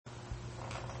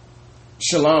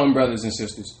Shalom, brothers and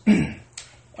sisters.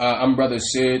 I'm Brother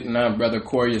Sid, and I'm Brother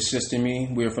Corey assisting me.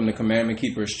 We're from the Commandment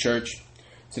Keepers Church.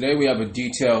 Today we have a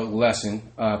detailed lesson,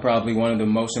 probably one of the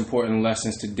most important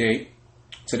lessons to date.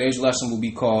 Today's lesson will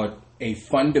be called A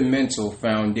Fundamental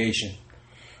Foundation.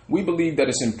 We believe that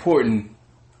it's important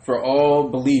for all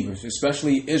believers,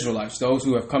 especially Israelites, those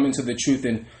who have come into the truth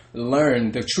and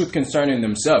learned the truth concerning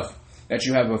themselves, that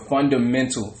you have a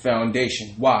fundamental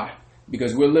foundation. Why?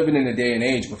 Because we're living in a day and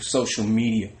age with social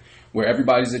media where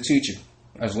everybody's a teacher.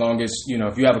 As long as,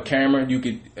 if you have a camera,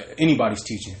 anybody's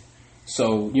teaching.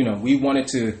 So, we wanted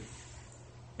to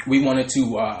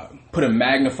put a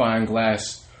magnifying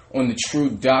glass on the true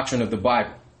doctrine of the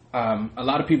Bible. A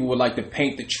lot of people would like to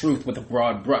paint the truth with a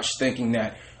broad brush, thinking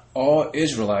that all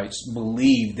Israelites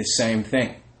believe the same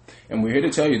thing. And we're here to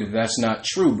tell you that that's not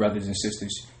true, brothers and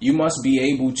sisters. You must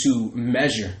be able to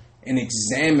measure and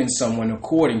examine someone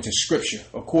according to Scripture,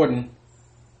 according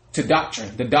to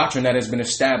doctrine, the doctrine that has been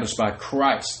established by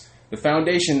Christ. The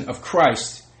foundation of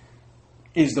Christ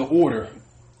is the order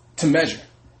to measure.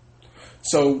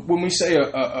 So when we say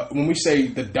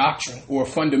the doctrine or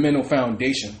fundamental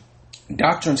foundation,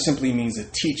 doctrine simply means a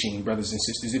teaching, brothers and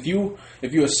sisters. If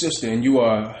you're a sister and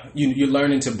you're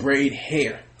learning to braid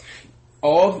hair,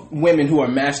 all women who are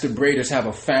master braiders have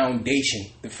a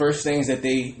foundation. The first things that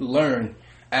they learn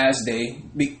as they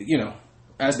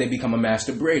become a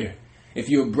master braider. If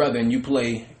you're a brother and you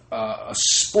play a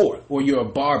sport or you're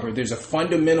a barber, there's a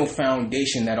fundamental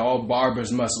foundation that all barbers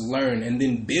must learn and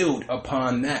then build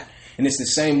upon that. And it's the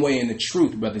same way in the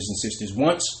truth, brothers and sisters.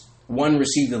 Once one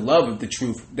receives the love of the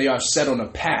truth, they are set on a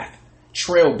path,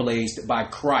 trailblazed by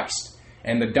Christ.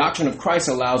 And the doctrine of Christ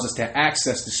allows us to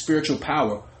access the spiritual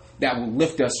power that will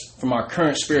lift us from our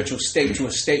current spiritual state to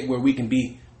a state where we can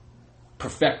be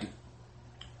perfected.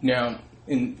 Now,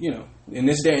 in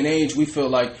this day and age, we feel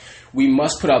like we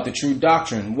must put out the true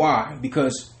doctrine. Why?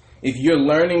 Because if you're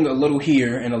learning a little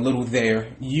here and a little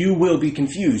there, you will be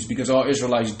confused because all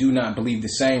Israelites do not believe the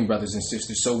same, brothers and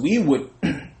sisters. So we would,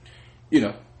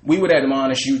 we would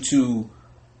admonish you to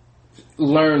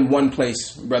learn one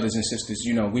place, brothers and sisters.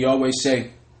 We always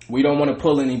say we don't want to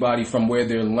pull anybody from where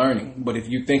they're learning. But if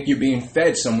you think you're being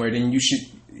fed somewhere, then you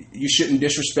shouldn't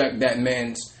disrespect that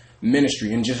man's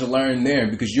ministry and just learn there,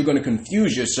 because you're going to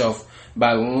confuse yourself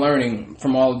by learning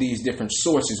from all of these different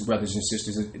sources, brothers and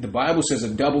sisters. The Bible says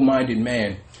a double-minded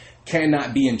man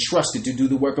cannot be entrusted to do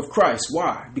the work of Christ.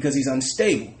 Why? Because he's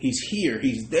unstable. He's here.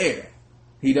 He's there.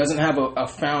 He doesn't have a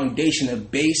foundation, a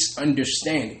base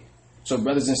understanding. So,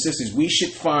 brothers and sisters, we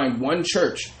should find one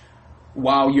church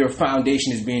while your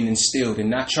foundation is being instilled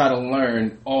and not try to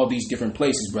learn all these different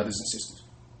places, brothers and sisters.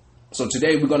 So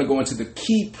today we're going to go into the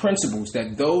key principles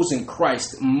that those in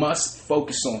Christ must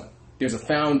focus on. There's a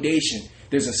foundation.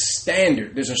 There's a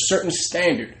standard. There's a certain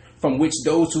standard from which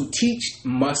those who teach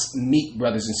must meet,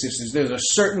 brothers and sisters. There's a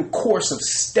certain course of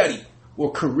study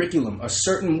or curriculum, a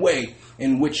certain way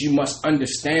in which you must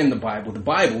understand the Bible. The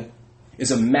Bible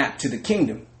is a map to the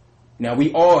kingdom. Now,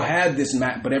 we all have this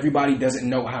map, but everybody doesn't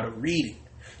know how to read it.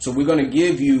 So we're going to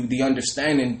give you the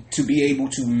understanding to be able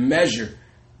to measure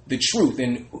the truth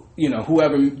and,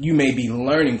 whoever you may be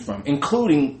learning from,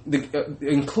 including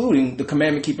the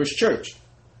Commandment Keepers Church.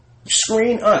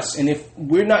 Screen us. And if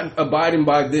we're not abiding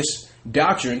by this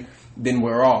doctrine, then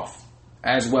we're off,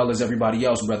 as well as everybody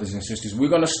else, brothers and sisters. We're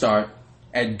going to start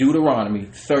at Deuteronomy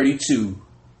 32,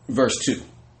 verse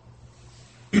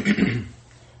 2.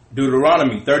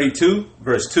 Deuteronomy 32,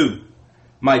 verse 2.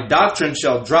 My doctrine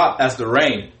shall drop as the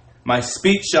rain. My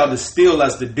speech shall distill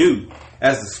as the dew,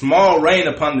 as the small rain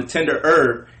upon the tender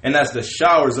herb, and as the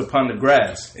showers upon the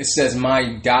grass. It says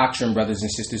my doctrine, brothers and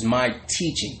sisters, my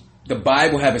teaching. The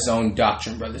Bible have its own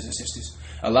doctrine, brothers and sisters.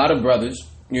 A lot of brothers,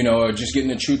 are just getting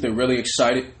the truth. They're really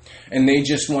excited, and they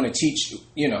just want to teach,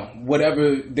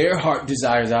 whatever their heart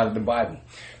desires out of the Bible.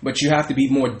 But you have to be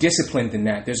more disciplined than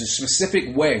that. There's a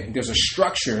specific way. There's a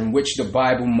structure in which the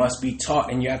Bible must be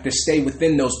taught, and you have to stay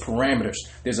within those parameters.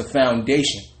 There's a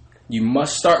foundation. You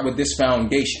must start with this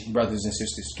foundation, brothers and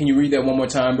sisters. Can you read that one more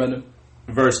time, brother?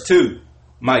 Verse 2.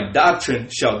 My doctrine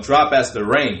shall drop as the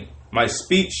rain. My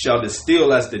speech shall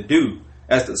distill as the dew,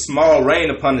 as the small rain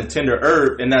upon the tender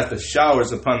herb, and as the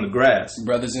showers upon the grass.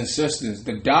 Brothers and sisters,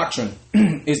 the doctrine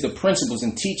is the principles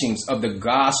and teachings of the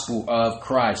gospel of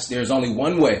Christ. There's only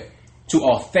one way to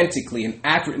authentically and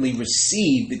accurately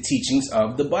receive the teachings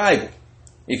of the Bible.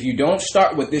 If you don't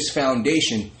start with this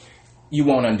foundation, you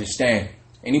won't understand.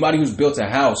 Anybody who's built a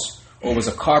house or was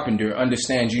a carpenter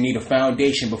understands you need a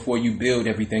foundation before you build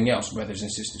everything else, brothers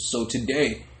and sisters. So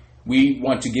today, we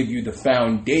want to give you the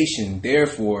foundation.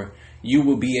 Therefore, you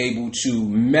will be able to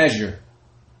measure,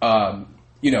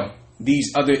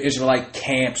 these other Israelite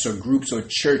camps or groups or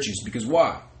churches. Because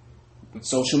why? With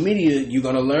social media, you're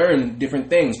going to learn different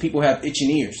things. People have itching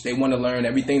ears. They want to learn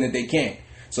everything that they can.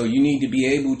 So you need to be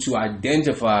able to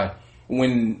identify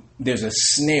when there's a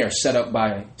snare set up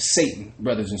by Satan,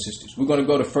 brothers and sisters. We're going to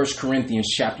go to 1 Corinthians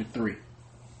chapter 3.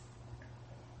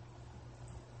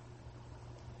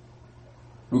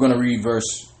 We're going to read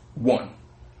verse 1.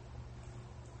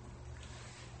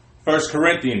 1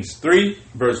 Corinthians 3,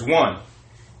 verse 1.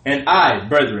 And I,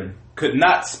 brethren, could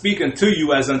not speak unto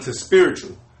you as unto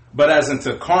spiritual, but as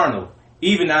unto carnal,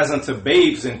 even as unto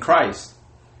babes in Christ.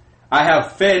 I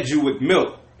have fed you with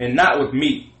milk, and not with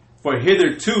meat, for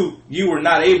hitherto you were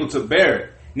not able to bear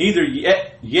it, neither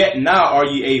yet now are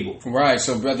ye able. Right,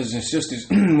 so brothers and sisters,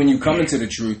 when you come into the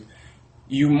truth,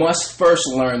 you must first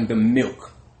learn the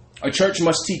milk. A church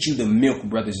must teach you the milk,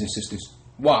 brothers and sisters.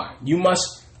 Why? You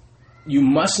must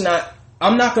not,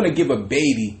 I'm not going to give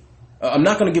I'm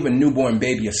not going to give a newborn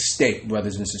baby a steak,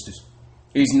 brothers and sisters.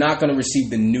 He's not going to receive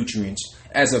the nutrients.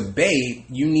 As a babe,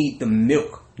 you need the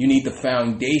milk. You need the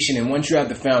foundation. And once you have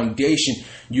the foundation,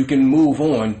 you can move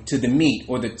on to the meat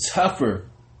or the tougher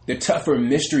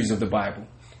mysteries of the Bible.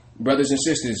 Brothers and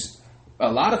sisters,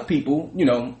 a lot of people,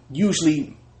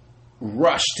 usually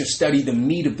rush to study the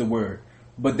meat of the word.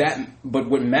 But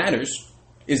what matters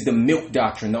is the milk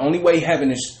doctrine. The only way to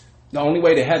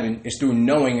heaven is through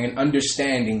knowing and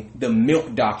understanding the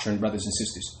milk doctrine, brothers and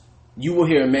sisters. You will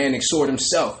hear a man exhort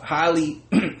himself highly,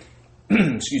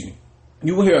 excuse me.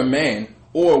 You will hear a man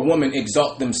or a woman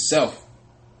exalt themselves,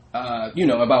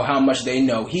 about how much they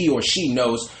know. He or she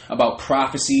knows about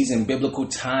prophecies and biblical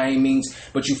timings,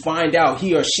 but you find out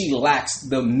he or she lacks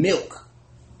the milk,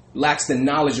 lacks the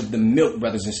knowledge of the milk,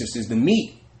 brothers and sisters. The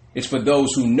meat is for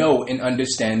those who know and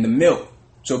understand the milk.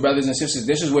 So, brothers and sisters,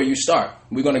 this is where you start.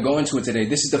 We're going to go into it today.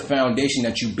 This is the foundation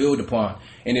that you build upon.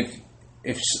 And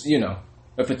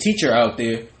if a teacher out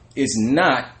there is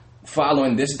not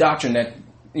following this doctrine that,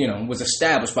 was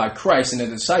established by Christ and the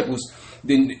disciples,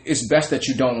 then it's best that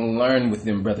you don't learn with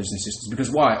them, brothers and sisters. Because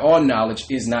why? All knowledge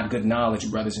is not good knowledge,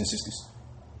 brothers and sisters.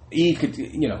 Eve could,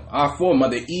 our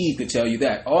foremother Eve could tell you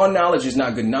that. All knowledge is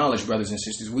not good knowledge, brothers and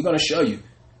sisters. We're going to show you.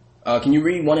 Can you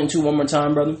read 1 and 2 one more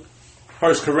time, brother?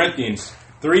 1 Corinthians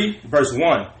 3, verse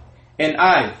 1. And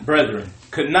I, brethren,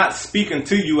 could not speak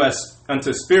unto you as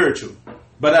unto spiritual,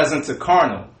 but as unto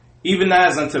carnal, even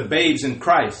as unto babes in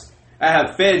Christ. I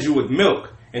have fed you with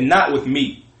milk, and not with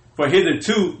meat. For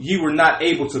hitherto ye were not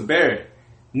able to bear it,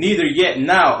 neither yet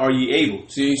now are ye able.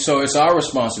 See, so it's our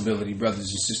responsibility, brothers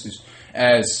and sisters,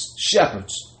 as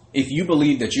shepherds. If you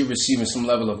believe that you're receiving some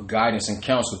level of guidance and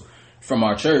counsel from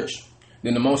our church,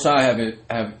 then the Most High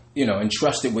have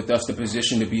entrusted with us the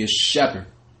position to be a shepherd.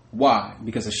 Why?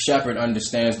 Because a shepherd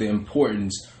understands the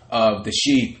importance of the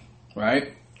sheep,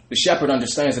 right? The shepherd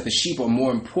understands that the sheep are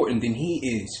more important than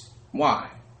he is.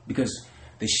 Why? Because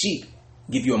the sheep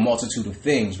give you a multitude of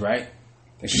things, right?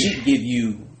 The sheep give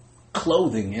you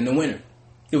clothing in the winter.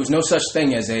 There was no such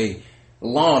thing as a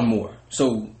lawnmower.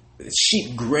 So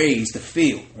sheep graze the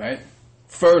field, right?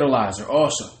 Fertilizer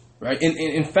also, right?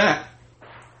 In fact,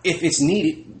 if it's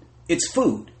needed, it's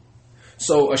food.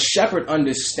 So a shepherd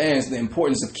understands the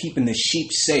importance of keeping the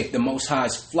sheep safe, the Most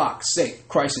High's flock safe,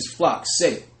 Christ's flock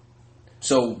safe.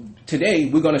 So today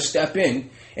we're going to step in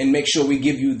and make sure we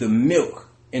give you the milk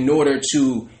in order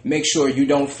to make sure you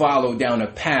don't follow down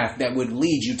a path that would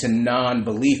lead you to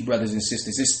non-belief, brothers and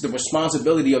sisters. It's the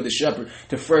responsibility of the shepherd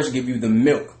to first give you the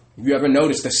milk. Have you ever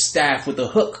noticed the staff with the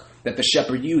hook that the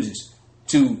shepherd uses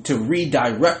to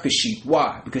redirect the sheep?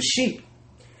 Why? Because sheep,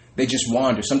 they just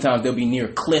wander. Sometimes they'll be near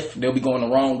a cliff. They'll be going the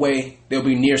wrong way. They'll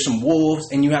be near some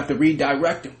wolves, and you have to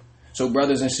redirect them. So,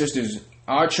 brothers and sisters,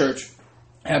 our church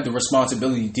have the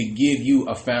responsibility to give you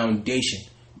a foundation.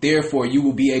 Therefore, you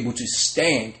will be able to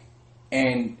stand,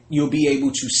 and you'll be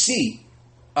able to see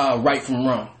right from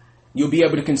wrong. You'll be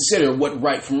able to consider what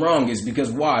right from wrong is.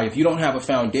 Because why? If you don't have a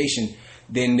foundation,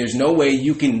 then there's no way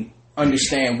you can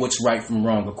understand what's right from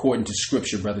wrong according to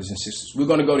Scripture, brothers and sisters. We're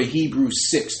going to go to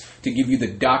Hebrews 6 to give you the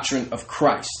doctrine of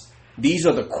Christ. These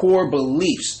are the core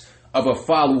beliefs of a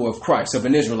follower of Christ, of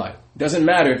an Israelite. Doesn't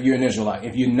matter if you're an Israelite.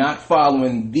 If you're not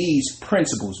following these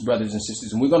principles, brothers and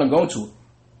sisters, and we're going to go into it.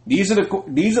 These are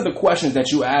the questions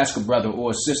that you ask a brother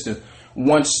or a sister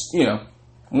once you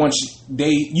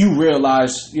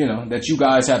realize, that you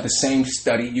guys have the same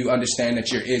study. You understand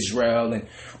that you're Israel and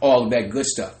all of that good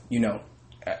stuff,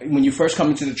 When you first come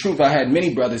into the truth, I had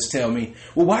many brothers tell me,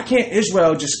 well, why can't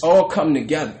Israel just all come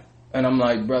together? And I'm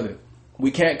like, brother, we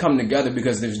can't come together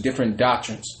because there's different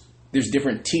doctrines. There's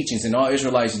different teachings, and all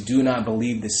Israelites do not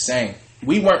believe the same.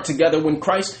 We weren't together when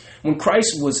Christ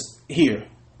was here.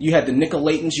 You had the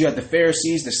Nicolaitans, you had the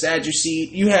Pharisees, the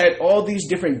Sadducees. You had all these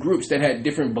different groups that had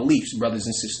different beliefs, brothers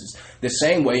and sisters. The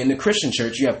same way in the Christian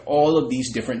church, you have all of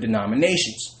these different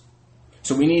denominations.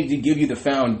 So we need to give you the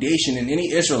foundation in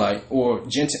any Israelite or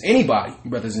anybody,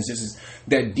 brothers and sisters,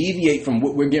 that deviate from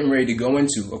what we're getting ready to go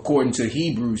into, according to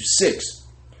Hebrews 6.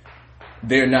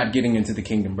 They're not getting into the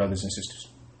kingdom, brothers and sisters.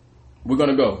 We're going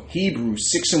to go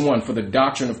Hebrews 6:1 for the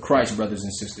doctrine of Christ, brothers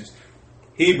and sisters.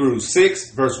 Hebrews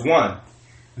 6, verse 1.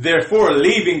 Therefore,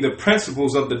 leaving the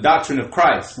principles of the doctrine of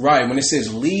Christ. Right. When it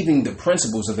says leaving the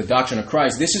principles of the doctrine of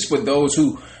Christ, this is for those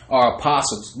who are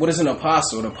apostles. What is an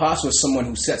apostle? An apostle is someone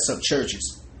who sets up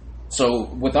churches. So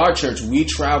with our church, we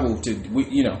travel to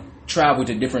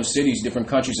different cities, different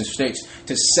countries and states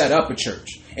to set up a church.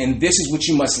 And this is what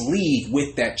you must leave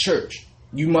with that church.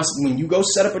 You must, when you go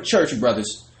set up a church,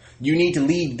 brothers, you need to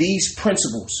leave these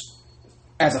principles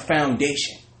as a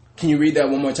foundation. Can you read that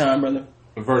one more time, brother?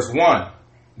 Verse 1.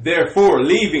 Therefore,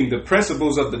 leaving the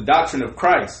principles of the doctrine of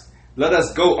Christ, let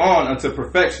us go on unto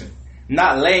perfection,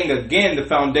 not laying again the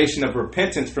foundation of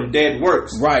repentance from dead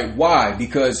works. Right. Why?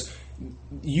 Because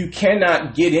you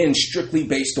cannot get in strictly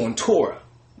based on Torah.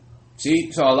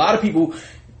 See? So a lot of people,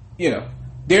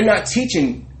 they're not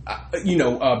teaching,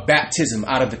 baptism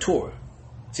out of the Torah.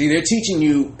 See, they're teaching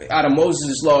you out of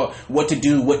Moses' law what to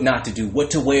do, what not to do,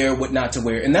 what to wear, what not to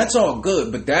wear. And that's all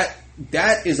good, but that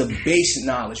is a base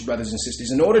knowledge, brothers and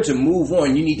sisters. In order to move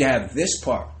on, you need to have this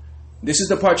part. This is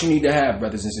the part you need to have,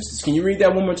 brothers and sisters. Can you read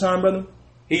that one more time, brother?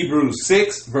 Hebrews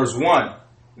 6, verse 1.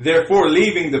 Therefore,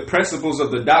 leaving the principles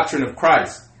of the doctrine of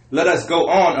Christ, let us go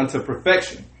on unto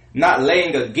perfection, not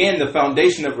laying again the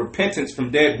foundation of repentance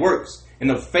from dead works, and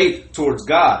of faith towards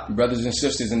God. Brothers and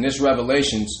sisters, in these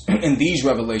revelations,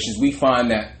 we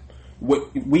find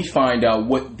out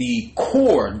what the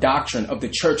core doctrine of the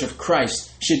Church of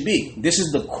Christ should be. This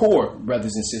is the core,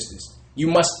 brothers and sisters. You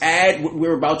must add what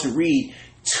we're about to read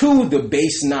to the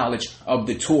base knowledge of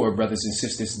the Torah, brothers and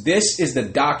sisters. This is the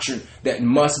doctrine that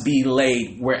must be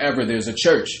laid wherever there's a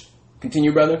church.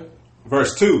 Continue, brother.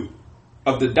 Verse 2.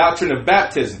 Of the doctrine of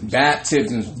baptism.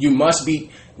 Baptisms. You must be,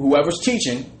 whoever's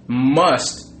teaching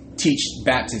must teach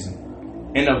baptism.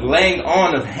 And of laying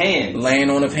on of hands. Laying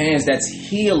on of hands, that's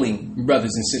healing,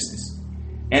 brothers and sisters.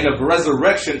 And of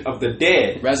resurrection of the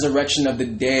dead. Resurrection of the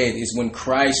dead is when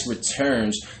Christ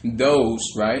returns. Those,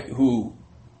 right, who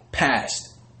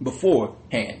passed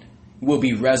beforehand will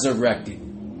be resurrected.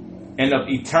 And of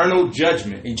eternal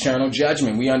judgment. Eternal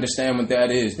judgment. We understand what that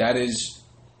is. That is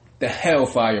the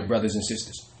hellfire, brothers and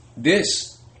sisters.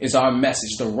 This is our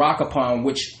message, the rock upon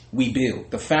which we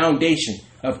build, the foundation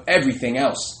of everything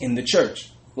else in the church.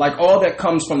 Like all that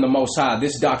comes from the Most High,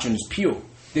 this doctrine is pure.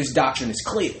 This doctrine is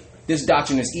clear. This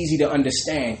doctrine is easy to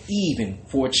understand, even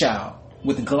for a child.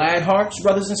 With glad hearts,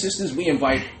 brothers and sisters, we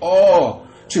invite all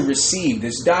to receive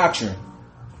this doctrine.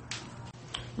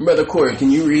 Brother Corey,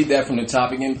 can you read that from the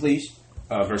top again, please?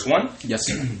 Verse 1? Yes,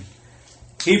 sir.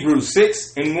 Hebrews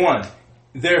 6 and 1.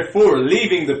 Therefore,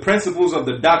 leaving the principles of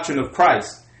the doctrine of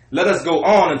Christ, let us go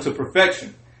on unto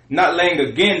perfection, not laying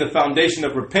again the foundation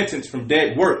of repentance from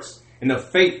dead works, and of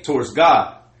faith towards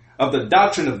God, of the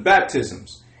doctrine of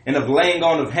baptisms, and of laying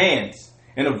on of hands,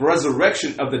 and of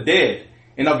resurrection of the dead,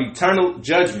 and of eternal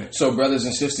judgment. So, brothers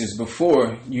and sisters,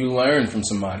 before you learn from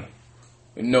somebody,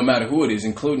 no matter who it is,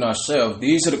 including ourselves,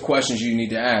 these are the questions you need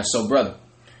to ask. So, brother,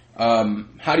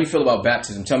 how do you feel about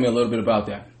baptism? Tell me a little bit about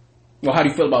that. Well, how do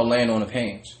you feel about laying on of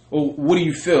hands? Well, what do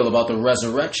you feel about the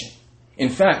resurrection? In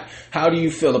fact, how do you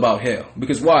feel about hell?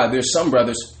 Because why? There's some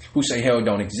brothers who say hell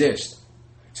don't exist.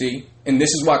 See? And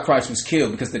this is why Christ was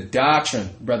killed, because the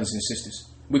doctrine, brothers and sisters,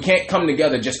 we can't come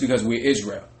together just because we're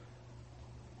Israel.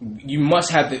 You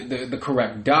must have the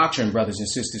correct doctrine, brothers and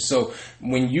sisters. So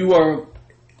when you are,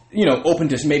 open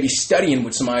to maybe studying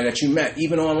with somebody that you met,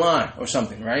 even online or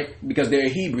something, right? Because they're a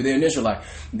Hebrew, they're an Israelite.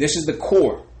 This is the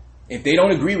core. If they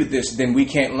don't agree with this, then we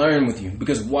can't learn with you.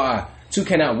 Because why? Two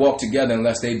cannot walk together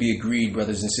unless they be agreed,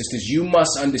 brothers and sisters. You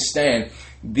must understand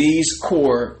these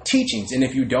core teachings. And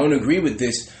if you don't agree with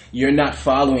this, you're not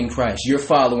following Christ. You're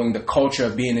following the culture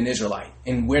of being an Israelite.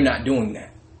 And we're not doing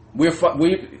that.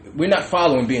 We're not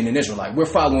following being an Israelite. We're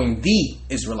following the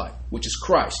Israelite, which is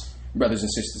Christ, brothers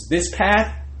and sisters. This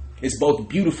path is both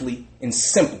beautifully and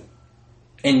simple,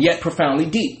 and yet profoundly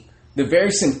deep. The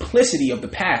very simplicity of the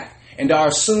path and our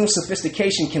assumed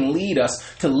sophistication can lead us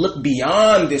to look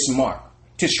beyond this mark,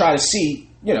 to try to see,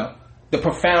 the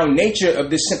profound nature of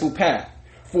this simple path.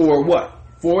 For what?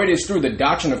 For it is through the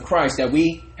doctrine of Christ that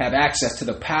we have access to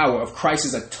the power of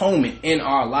Christ's atonement in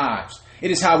our lives.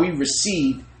 It is how we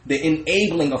receive the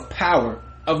enabling of power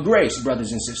of grace,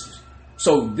 brothers and sisters.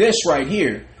 So this right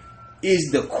here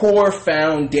is the core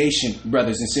foundation,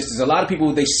 brothers and sisters. A lot of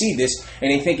people, they see this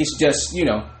and they think it's just,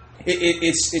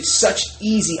 it's such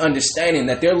easy understanding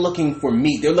that they're looking for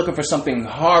meat. They're looking for something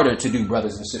harder to do,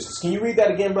 brothers and sisters. Can you read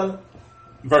that again, brother?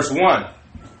 Verse 1.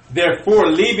 Therefore,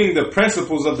 leaving the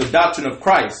principles of the doctrine of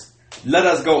Christ, let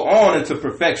us go on into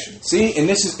perfection. See, and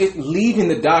this is it, leaving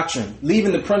the doctrine,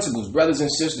 leaving the principles, brothers and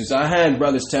sisters. I had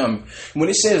brothers tell me, when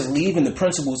it says leaving the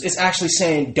principles, it's actually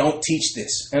saying don't teach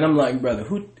this. And I'm like, brother,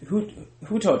 who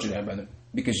taught you that, brother?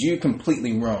 Because you're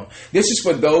completely wrong. This is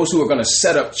for those who are going to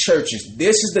set up churches.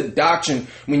 This is the doctrine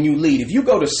when you lead. If you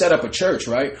go to set up a church,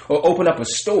 right, or open up a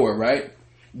store, right,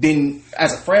 then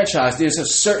as a franchise, there's a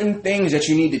certain things that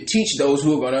you need to teach those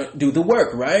who are going to do the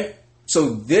work, right?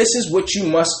 So this is what you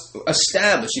must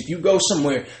establish. If you go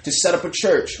somewhere to set up a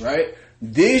church, right,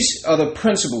 these are the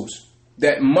principles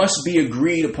that must be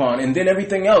agreed upon, and then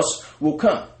everything else will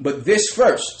come. But this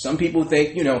first, some people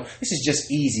think, this is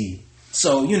just easy.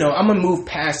 So, I'm going to move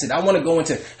past it. I want to go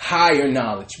into higher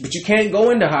knowledge. But you can't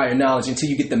go into higher knowledge until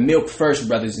you get the milk first,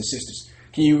 brothers and sisters.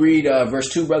 Can you read verse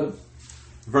 2, brother?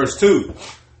 Verse 2.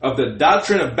 Of the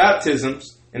doctrine of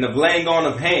baptisms, and of laying on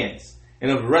of hands, and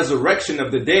of resurrection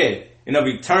of the dead, and of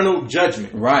eternal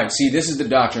judgment. Right. See, this is the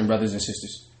doctrine, brothers and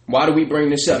sisters. Why do we bring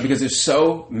this up? Because there's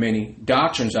so many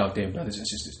doctrines out there, brothers and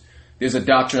sisters. There's a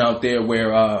doctrine out there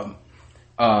where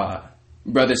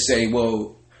brothers say,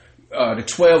 well, the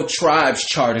 12 tribes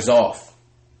chart is off.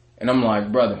 And I'm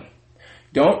like, brother,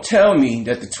 don't tell me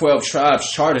that the 12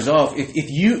 tribes chart is off. If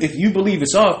you believe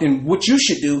it's off, then what you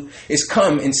should do is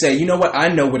come and say, you know what? I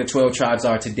know where the 12 tribes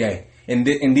are today. And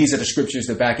these are the scriptures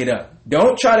that back it up.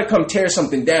 Don't try to come tear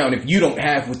something down if you don't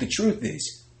have what the truth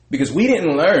is. Because we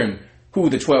didn't learn who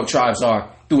the 12 tribes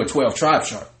are through a 12 tribes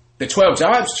chart. The 12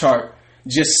 tribes chart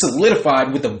just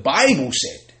solidified what the Bible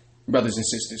said, brothers and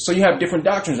sisters. So you have different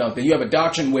doctrines out there. You have a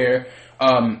doctrine where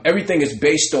everything is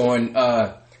based on,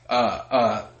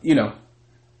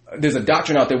 there's a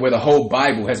doctrine out there where the whole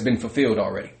Bible has been fulfilled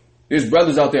already. There's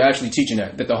brothers out there actually teaching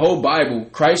that the whole Bible,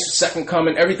 Christ's second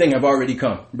coming, everything have already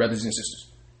come, brothers and sisters.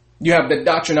 You have the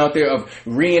doctrine out there of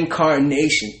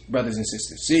reincarnation, brothers and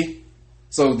sisters. See?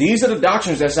 So these are the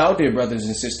doctrines that's out there, brothers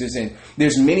and sisters. And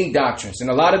there's many doctrines. And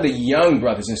a lot of the young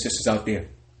brothers and sisters out there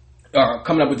are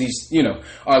coming up with these,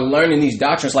 are learning these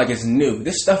doctrines like it's new.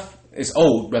 This stuff is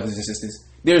old, brothers and sisters.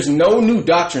 There's no new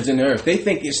doctrines in the earth. They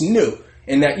think it's new.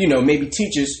 And that, maybe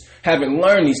teachers haven't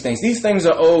learned these things. These things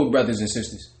are old, brothers and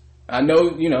sisters. I know,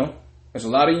 there's a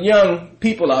lot of young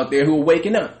people out there who are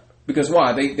waking up. Because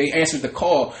why? They answered the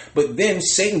call. But then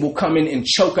Satan will come in and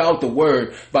choke out the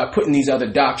word by putting these other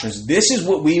doctrines. This is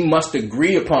what we must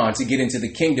agree upon to get into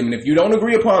the kingdom. And if you don't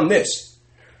agree upon this,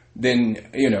 then,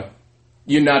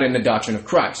 you're not in the doctrine of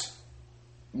Christ.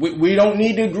 We don't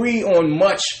need to agree on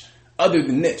much other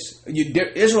than this.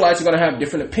 Israelites are going to have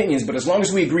different opinions. But as long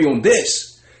as we agree on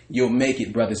this, you'll make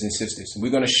it, brothers and sisters.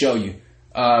 We're going to show you.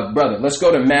 Brother, let's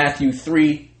go to Matthew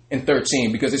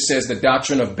 3:13 because it says the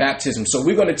doctrine of baptism. So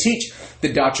we're going to teach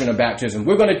the doctrine of baptism.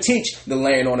 We're going to teach the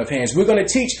laying on of hands. We're going to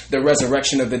teach the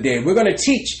resurrection of the dead. We're going to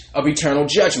teach of eternal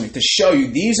judgment to show you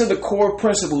these are the core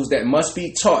principles that must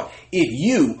be taught if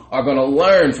you are going to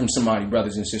learn from somebody,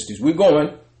 brothers and sisters. We're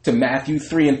going to Matthew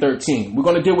 3:13. We're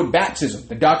going to deal with baptism,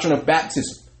 the doctrine of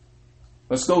baptism.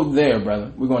 Let's go there,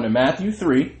 brother. We're going to Matthew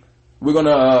 3. We're going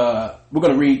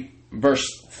to read verse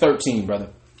 13, brother.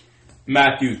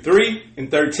 Matthew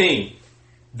 3:13.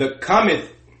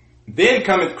 Then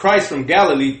cometh Christ from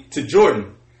Galilee to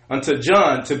Jordan unto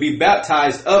John to be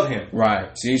baptized of him.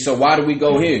 Right. See, so why do we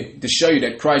go here? To show you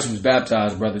that Christ was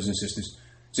baptized, brothers and sisters.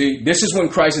 See, this is when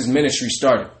Christ's ministry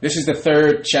started. This is the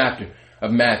 3rd chapter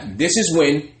of Matthew. This is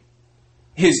when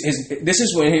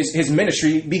his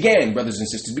ministry began, brothers and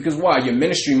sisters. Because why? Your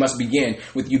ministry must begin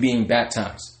with you being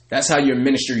baptized. That's how your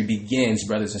ministry begins,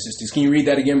 brothers and sisters. Can you read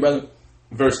that again, brother?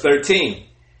 Verse 13.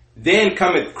 Then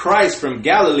cometh Christ from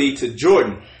Galilee to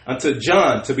Jordan unto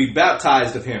John to be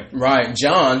baptized of him. Right.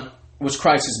 John was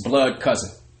Christ's blood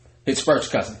cousin, his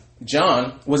first cousin.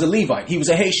 John was a Levite. He was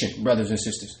a Haitian, brothers and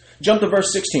sisters. Jump to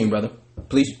verse 16, brother,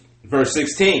 please. Verse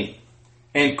 16.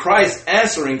 And Christ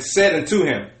answering said unto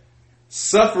him,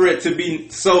 Suffer it to be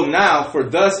so now, for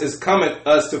thus is cometh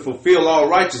us to fulfill all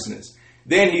righteousness.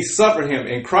 Then he suffered him,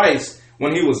 and Christ,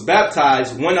 when he was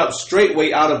baptized, went up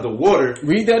straightway out of the water.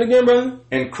 Read that again, brother.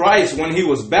 And Christ, when he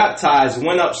was baptized,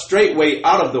 went up straightway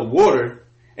out of the water.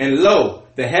 And lo,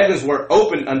 the heavens were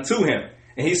opened unto him.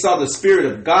 And he saw the Spirit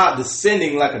of God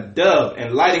descending like a dove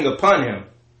and lighting upon him.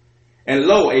 And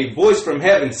lo, a voice from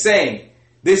heaven saying,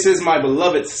 This is my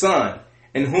beloved Son,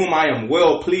 in whom I am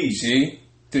well pleased. See?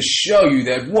 To show you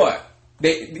that what?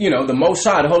 The Most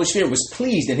High, the Holy Spirit, was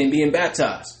pleased in him being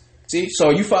baptized. See, so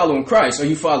are you following Christ or are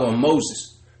you following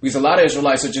Moses? Because a lot of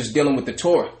Israelites are just dealing with the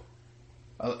Torah.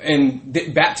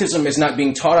 Baptism is not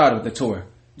being taught out of the Torah.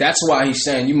 That's why he's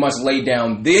saying you must lay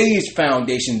down these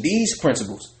foundation, these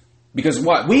principles. Because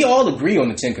what? We all agree on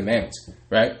the Ten Commandments,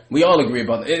 right? We all agree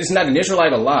about it. It's not an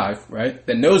Israelite alive, right,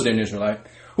 that knows they're an Israelite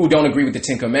who don't agree with the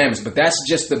Ten Commandments. But that's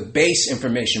just the base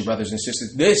information, brothers and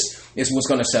sisters. This is what's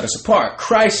going to set us apart.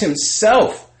 Christ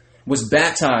himself was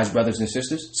baptized, brothers and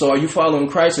sisters. So are you following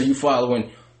Christ or are you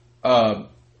following,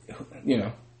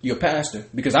 your pastor?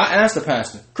 Because I asked the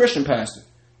pastor, Christian pastor,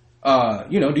 do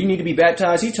you need to be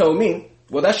baptized? He told me,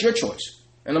 well, that's your choice.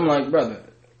 And I'm like, brother,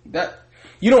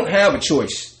 you don't have a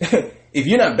choice. If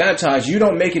you're not baptized, you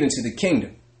don't make it into the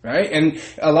kingdom, right? And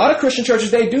a lot of Christian churches,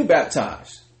 they do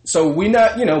baptize. So we're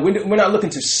not looking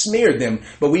to smear them,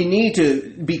 but we need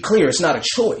to be clear. It's not a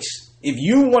choice. If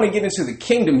you want to get into the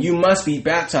kingdom, you must be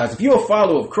baptized. If you're a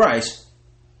follower of Christ,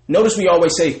 notice we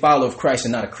always say follower of Christ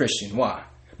and not a Christian. Why?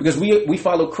 Because we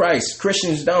follow Christ.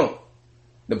 Christians don't.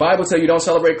 The Bible tells you don't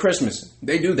celebrate Christmas.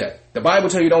 They do that. The Bible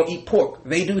tells you don't eat pork.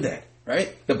 They do that,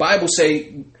 right? The Bible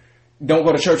say don't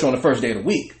go to church on the first day of the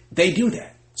week. They do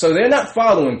that. So they're not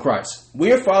following Christ.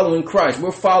 We're following Christ.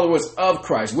 We're followers of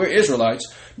Christ. We're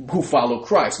Israelites who follow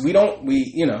Christ.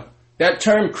 That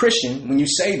term Christian, when you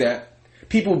say that,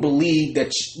 people believe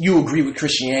that you agree with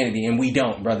Christianity and we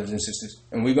don't, brothers and sisters.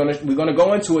 And we're gonna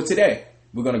go into it today.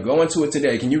 We're going to go into it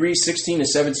today. Can you read 16 and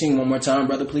 17 one more time,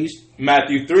 brother, please?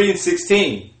 Matthew 3 and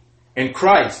 16. And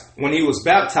Christ, when he was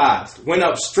baptized, went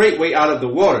up straightway out of the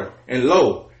water, and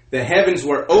lo, the heavens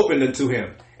were opened unto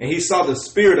him. And he saw the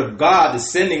Spirit of God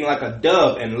descending like a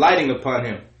dove and lighting upon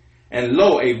him. And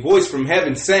lo, a voice from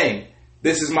heaven saying,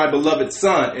 This is my beloved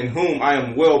Son, in whom I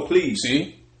am well pleased.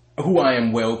 See? Who I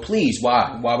am well pleased.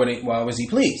 Why? Why was he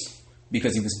pleased?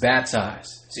 Because he was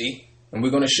baptized. See? And we're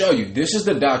going to show you. This is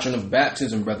the doctrine of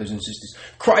baptism, brothers and sisters.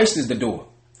 Christ is the door.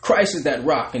 Christ is that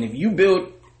rock. And if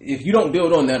you don't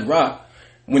build on that rock,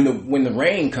 when the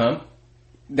rain comes,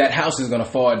 that house is going to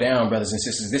fall down, brothers and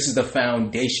sisters. This is the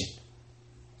foundation.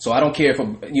 So I don't care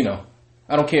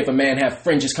if a man have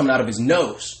fringes coming out of his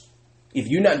nose. If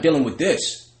you're not dealing with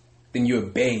this, then you're a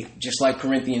babe. Just like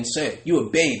Corinthians said, you're a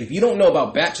babe. If you don't know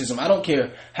about baptism, I don't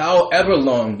care however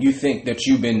long you think that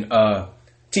you've been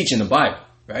teaching the Bible,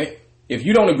 right? If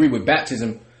you don't agree with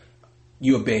baptism,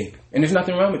 you're a babe. And there's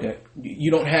nothing wrong with that. You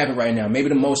don't have it right now. Maybe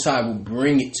the Most High will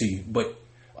bring it to you. But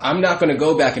I'm not going to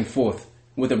go back and forth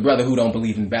with a brother who don't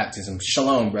believe in baptism.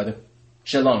 Shalom, brother.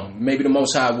 Shalom. Maybe the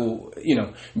Most High will,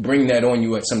 bring that on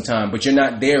you at some time. But you're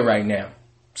not there right now.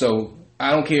 So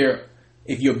I don't care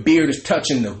if your beard is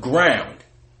touching the ground.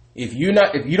 If you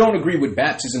don't agree with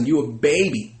baptism, you're a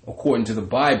baby, according to the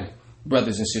Bible,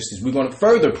 brothers and sisters. We're going to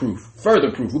further proof. We're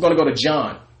going to go to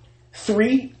John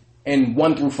 3 and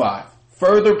 1 through 5.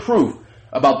 Further proof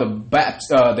about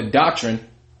the doctrine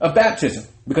of baptism.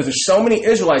 Because there's so many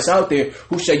Israelites out there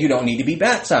who say you don't need to be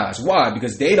baptized. Why?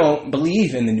 Because they don't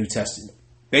believe in the New Testament.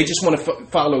 They just want to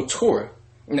follow Torah.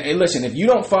 And listen, if you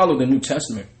don't follow the New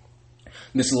Testament,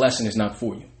 this lesson is not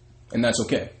for you. And that's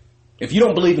okay. If you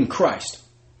don't believe in Christ,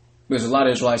 there's a lot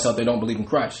of Israelites out there don't believe in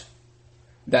Christ.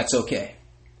 That's okay.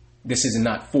 This is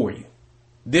not for you.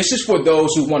 This is for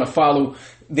those who want to follow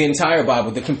the entire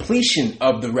Bible, the completion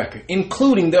of the record,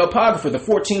 including the Apocrypha, the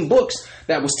 14 books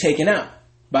that was taken out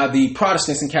by the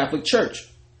Protestants and Catholic Church.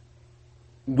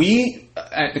 We,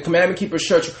 at the Commandment Keepers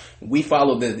Church, we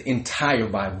follow the entire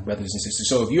Bible, brothers and sisters.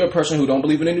 So if you're a person who don't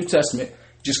believe in the New Testament,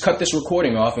 just cut this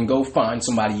recording off and go find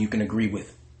somebody you can agree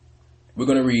with. We're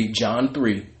going to read John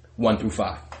 3, 1 through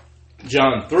 5.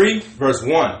 John 3, verse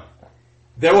 1.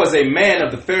 There was a man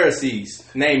of the Pharisees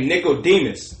named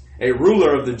Nicodemus, a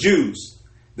ruler of the Jews.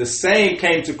 The same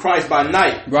came to Christ by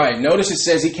night. Right. Notice it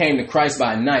says he came to Christ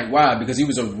by night. Why? Because he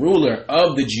was a ruler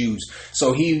of the Jews.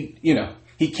 So he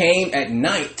came at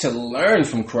night to learn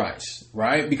from Christ.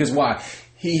 Right? Because why?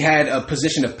 He had a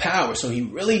position of power. So he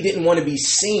really didn't want to be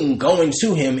seen going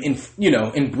to him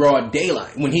in broad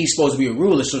daylight when he's supposed to be a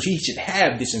ruler. So he should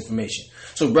have this information.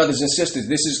 So brothers and sisters,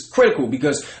 this is critical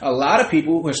because a lot of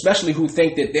people, especially who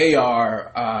think that they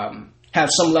have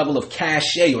some level of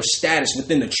cachet or status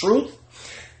within the truth,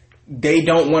 they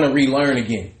don't want to relearn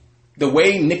again. The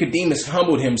way Nicodemus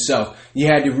humbled himself, you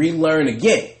had to relearn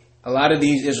again. A lot of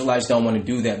these Israelites don't want to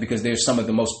do that because they're some of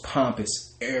the most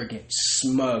pompous, arrogant,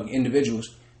 smug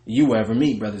individuals you will ever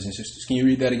meet, brothers and sisters. Can you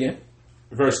read that again?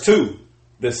 Verse 2.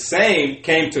 The same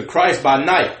came to Christ by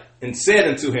night and said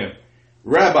unto him,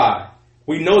 Rabbi,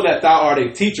 we know that thou art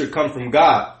a teacher come from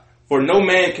God, for no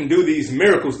man can do these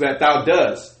miracles that thou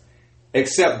doest,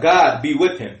 except God be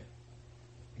with him.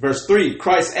 Verse 3,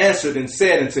 Christ answered and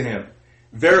said unto him,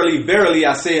 Verily, verily,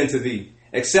 I say unto thee,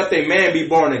 except a man be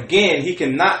born again, he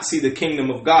cannot see the kingdom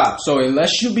of God. So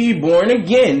unless you be born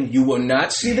again, you will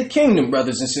not see the kingdom,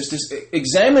 brothers and sisters.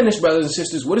 Examine this, brothers and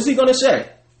sisters. What is he going to say?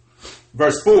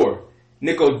 Verse 4,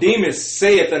 Nicodemus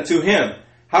saith unto him,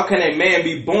 how can a man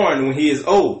be born when he is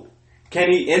old? Can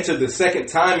he enter the second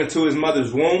time into his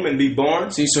mother's womb and be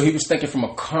born? See, so he was thinking from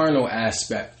a carnal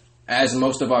aspect, as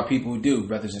most of our people do,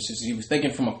 brothers and sisters. He was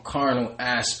thinking from a carnal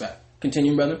aspect.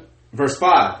 Continue, brother. Verse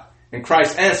 5, and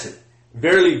Christ answered,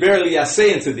 verily, verily, I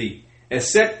say unto thee,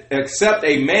 except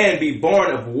a man be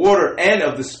born of water and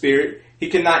of the Spirit, he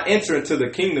cannot enter into the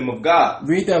kingdom of God.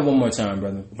 Read that one more time,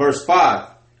 brother. Verse 5,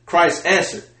 Christ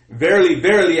answered, verily,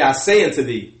 verily, I say unto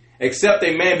thee, except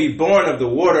a man be born of the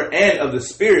water and of the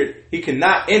Spirit, he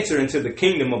cannot enter into the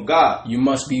kingdom of God. You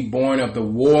must be born of the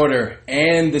water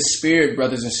and the Spirit,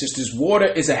 brothers and sisters. Water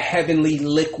is a heavenly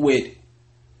liquid.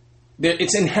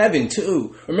 It's in heaven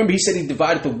too. Remember, he said he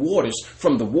divided the waters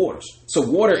from the waters. So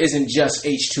water isn't just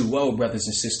H2O, brothers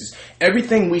and sisters.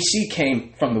 Everything we see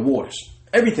came from the waters.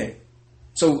 Everything.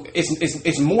 So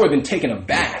it's more than taking a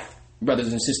bath,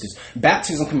 brothers and sisters.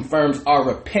 Baptism confirms our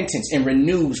repentance and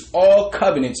renews all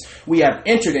covenants we have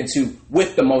entered into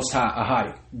with the Most High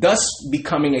Ahadi, thus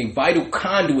becoming a vital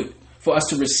conduit for us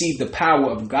to receive the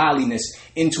power of godliness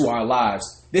into our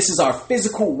lives. This is our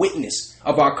physical witness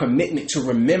of our commitment to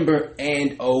remember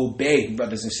and obey,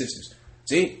 brothers and sisters.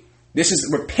 See, this is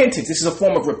repentance. This is a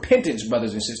form of repentance,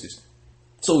 brothers and sisters.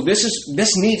 So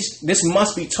this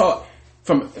must be taught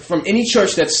from any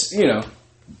church that's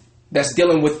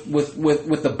dealing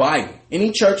with the Bible.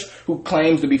 Any church who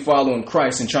claims to be following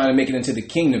Christ and trying to make it into the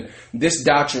kingdom, this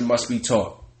doctrine must be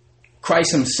taught.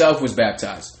 Christ himself was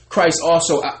baptized. Christ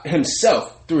also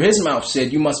himself, through his mouth,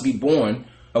 said you must be born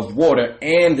of water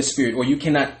and the Spirit, or you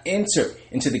cannot enter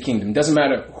into the kingdom. Doesn't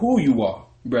matter who you are,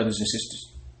 brothers and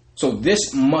sisters. So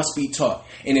this must be taught.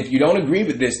 And if you don't agree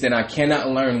with this, then I cannot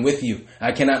learn with you.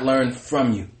 I cannot learn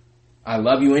from you. I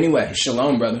love you anyway.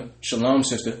 Shalom, brother. Shalom,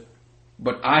 sister.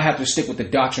 But I have to stick with the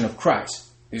doctrine of Christ.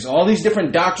 There's all these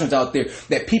different doctrines out there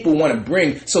that people want to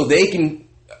bring so they can,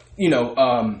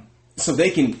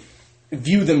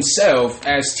 view themselves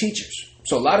as teachers.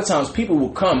 So a lot of times people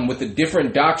will come with a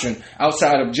different doctrine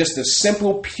outside of just the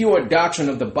simple, pure doctrine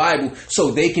of the Bible so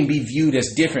they can be viewed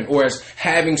as different or as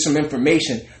having some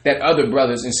information that other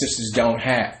brothers and sisters don't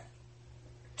have.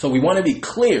 So we want to be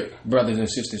clear, brothers and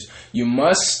sisters. You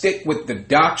must stick with the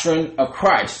doctrine of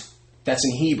Christ. That's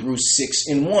in Hebrews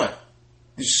 6:1.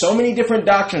 There's so many different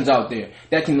doctrines out there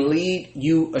that can lead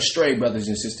you astray, brothers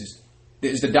and sisters.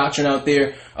 There's the doctrine out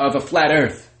there of a flat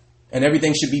earth. And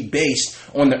everything should be based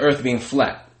on the earth being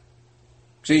flat.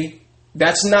 See,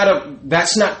 that's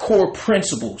not core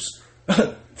principles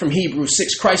from Hebrews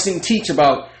 6. Christ didn't teach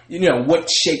about, what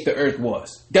shape the earth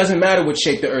was. Doesn't matter what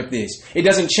shape the earth is. It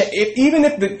doesn't change. Even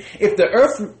if the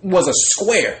earth was a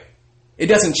square, it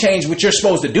doesn't change what you're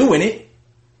supposed to do in it,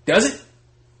 does it?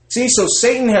 See, so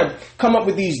Satan have come up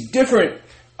with these different,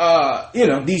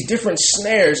 these different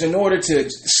snares in order to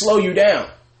slow you down.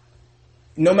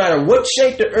 No matter what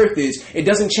shape the earth is, it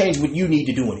doesn't change what you need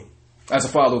to do in it as a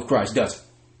follower of Christ, does it?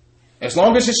 As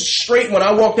long as it's straight when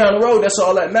I walk down the road, that's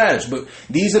all that matters. But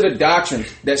these are the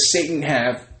doctrines that Satan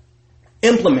have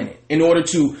implemented in order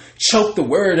to choke the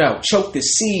word out, choke the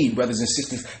seed, brothers and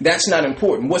sisters. That's not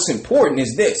important. What's important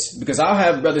is this, because I'll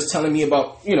have brothers telling me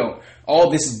about, all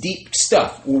this deep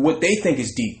stuff, or what they think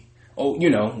is deep.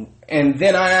 And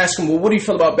then I ask them, well, what do you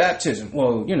feel about baptism?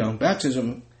 Well,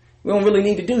 baptism, we don't really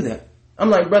need to do that. I'm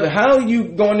like, brother, how are you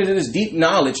going into this deep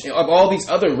knowledge of all these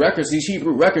other records, these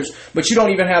Hebrew records, but you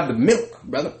don't even have the milk,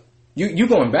 brother? You're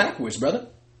going backwards, brother.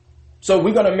 So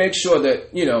we're going to make sure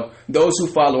that, those who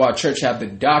follow our church have the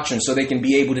doctrine so they can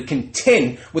be able to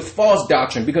contend with false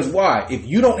doctrine. Because why? If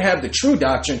you don't have the true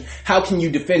doctrine, how can you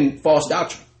defend false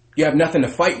doctrine? You have nothing to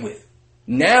fight with.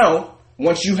 Now,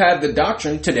 once you have the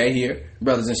doctrine today here,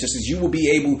 brothers and sisters, you will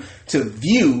be able to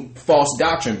view false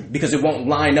doctrine because it won't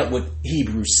line up with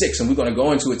Hebrews 6. And we're going to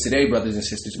go into it today, brothers and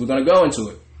sisters. We're going to go into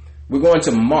it. We're going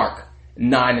to Mark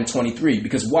 9:23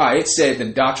 because why? It said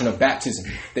the doctrine of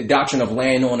baptism, the doctrine of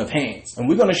laying on of hands. And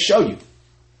we're going to show you.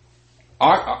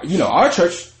 Our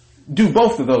church do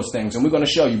both of those things. And we're going to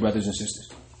show you, brothers and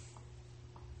sisters.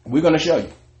 We're going to show you.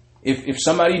 If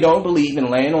somebody don't believe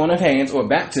in laying on of hands or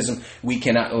baptism, we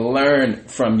cannot learn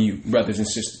from you, brothers and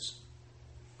sisters.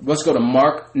 Let's go to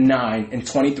Mark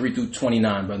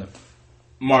 9:23-29, brother.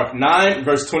 Mark 9,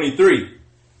 verse 23.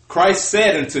 Christ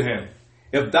said unto him,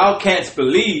 if thou canst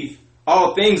believe,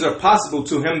 all things are possible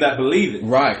to him that believeth.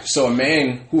 Right. So a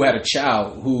man who had a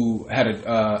child who had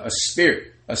a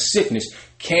spirit, a sickness,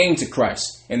 came to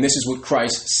Christ. And this is what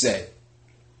Christ said.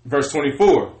 Verse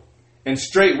 24. And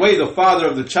straightway the father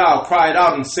of the child cried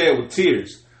out and said with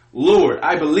tears, Lord,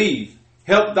 I believe.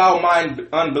 Help thou mine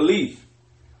unbelief.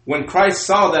 When Christ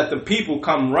saw that the people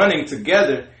come running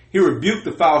together, he rebuked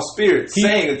the foul spirit,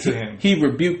 saying unto him. He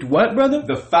rebuked what, brother?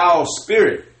 The foul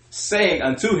spirit, saying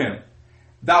unto him,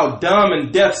 Thou dumb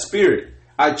and deaf spirit,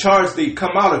 I charge thee,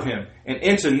 come out of him, and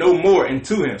enter no more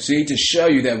into him. See, to show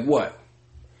you that what?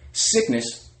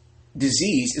 Sickness,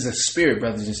 disease is a spirit,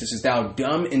 brothers and sisters. Thou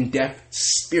dumb and deaf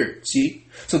spirit. See?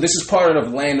 So this is part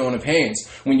of laying on of hands.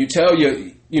 When you tell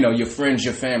your friends,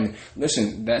 your family,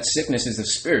 listen, that sickness is a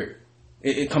spirit.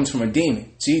 It comes from a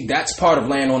demon. See, that's part of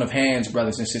laying on of hands,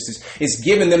 brothers and sisters. It's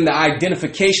giving them the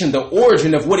identification, the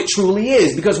origin of what it truly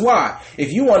is. Because why?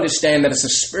 If you understand that it's a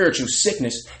spiritual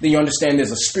sickness, then you understand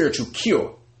there's a spiritual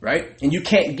cure, right? And you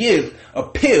can't give a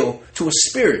pill to a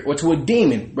spirit or to a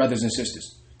demon, brothers and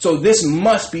sisters. So this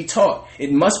must be taught.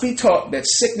 It must be taught that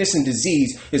sickness and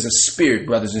disease is a spirit,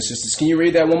 brothers and sisters. Can you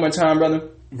read that one more time, brother?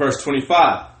 Verse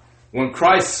 25. When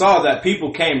Christ saw that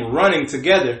people came running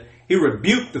together, he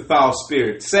rebuked the foul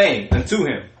spirit, saying unto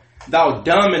him, Thou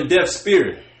dumb and deaf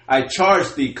spirit, I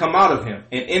charge thee, come out of him,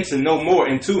 and enter no more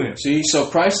into him. See, so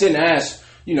Christ didn't ask,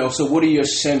 so what are your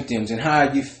symptoms and how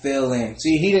are you feeling?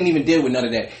 See, he didn't even deal with none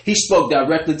of that. He spoke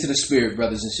directly to the spirit,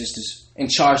 brothers and sisters,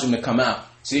 and charged them to come out.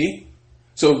 See?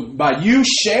 So by you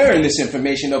sharing this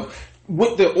information of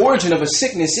what the origin of a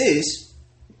sickness is,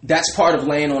 that's part of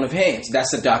laying on of hands.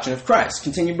 That's the doctrine of Christ.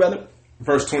 Continue, brother.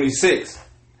 Verse 26.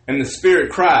 And the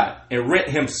spirit cried and rent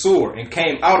him sore and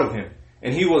came out of him.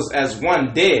 And he was as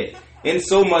one dead,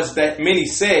 insomuch that many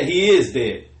said he is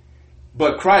dead.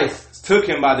 But Christ took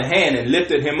him by the hand and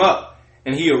lifted him up,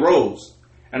 and he arose.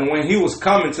 And when he was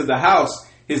come into the house,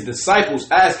 his disciples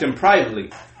asked him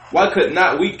privately, Why could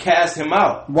not we cast him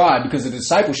out? Why? Because the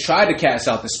disciples tried to cast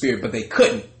out the spirit, but they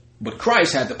couldn't. But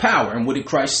Christ had the power. And what did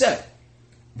Christ say?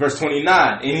 Verse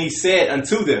 29. And he said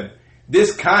unto them,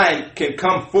 This kind can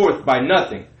come forth by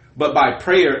nothing, but by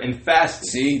prayer and fasting.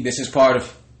 See, this is part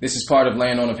of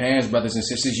laying on of hands, brothers and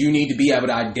sisters. You need to be able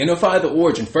to identify the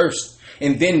origin first,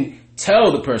 and then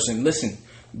tell the person, listen,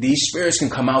 these spirits can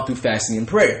come out through fasting and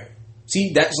prayer.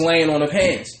 See, that's laying on of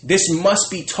hands. This must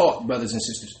be taught, brothers and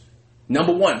sisters.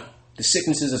 Number one, the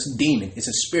sickness is a demon. It's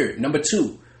a spirit. Number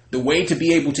two, the way to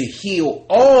be able to heal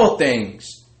all things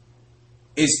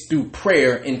is through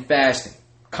prayer and fasting.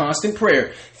 Constant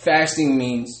prayer. Fasting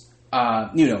means,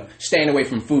 staying away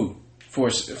from food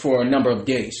for a number of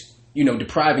days.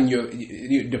 Depriving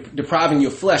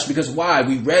your flesh. Because why?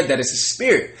 We read that it's a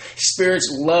spirit. Spirits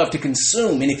love to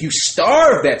consume. And if you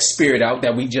starve that spirit out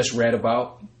that we just read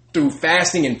about through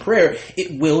fasting and prayer,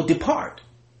 it will depart.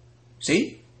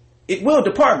 See? It will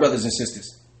depart, brothers and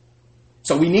sisters.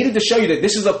 So we needed to show you that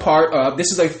this is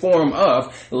a form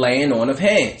of laying on of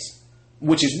hands.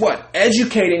 Which is what?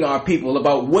 Educating our people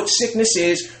about what sickness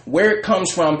is, where it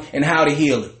comes from, and how to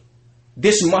heal it.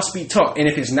 This must be taught. And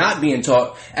if it's not being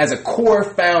taught as a core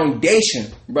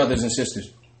foundation, brothers and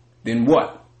sisters, then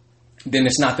what? Then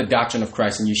it's not the doctrine of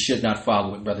Christ, and you should not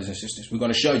follow it, brothers and sisters. We're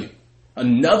going to show you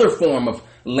another form of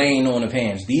laying on of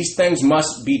hands. These things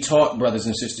must be taught, brothers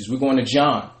and sisters. We're going to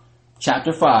John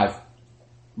chapter 5,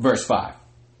 verse 5.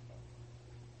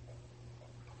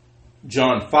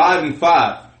 John 5 and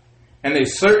 5. And a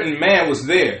certain man was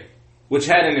there, which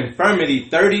had an infirmity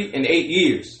 38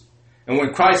 years. And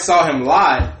when Christ saw him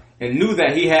lie, and knew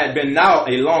that he had been now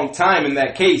a long time in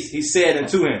that case, he said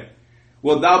unto him,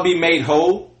 Wilt thou be made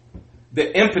whole?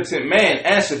 The impotent man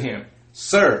answered him,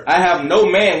 Sir, I have no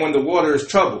man when the water is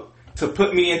troubled, to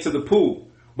put me into the pool.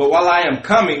 But while I am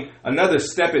coming, another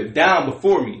steppeth down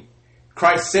before me.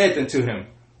 Christ said unto him,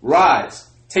 Rise,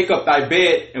 take up thy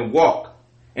bed, and walk.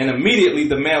 And immediately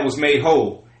the man was made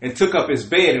whole, and took up his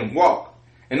bed and walked.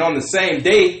 And on the same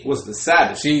day was the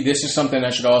Sabbath. See, this is something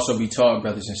that should also be taught,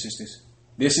 brothers and sisters.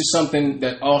 This is something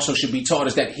that also should be taught,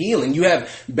 is that healing. You have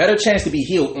better chance to be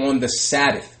healed on the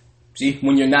Sabbath. See,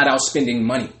 when you're not out spending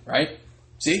money, right?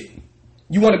 See,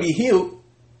 you want to be healed,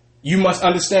 you must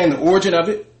understand the origin of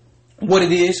it, what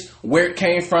it is, where it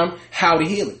came from, how to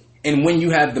heal it. And when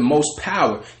you have the most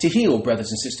power to heal, brothers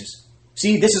and sisters.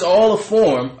 See, this is all a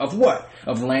form of what?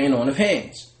 Of laying on of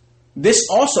hands. This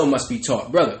also must be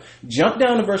taught. Brother, jump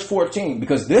down to verse 14,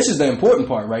 because this is the important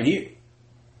part right here.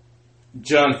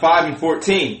 John 5 and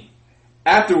 14.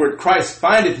 Afterward Christ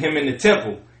findeth him in the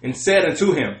temple, and said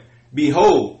unto him,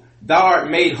 Behold, thou art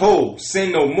made whole,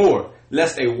 sin no more,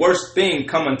 lest a worse thing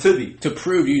come unto thee. To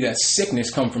prove you that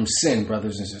sickness come from sin,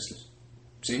 brothers and sisters.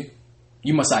 See?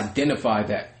 You must identify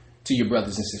that. to your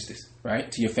brothers and sisters,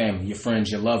 right? To your family, your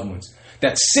friends, your loved ones.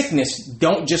 That sickness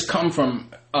don't just come from,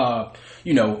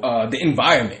 the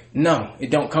environment. No,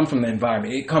 it don't come from the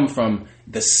environment. It come from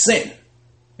the sin.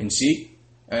 And see,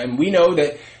 and we know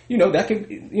that,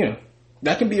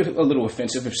 that can be a little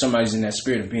offensive if somebody's in that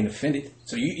spirit of being offended.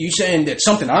 So you saying that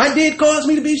something I did caused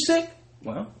me to be sick?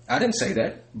 Well, I didn't say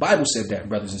that. Bible said that,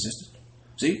 brothers and sisters.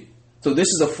 See? So this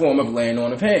is a form of laying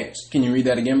on of hands. Can you read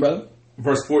that again, brother?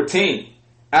 Verse 14.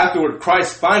 Afterward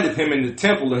Christ findeth him in the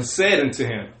temple and said unto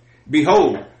him,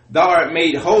 Behold, thou art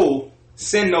made whole.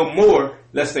 Sin no more,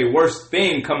 lest a worse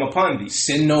thing come upon thee.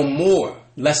 Sin no more,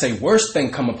 lest a worse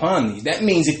thing come upon thee. That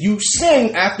means if you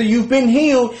sin after you've been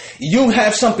healed, you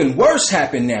have something worse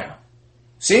happen now.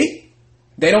 See?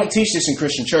 They don't teach this in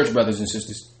Christian church, brothers and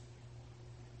sisters.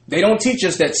 They don't teach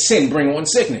us that sin bring on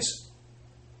sickness.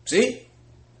 See?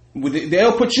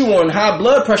 They'll put you on high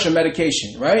blood pressure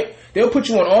medication, right? They'll put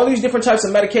you on all these different types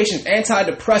of medications,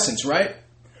 antidepressants, right?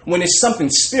 When it's something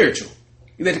spiritual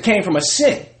that came from a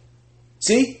sin.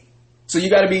 See? So you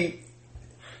got to be,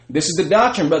 this is the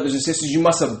doctrine, brothers and sisters. You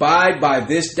must abide by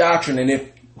this doctrine. And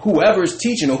if whoever is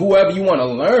teaching or whoever you want to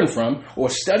learn from or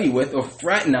study with or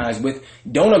fraternize with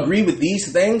don't agree with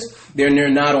these things, then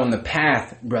they're not on the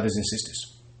path, brothers and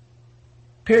sisters.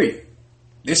 Period.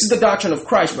 This is the doctrine of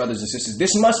Christ, brothers and sisters.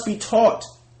 This must be taught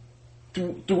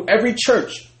through every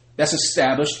church that's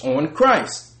established on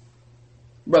Christ.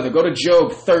 Brother, go to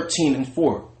Job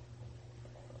 13:4.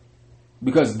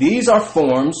 Because these are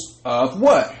forms of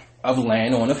what? Of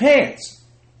laying on of hands.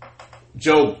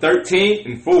 Job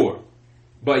 13:4.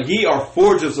 But ye are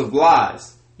forgers of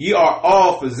lies. Ye are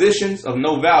all physicians of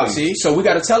no value. See, so we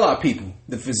got to tell our people,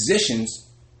 the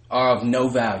physicians are of no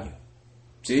value.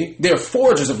 See, they're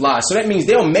forgers of lies. So that means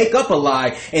they'll make up a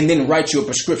lie and then write you a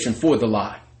prescription for the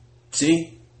lie.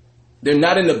 See, they're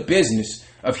not in the business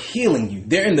of healing you.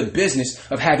 They're in the business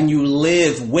of having you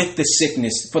live with the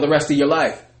sickness for the rest of your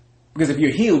life. Because if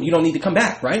you're healed, you don't need to come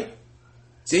back, right?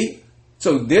 See?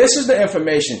 So this is the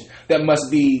information that must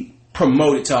be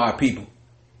promoted to our people.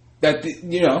 That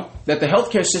the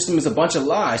healthcare system is a bunch of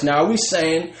lies. Now, are we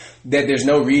saying that there's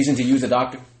no reason to use a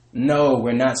doctor? No,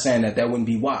 we're not saying that. That wouldn't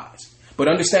be wise. But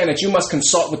understand that you must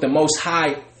consult with the Most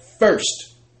High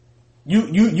first.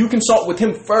 You consult with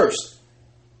Him first.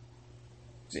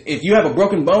 If you have a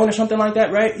broken bone or something like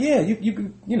that, right? Yeah,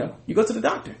 you go to the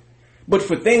doctor. But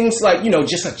for things like,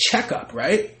 just a checkup,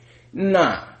 right?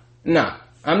 Nah.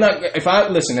 I'm not, if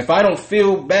I don't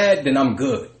feel bad, then I'm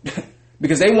good.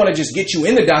 Because they want to just get you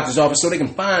in the doctor's office so they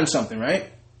can find something,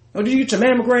 right? Oh, did you get your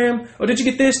mammogram? Oh, did you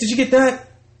get this? Did you get that?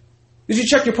 Did you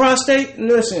check your prostate?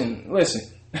 Listen.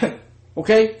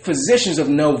 Okay? Physicians of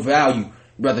no value,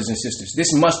 brothers and sisters.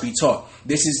 This must be taught.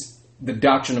 This is the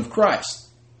doctrine of Christ.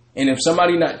 And if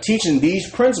somebody not teaching these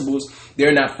principles,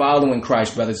 they're not following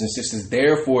Christ, brothers and sisters.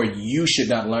 Therefore, you should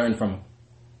not learn from them.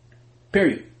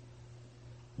 Period.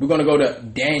 We're going to go to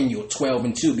Daniel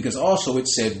 12:2 because also it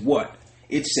said what?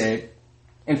 It said,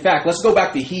 in fact, let's go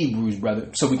back to Hebrews, brother,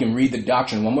 so we can read the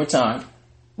doctrine one more time.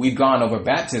 We've gone over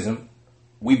baptism.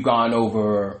 We've gone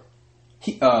over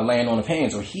laying on of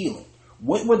hands or healing.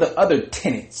 What were the other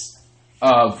tenets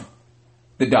of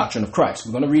the doctrine of Christ?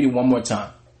 We're going to read it one more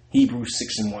time. Hebrews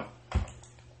 6:1.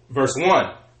 Verse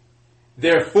 1.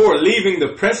 Therefore, leaving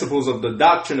the principles of the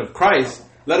doctrine of Christ,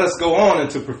 let us go on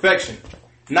into perfection,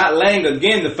 not laying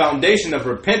again the foundation of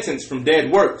repentance from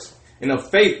dead works, and of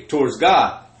faith towards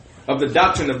God, of the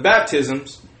doctrine of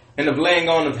baptisms, and of laying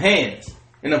on of hands,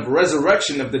 and of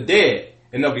resurrection of the dead,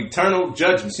 and of eternal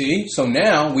judgment. See, so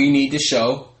now we need to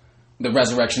show the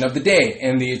resurrection of the dead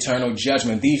and the eternal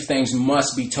judgment. These things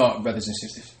must be taught, brothers and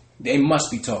sisters. They must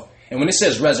be taught. And when it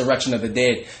says resurrection of the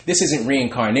dead, this isn't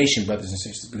reincarnation, brothers and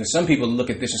sisters, because some people look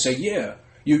at this and say, yeah,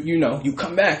 you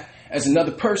come back as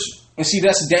another person. And see,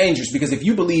 that's dangerous, because if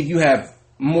you believe you have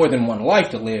more than one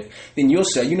life to live, then you'll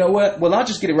say, you know what? Well, I'll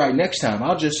just get it right next time.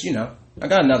 I'll just, I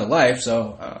got another life,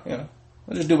 so,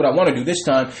 I'll just do what I want to do this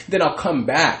time. Then I'll come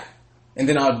back, and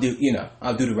then I'll do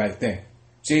the right thing.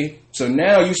 See? So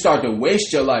now you start to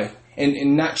waste your life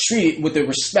and not treat it with the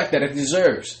respect that it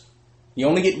deserves. You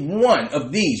only get one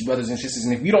of these, brothers and sisters.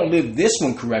 And if you don't live this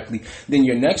one correctly, then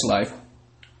your next life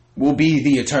will be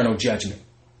the eternal judgment,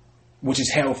 which is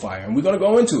hellfire. And we're going to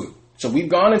go into it. So we've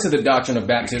gone into the doctrine of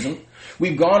baptism.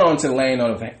 We've gone on to laying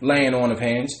on of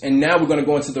hands. And now we're going to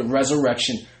go into the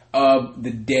resurrection of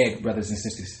the dead, brothers and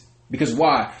sisters. Because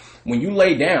why? When you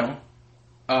lay down,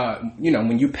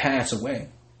 when you pass away,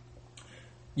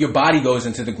 your body goes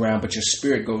into the ground, but your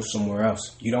spirit goes somewhere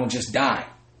else. You don't just die.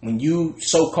 When you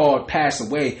so-called pass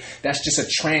away, that's just a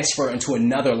transfer into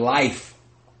another life,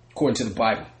 according to the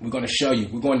Bible. We're going to show you.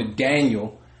 We're going to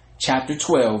Daniel chapter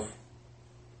 12,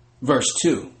 verse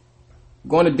 2.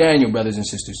 Going to Daniel, brothers and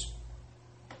sisters.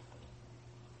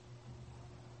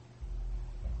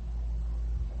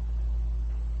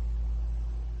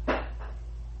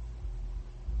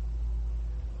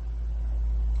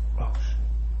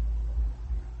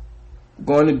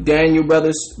 Going to Daniel,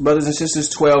 brothers and sisters,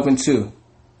 12 and 2.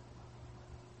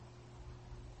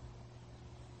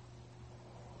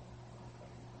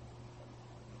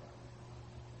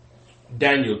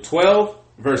 Daniel 12,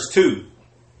 verse 2.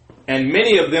 And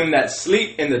many of them that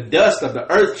sleep in the dust of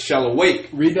the earth shall awake.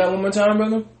 Read that one more time,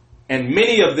 brother. And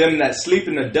many of them that sleep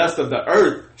in the dust of the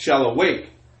earth shall awake,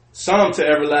 some to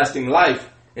everlasting life,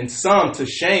 and some to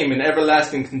shame and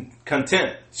everlasting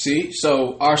contempt. See,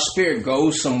 so our spirit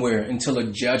goes somewhere until a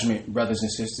judgment, brothers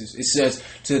and sisters. It says,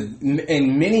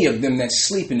 and many of them that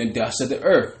sleep in the dust of the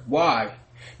earth. Why?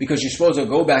 Because you're supposed to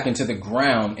go back into the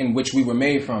ground in which we were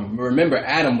made from. Remember,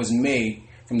 Adam was made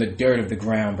from the dirt of the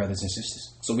ground, brothers and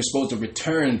sisters. So we're supposed to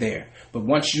return there. But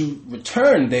once you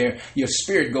return there, your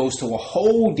spirit goes to a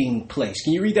holding place.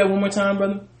 Can you read that one more time,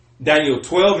 brother? Daniel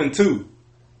 12 and 2.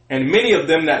 And many of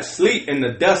them that sleep in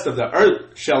the dust of the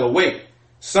earth shall awake,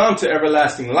 some to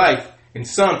everlasting life, and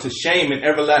some to shame and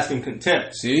everlasting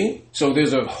contempt. See? So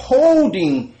there's a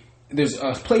holding, there's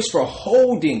a place for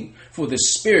holding for the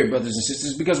spirit, brothers and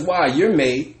sisters, because why? You're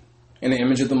made in the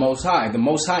image of the Most High. The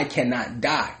Most High cannot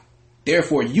die.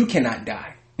 Therefore, you cannot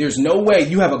die. There's no way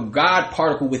you have a God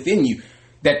particle within you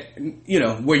that,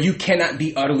 where you cannot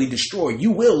be utterly destroyed.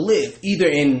 You will live either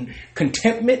in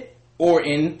contentment or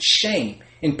in shame,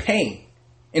 in pain,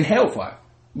 in hellfire.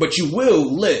 But you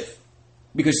will live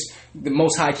because the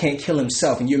Most High can't kill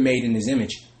himself and you're made in his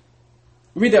image.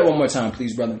 Read that one more time,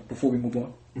 please, brother, before we move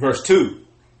on. Verse 2.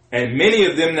 And many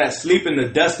of them that sleep in the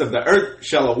dust of the earth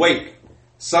shall awake,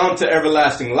 some to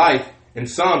everlasting life, and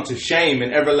some to shame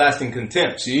and everlasting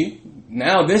contempt. See,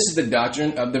 now this is the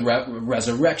doctrine of the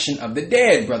resurrection of the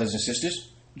dead, brothers and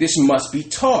sisters. This must be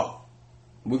taught.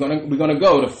 We're gonna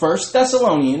go to 1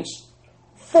 Thessalonians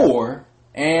 4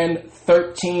 and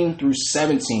 13 through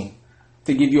 17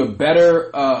 to give you a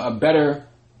better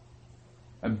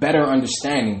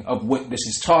understanding of what this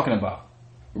is talking about.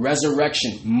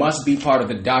 Resurrection must be part of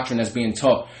the doctrine that's being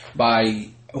taught by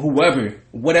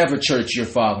whatever church you're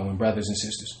following, brothers and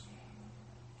sisters.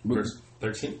 Verse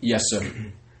 13? Yes, sir.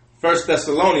 1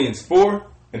 Thessalonians 4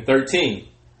 and 13.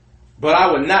 But I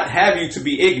would not have you to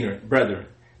be ignorant, brethren,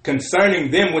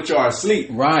 concerning them which are asleep.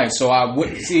 Right. So I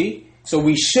would see. So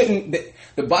we shouldn't.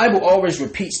 The Bible always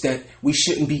repeats that we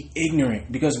shouldn't be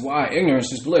ignorant. Because why?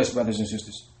 Ignorance is bliss, brothers and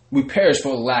sisters. We perish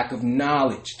for lack of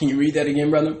knowledge. Can you read that again,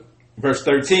 brother? Verse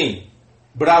 13.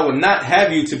 But I would not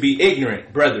have you to be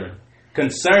ignorant, brethren,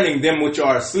 concerning them which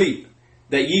are asleep,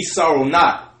 that ye sorrow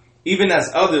not, even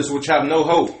as others which have no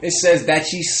hope. It says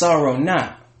that ye sorrow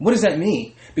not. What does that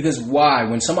mean? Because why?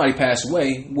 When somebody passed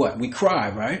away, what? We cry,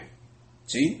 right?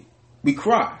 See? We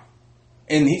cry.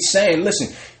 And he's saying,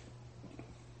 listen,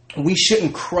 we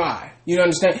shouldn't cry. You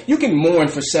understand? You can mourn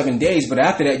for 7 days, but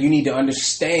after that, you need to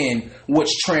understand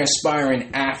what's transpiring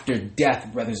after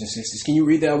death, brothers and sisters. Can you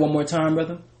read that one more time,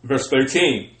 brother? Verse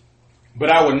 13.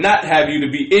 But I would not have you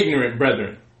to be ignorant,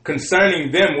 brethren,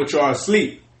 concerning them which are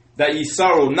asleep, that ye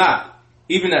sorrow not,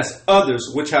 even as others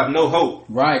which have no hope.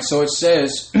 Right. So it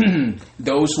says,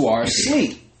 those who are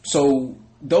asleep. So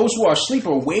those who are asleep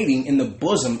are waiting in the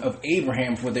bosom of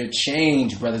Abraham for their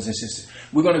change, brothers and sisters.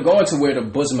 We're going to go into where the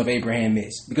bosom of Abraham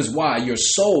is. Because why? Your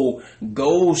soul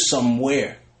goes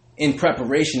somewhere in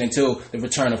preparation until the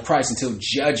return of Christ, until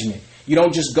judgment. You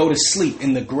don't just go to sleep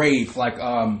in the grave like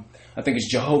I think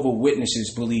it's Jehovah's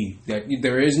Witnesses believe, that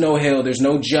there is no hell, there's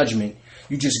no judgment.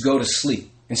 You just go to sleep.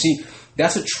 And see,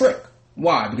 that's a trick.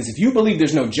 Why? Because if you believe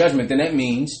there's no judgment, then that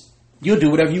means you'll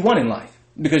do whatever you want in life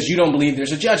because you don't believe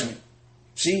there's a judgment.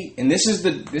 See, and this is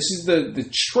the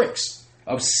tricks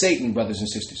of Satan, brothers and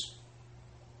sisters.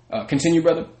 Continue,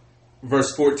 brother.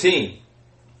 Verse 14.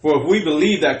 For if we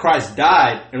believe that Christ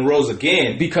died and rose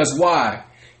again. Because why?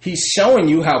 He's showing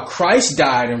you how Christ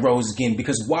died and rose again.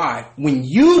 Because why? When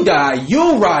you die,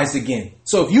 you'll rise again.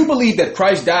 So if you believe that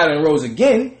Christ died and rose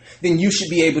again, then you should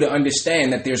be able to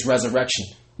understand that there's resurrection,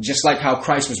 just like how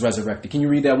Christ was resurrected. Can you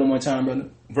read that one more time, brother?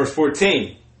 Verse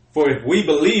 14. For if we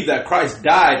believe that Christ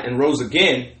died and rose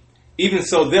again, even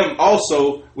so them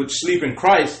also which sleep in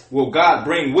Christ will God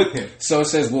bring with him. So it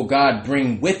says, will God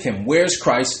bring with him? Where's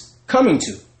Christ coming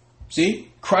to?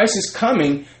 See, Christ is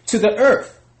coming to the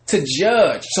earth to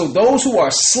judge. So those who are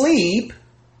asleep,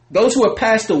 those who have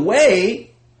passed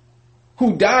away,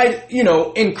 who died,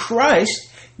 in Christ,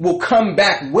 will come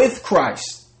back with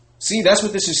Christ. See, that's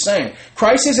what this is saying.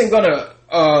 Christ isn't going to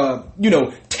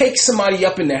take somebody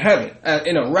up into heaven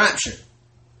in a rapture.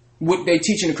 What they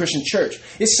teach in the Christian church.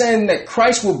 It's saying that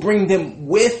Christ will bring them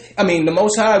the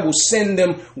Most High will send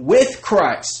them with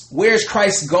Christ. Where's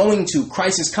Christ going to?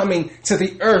 Christ is coming to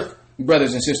the earth,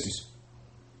 brothers and sisters.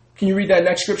 Can you read that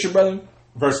next scripture, brother?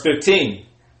 Verse 15.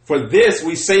 For this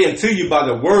we say unto you by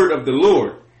the word of the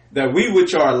Lord, that we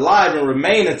which are alive and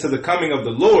remain until the coming of the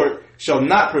Lord shall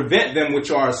not prevent them which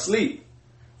are asleep.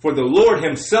 For the Lord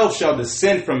himself shall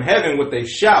descend from heaven with a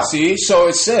shout. See, so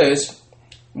it says,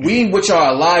 we which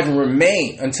are alive and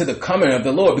remain until the coming of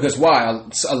the Lord. Because why?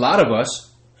 A lot of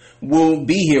us will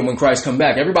be here when Christ come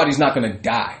back. Everybody's not going to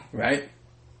die, right?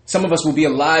 Some of us will be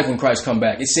alive when Christ come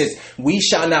back. It says, we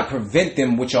shall not prevent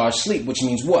them which are asleep, which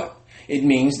means what? It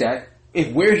means that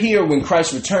if we're here when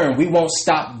Christ returns, we won't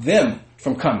stop them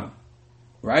from coming,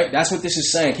 right? That's what this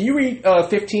is saying. Can you read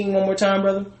 15 one more time,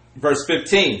 brother? Verse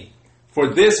 15.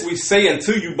 For this we say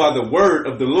unto you by the word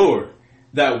of the Lord,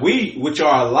 that we which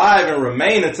are alive and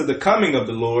remain until the coming of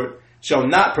the Lord shall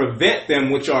not prevent them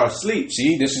which are asleep.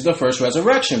 See, this is the first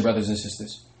resurrection, brothers and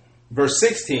sisters. Verse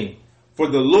 16. For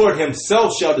the Lord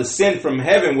himself shall descend from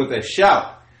heaven with a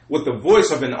shout, with the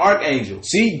voice of an archangel.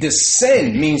 See,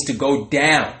 descend means to go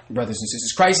down, brothers and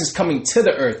sisters. Christ is coming to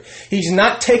the earth. He's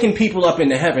not taking people up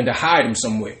into heaven to hide them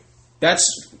somewhere.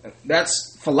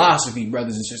 That's philosophy,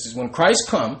 brothers and sisters. When Christ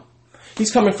comes,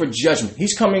 he's coming for judgment.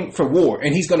 He's coming for war.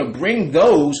 And he's going to bring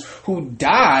those who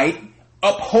died,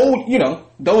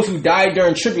 those who died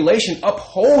during tribulation,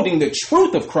 upholding the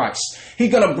truth of Christ.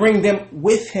 He's going to bring them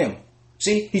with him.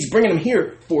 See, he's bringing them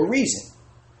here for a reason.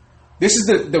 This is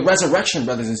the resurrection,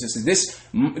 brothers and sisters.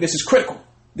 This is critical.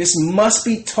 This must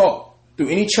be taught through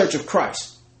any church of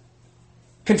Christ.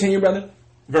 Continue, brother.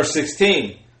 Verse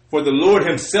 16. For the Lord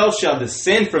himself shall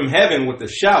descend from heaven with a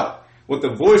shout, with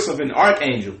the voice of an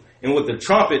archangel, and with the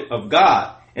trumpet of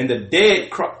God, and the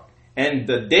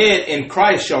dead in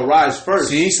Christ shall rise first.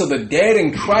 See, so the dead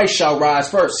in Christ shall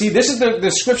rise first. See, this is the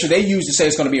scripture they use to say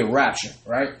it's going to be a rapture,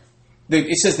 right?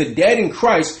 It says the dead in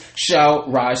Christ shall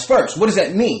rise first. What does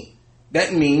that mean?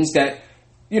 That means that,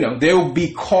 they'll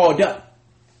be called up,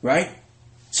 right?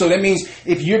 So that means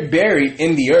if you're buried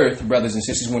in the earth, brothers and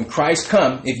sisters, when Christ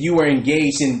comes, if you are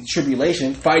engaged in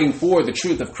tribulation, fighting for the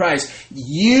truth of Christ,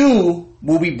 you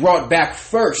will be brought back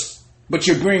first. But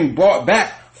you're being brought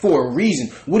back for a reason.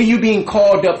 What are you being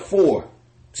called up for?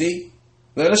 See?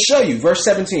 Let us show you. Verse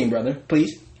 17, brother,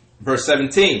 please. Verse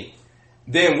 17.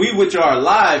 Then we which are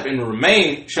alive and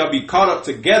remain shall be caught up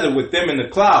together with them in the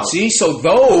clouds. See, so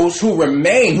those who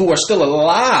remain, who are still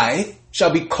alive,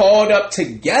 shall be called up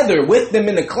together with them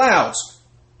in the clouds.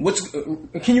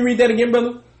 Can you read that again,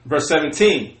 brother? Verse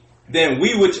 17. Then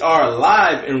we which are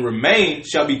alive and remain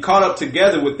shall be caught up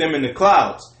together with them in the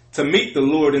clouds to meet the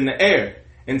Lord in the air.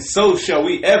 And so shall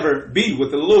we ever be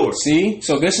with the Lord. See,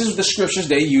 so this is the scriptures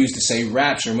they use to say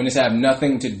rapture when it's have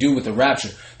nothing to do with the rapture.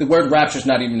 The word rapture is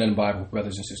not even in the Bible,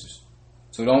 brothers and sisters.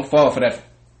 So don't fall for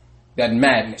that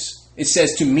madness. It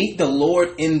says to meet the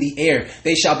Lord in the air.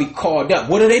 They shall be called up.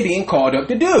 What are they being called up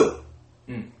to do?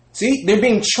 See, they're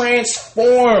being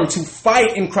transformed to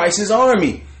fight in Christ's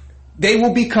army. They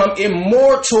will become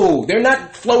immortal. They're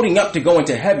not floating up to go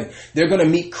into heaven. They're going to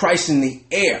meet Christ in the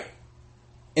air.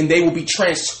 And they will be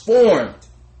transformed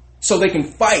so they can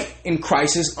fight in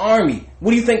Christ's army.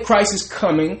 What do you think Christ is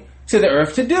coming to the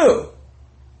earth to do?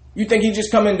 You think he's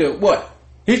just coming to what?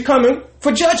 He's coming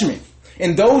for judgment.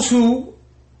 And those who,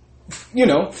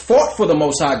 fought for the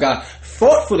Most High God,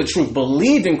 fought for the truth,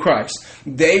 believed in Christ,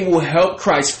 they will help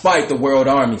Christ fight the world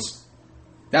armies.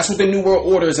 That's what the New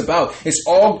World Order is about. It's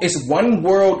one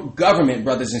world government,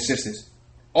 brothers and sisters.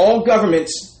 All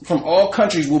governments from all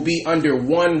countries will be under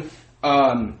one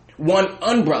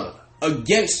umbrella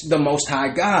against the Most High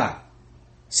God.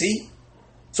 See?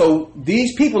 So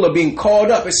these people are being called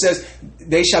up. It says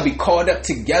they shall be called up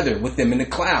together with them in the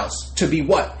clouds. To be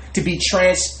what? To be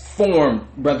transformed,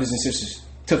 brothers and sisters.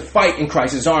 To fight in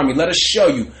Christ's army. Let us show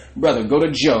you. Brother, go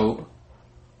to Job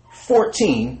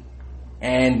 14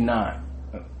 and 9.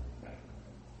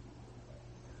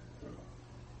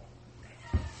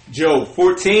 Job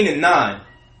 14 and 9.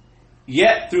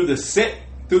 Yet through the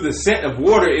scent of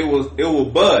water it will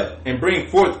bud and bring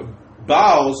forth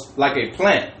boughs like a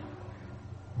plant.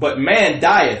 But man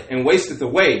dieth and wasteth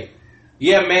away.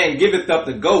 Yea, man giveth up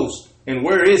the ghost, and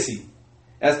where is he?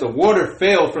 As the water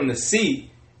fell from the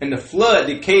sea, and the flood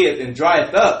decayeth and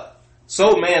drieth up,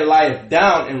 so man lieth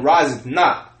down and riseth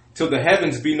not, till the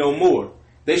heavens be no more.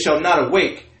 They shall not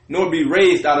awake, nor be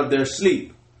raised out of their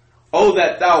sleep. Oh,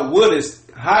 that thou wouldest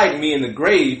hide me in the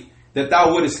grave, that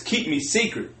thou wouldest keep me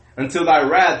secret, until thy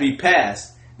wrath be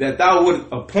past, that thou would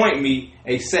appoint me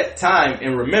a set time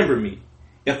and remember me.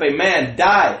 If a man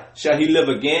die, shall he live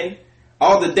again?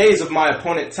 All the days of my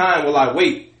appointed time will I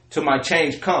wait till my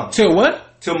change comes. Till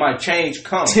what? Till my change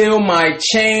comes. Till my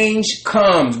change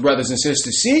comes, brothers and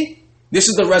sisters. See? This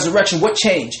is the resurrection. What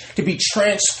change? To be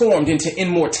transformed into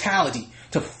immortality,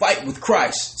 to fight with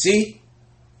Christ. See?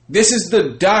 This is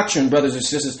the doctrine, brothers and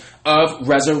sisters, of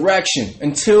resurrection.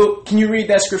 Can you read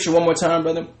that scripture one more time,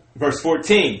 brother? Verse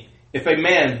 14. If a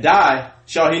man die,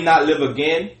 shall he not live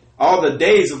again? All the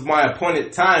days of my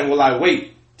appointed time will I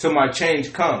wait till my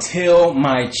change comes. Till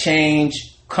my change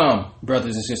come,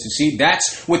 brothers and sisters. See,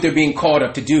 that's what they're being called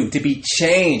up to do, to be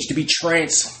changed, to be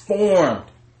transformed,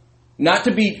 not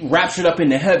to be raptured up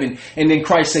into heaven. And then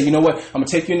Christ said, you know what? I'm going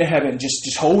to take you into heaven.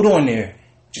 Just hold on there.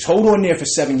 Just hold on there for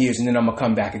 7 years and then I'm going to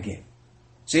come back again.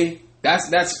 See,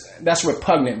 that's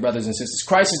repugnant, brothers and sisters.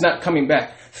 Christ is not coming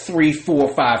back 3,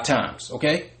 4, 5 times.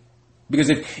 Okay. Because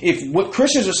if what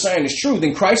Christians are saying is true,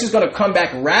 then Christ is going to come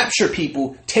back, rapture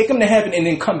people, take them to heaven, and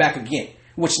then come back again.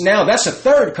 Which now, that's a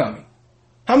third coming.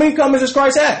 How many comings does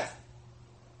Christ have?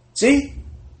 See?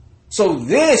 So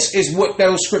this is what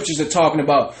those scriptures are talking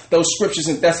about. Those scriptures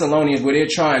in Thessalonians where they're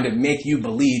trying to make you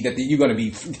believe that you're going to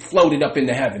be floated up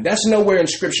into heaven. That's nowhere in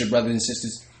scripture, brothers and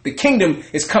sisters. The kingdom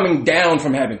is coming down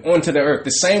from heaven onto the earth.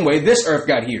 The same way this earth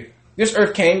got here. This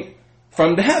earth came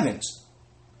from the heavens.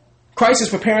 Christ is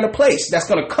preparing a place that's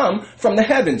going to come from the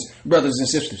heavens, brothers and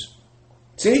sisters.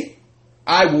 See?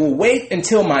 I will wait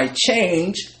until my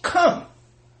change come.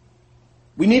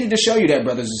 We needed to show you that,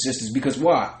 brothers and sisters, because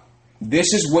why?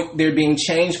 This is what they're being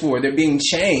changed for. They're being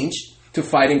changed to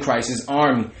fight in Christ's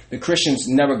army. The Christians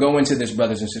never go into this,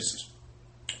 brothers and sisters.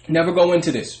 Never go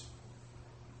into this.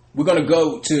 We're going to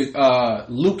go to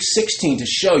Luke 16 to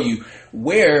show you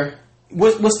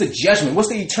what's the judgment? What's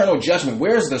the eternal judgment?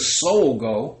 Where does the soul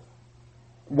go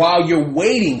while you're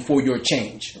waiting for your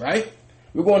change, right?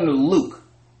 We're going to Luke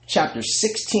chapter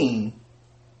 16,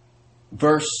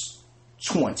 verse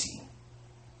 20.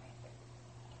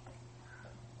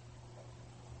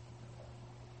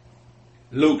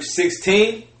 Luke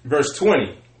 16, verse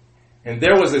 20. And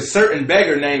there was a certain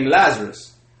beggar named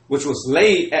Lazarus, which was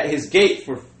laid at his gate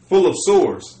full of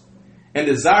sores, and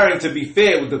desiring to be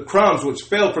fed with the crumbs which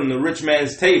fell from the rich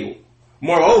man's table.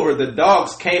 Moreover, the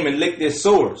dogs came and licked his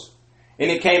sores. And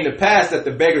it came to pass that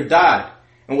the beggar died,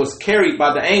 and was carried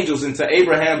by the angels into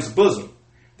Abraham's bosom.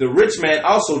 The rich man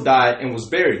also died and was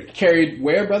buried. Carried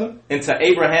where, brother? Into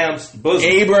Abraham's bosom.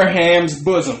 Abraham's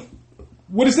bosom.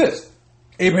 What is this?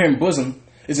 Abraham's bosom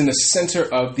is in the center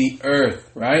of the earth,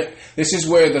 right? This is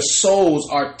where the souls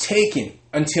are taken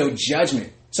until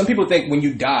judgment. Some people think when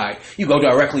you die, you go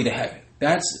directly to heaven.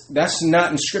 That's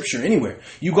not in scripture anywhere.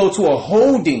 You go to a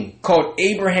holding called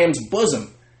Abraham's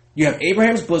bosom. You have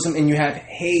Abraham's bosom and you have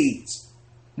Hades,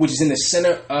 which is in the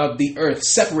center of the earth,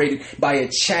 separated by a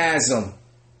chasm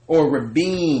or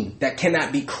ravine that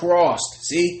cannot be crossed.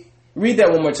 See? Read that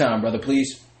one more time, brother,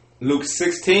 please. Luke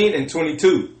 16 and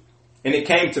 22. And it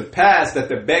came to pass that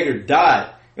the beggar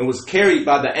died and was carried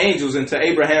by the angels into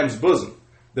Abraham's bosom.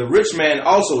 The rich man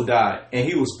also died, and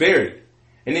he was buried.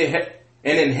 And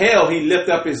in hell he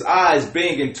lifted up his eyes,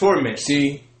 being in torment.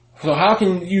 See? So how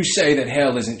can you say that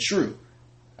hell isn't true?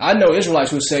 I know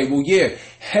Israelites will say, well, yeah,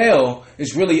 hell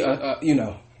is really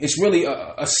it's really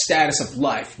a status of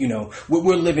life. You know, what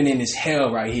we're living in is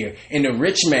hell right here. And the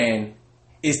rich man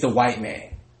is the white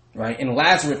man, right? And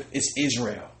Lazarus is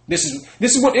Israel. This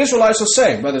is what Israelites will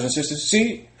say, brothers and sisters.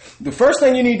 See, the first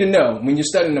thing you need to know when you're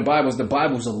studying the Bible is the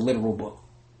Bible is a literal book,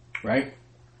 right?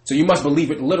 So you must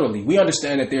believe it literally. We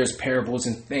understand that there's parables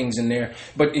and things in there,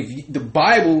 but if the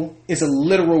Bible is a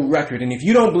literal record, and if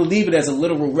you don't believe it as a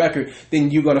literal record,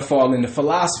 then you're going to fall into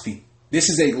philosophy. This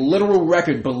is a literal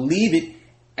record. Believe it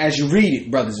as you read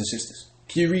it, brothers and sisters.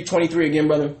 Can you read 23 again,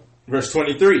 brother? Verse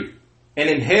 23. And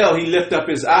in hell he lift up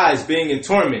his eyes, being in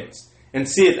torments, and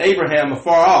seeth Abraham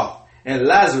afar off, and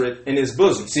Lazarus in his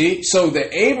bosom. See, so the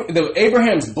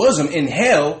Abraham's bosom in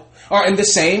hell are in the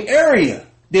same area.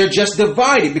 They're just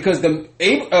divided because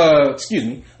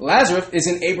Lazarus is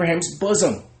in Abraham's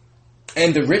bosom.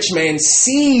 And the rich man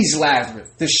sees Lazarus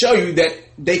to show you that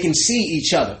they can see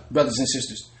each other, brothers and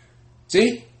sisters.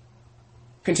 See?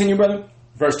 Continue, brother.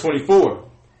 Verse 24.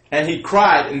 And he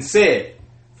cried and said,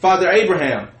 Father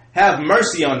Abraham, have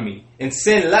mercy on me, and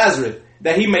send Lazarus,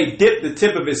 that he may dip the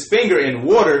tip of his finger in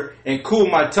water and cool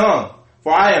my tongue,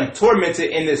 for I am tormented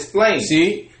in this flame.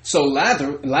 See? So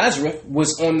Lazarus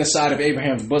was on the side of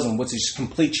Abraham's bosom, which is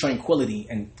complete tranquility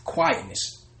and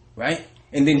quietness, right?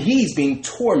 And then he's being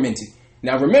tormented.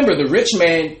 Now remember, the rich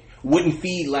man wouldn't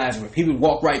feed Lazarus. He would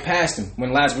walk right past him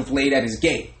when Lazarus laid at his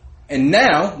gate. And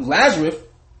now Lazarus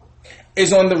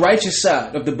is on the righteous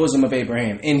side of the bosom of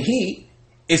Abraham, and he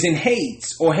is in Hades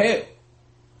or hell,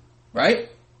 right?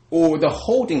 Or the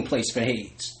holding place for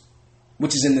Hades,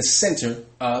 which is in the center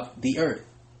of the earth.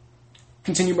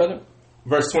 Continue, brother.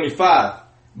 Verse 25.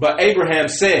 But Abraham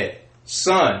said,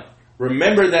 Son,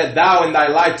 remember that thou in thy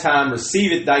lifetime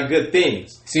receivest thy good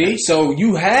things. See, so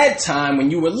you had time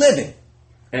when you were living.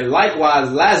 And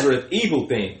likewise Lazarus evil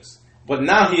things. But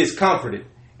now he is comforted,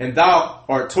 and thou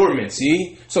art tormented.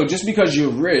 See, so just because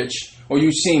you're rich or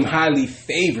you seem highly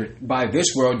favored by this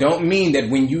world don't mean that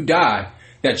when you die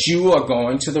that you are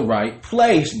going to the right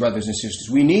place, brothers and sisters.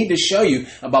 We need to show you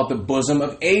about the bosom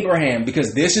of Abraham,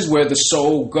 because this is where the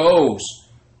soul goes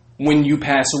when you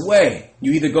pass away.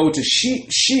 You either go to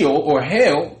Sheol or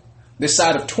hell, the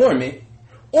side of torment,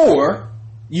 or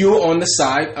you're on the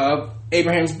side of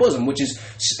Abraham's bosom, which is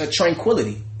a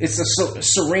tranquility. It's a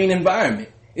serene environment.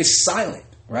 It's silent,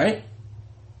 right?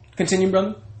 Continue,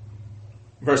 brother.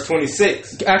 Verse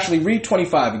 26. Actually, read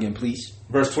 25 again, please.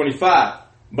 Verse 25.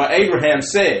 But Abraham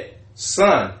said,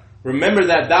 Son, remember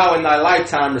that thou in thy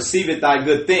lifetime receivest thy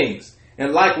good things,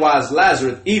 and likewise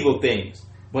Lazarus evil things.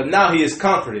 But now he is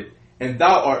comforted, and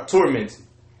thou art tormented.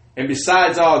 And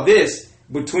besides all this,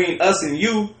 between us and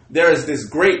you, there is this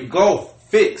great gulf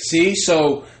fixed. See,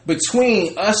 so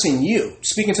between us and you,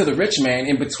 speaking to the rich man,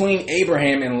 and between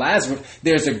Abraham and Lazarus,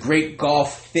 there's a great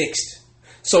gulf fixed.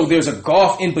 So there's a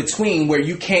gulf in between where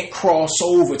you can't cross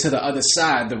over to the other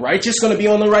side. The righteous going to be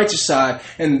on the righteous side,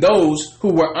 and those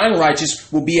who were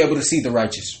unrighteous will be able to see the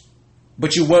righteous.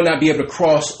 But you will not be able to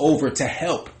cross over to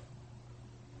help.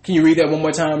 Can you read that one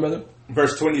more time, brother?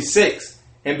 Verse 26.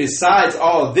 And besides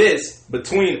all this,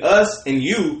 between us and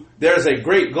you, there is a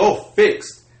great gulf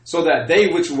fixed, so that they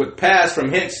which would pass from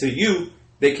hence to you,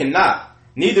 they cannot.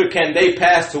 Neither can they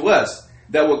pass to us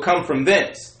that will come from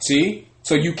thence. See?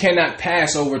 So you cannot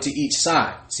pass over to each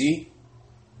side. See?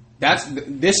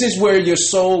 This is where your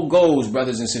soul goes,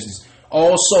 brothers and sisters.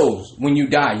 All souls, when you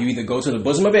die, you either go to the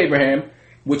bosom of Abraham,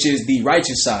 which is the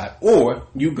righteous side, or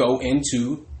you go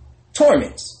into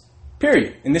torments.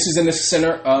 Period. And this is in the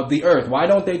center of the earth. Why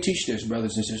don't they teach this,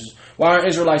 brothers and sisters? Why aren't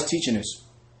Israelites teaching this?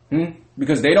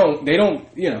 Because they don't,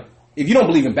 if you don't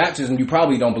believe in baptism, you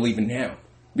probably don't believe in hell.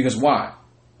 Because why?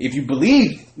 If you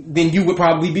believe, then you would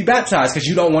probably be baptized because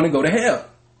you don't want to go to hell.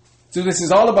 So this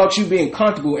is all about you being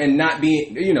comfortable and not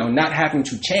being, not having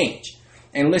to change.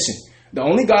 And listen, the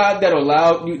only God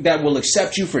that will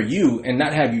accept you for you and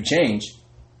not have you change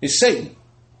is Satan.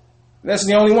 That's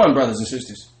the only one, brothers and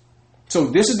sisters. So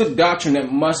this is the doctrine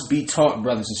that must be taught,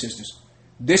 brothers and sisters.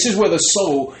 This is where the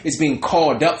soul is being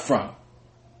called up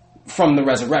from the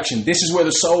resurrection. This is where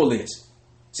the soul is.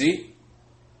 See?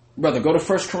 Brother, go to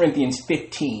 1 Corinthians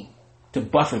 15 to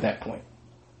buffer that point.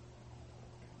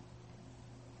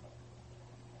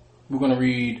 We're going to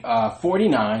read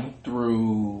 49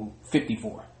 through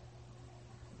 54.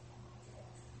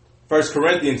 1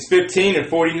 Corinthians 15 and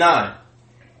 49.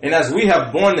 And as we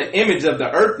have borne the image of the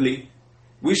earthly,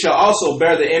 we shall also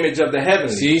bear the image of the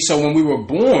heavenly. See, so when we were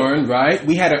born, right,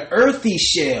 we had an earthy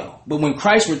shell. But when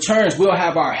Christ returns, we'll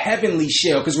have our heavenly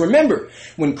shell. Because remember,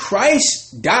 when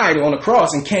Christ died on the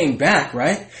cross and came back,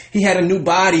 right, he had a new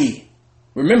body.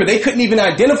 Remember, they couldn't even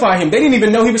identify him. They didn't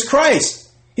even know he was Christ.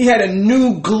 He had a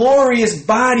new glorious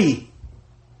body.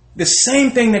 The same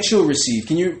thing that you'll receive.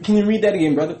 Can you read that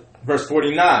again, brother? Verse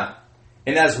 49.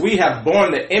 And as we have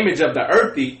borne the image of the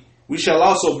earthly, we shall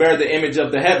also bear the image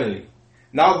of the heavenly.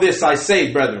 Now this I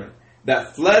say, brethren,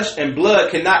 that flesh and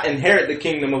blood cannot inherit the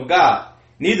kingdom of God,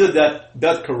 neither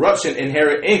doth corruption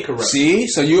inherit incorruption. See,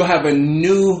 so you'll have a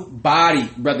new body,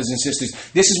 brothers and sisters.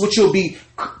 This is what you'll be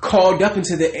called up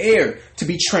into the air to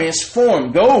be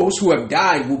transformed. Those who have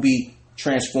died will be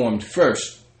transformed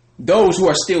first. Those who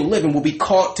are still living will be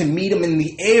caught to meet him in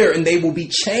the air, and they will be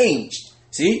changed.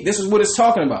 See, this is what it's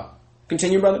talking about.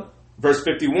 Continue, brother. Verse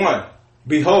 51.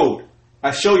 Behold,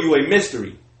 I show you a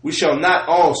mystery. We shall not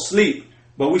all sleep,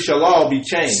 but we shall all be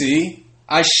changed. See,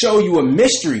 I show you a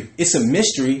mystery. It's a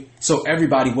mystery, so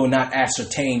everybody will not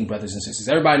ascertain, brothers and sisters.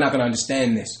 Everybody not going to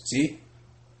understand this. See?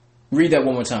 Read that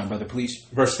one more time, brother, please.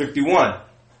 Verse 51.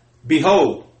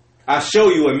 Behold, I show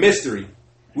you a mystery.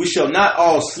 We shall not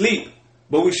all sleep,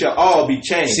 but we shall all be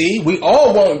changed. See, we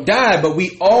all won't die, but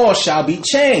we all shall be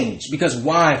changed. Because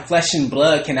why? Flesh and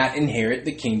blood cannot inherit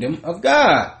the kingdom of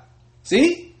God.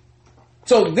 See?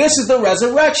 So this is the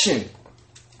resurrection.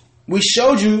 We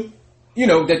showed you,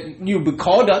 that you'll be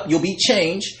called up, you'll be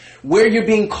changed, where you're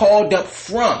being called up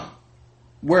from,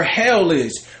 where hell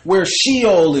is, where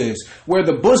Sheol is, where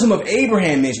the bosom of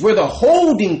Abraham is, where the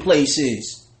holding place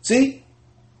is. See?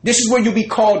 This is where you'll be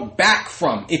called back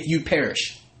from if you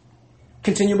perish.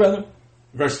 Continue, brother.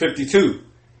 Verse 52.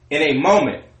 In a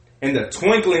moment, in the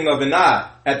twinkling of an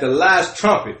eye, at the last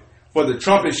trumpet, for the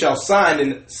trumpet shall sound,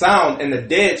 and the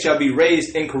dead shall be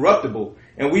raised incorruptible,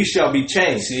 and we shall be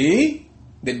changed. See?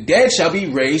 The dead shall be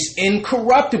raised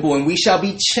incorruptible, and we shall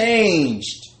be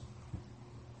changed.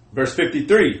 Verse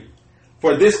 53.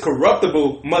 For this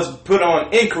corruptible must put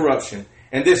on incorruption,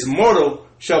 and this mortal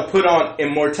shall put on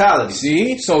immortality.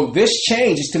 See? So this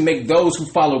change is to make those who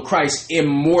follow Christ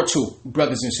immortal,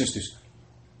 brothers and sisters.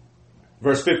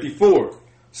 Verse 54.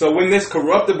 So when this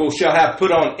corruptible shall have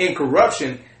put on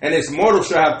incorruption, and this mortal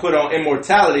shall have put on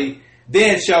immortality,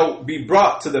 then shall be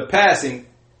brought to the pass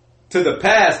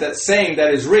that saying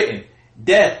that is written,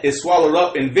 death is swallowed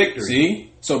up in victory.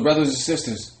 See? So brothers and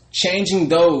sisters, changing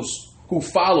those who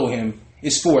follow him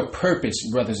is for a purpose,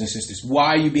 brothers and sisters.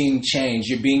 Why are you being changed?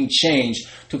 You're being changed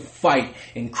to fight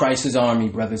in Christ's army,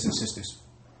 brothers and sisters.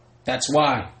 That's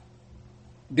why.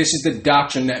 This is the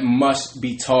doctrine that must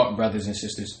be taught, brothers and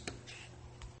sisters.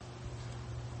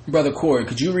 Brother Corey,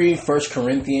 could you read 1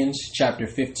 Corinthians chapter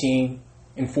 15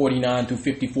 and 49 through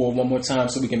 54 one more time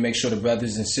so we can make sure the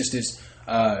brothers and sisters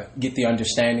get the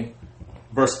understanding?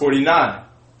 Verse 49.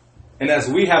 And as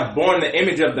we have borne the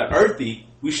image of the earthy,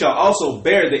 we shall also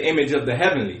bear the image of the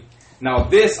heavenly. Now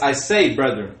this I say,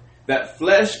 brethren, that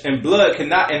flesh and blood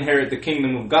cannot inherit the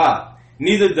kingdom of God,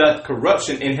 neither doth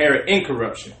corruption inherit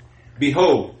incorruption.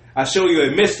 Behold, I show you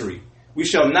a mystery. We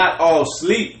shall not all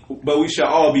sleep, but we shall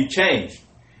all be changed.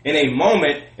 In a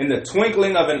moment, in the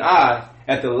twinkling of an eye,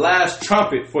 at the last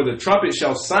trumpet, for the trumpet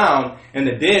shall sound, and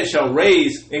the dead shall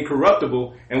raise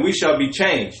incorruptible, and we shall be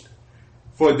changed.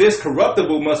 For this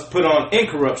corruptible must put on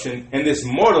incorruption, and this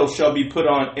mortal shall be put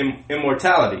on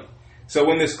immortality. So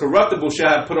when this corruptible shall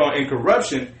have put on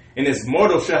incorruption, and this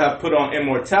mortal shall have put on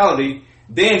immortality,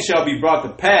 then shall be brought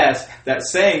to pass that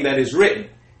saying that is written,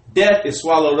 death is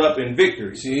swallowed up in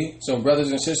victory. See? So brothers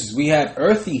and sisters, we have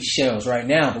earthly shells right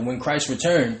now, but when Christ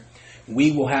returns,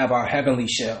 we will have our heavenly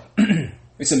shell.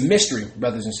 It's a mystery,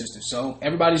 brothers and sisters. So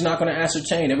everybody's not going to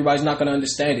ascertain. Everybody's not going to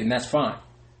understand it, and that's fine.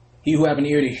 He who have an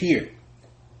ear to hear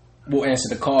will answer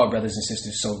the call, brothers and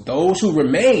sisters. So those who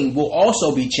remain will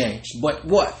also be changed. But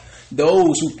what?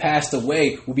 Those who passed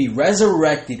away will be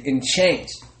resurrected and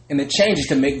changed. And the change is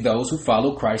to make those who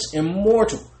follow Christ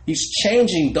immortal. He's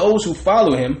changing those who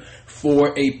follow him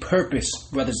for a purpose,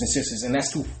 brothers and sisters. And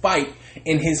that's to fight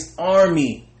in his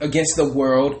army against the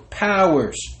world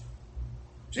powers.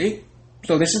 See?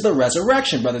 So this is the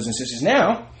resurrection, brothers and sisters.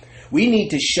 Now, we need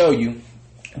to show you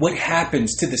what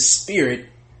happens to the spirit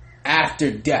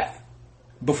after death.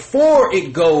 Before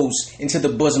it goes into the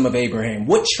bosom of Abraham,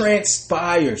 what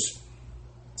transpires?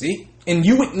 See? And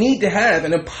you would need to have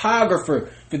an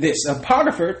apocrypher for this.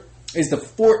 Apocrypher is the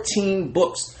 14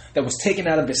 books that was taken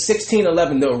out of the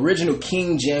 1611, the original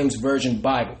King James Version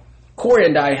Bible. Corey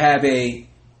and I have an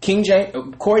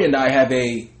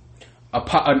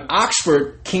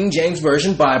Oxford King James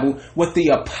Version Bible with the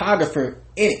apocrypher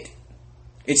in it.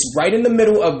 It's right in the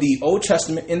middle of the Old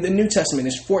Testament and the New Testament.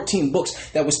 There's 14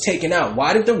 books that was taken out.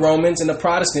 Why did the Romans and the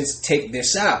Protestants take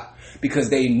this out? Because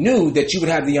they knew that you would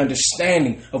have the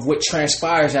understanding of what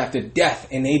transpires after death.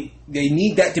 And they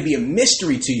need that to be a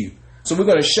mystery to you. So we're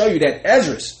going to show you that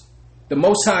Esdras, the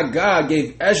Most High God,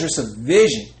 gave Esdras a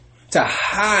vision to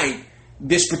hide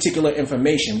this particular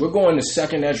information. We're going to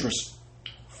 2nd Esdras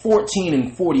 14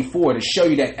 and 44 to show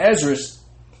you that Esdras,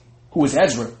 who is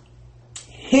Ezra,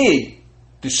 hid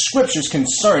the scriptures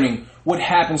concerning what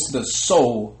happens to the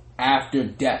soul after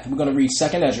death. We're going to read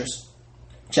 2nd Esdras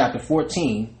chapter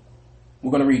 14.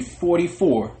 We're going to read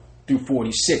 44 through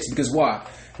 46. Because why?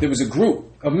 There was a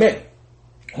group of men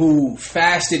who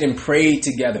fasted and prayed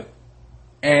together.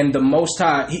 And the Most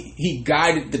High, he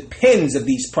guided the pens of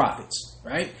these prophets,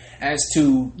 right? As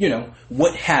to,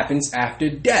 what happens after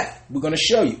death. We're going to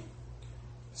show you.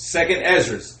 2nd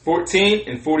Esdras 14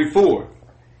 and 44.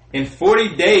 In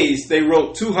 40 days they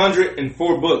wrote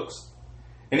 204 books.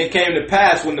 And it came to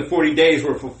pass when the 40 days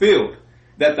were fulfilled,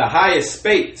 that the highest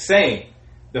spake, saying,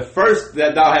 the first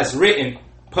that thou hast written,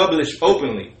 publish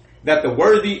openly, that the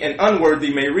worthy and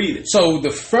unworthy may read it. So the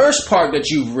first part that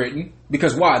you've written,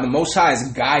 because why? The Most High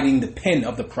is guiding the pen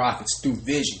of the prophets through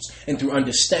visions and through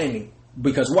understanding.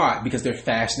 Because why? Because they're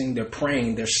fasting, they're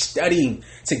praying, they're studying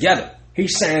together.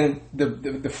 He's saying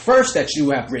the first that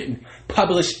you have written,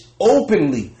 publish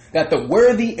openly, that the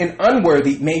worthy and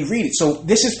unworthy may read it. So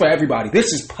this is for everybody.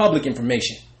 This is public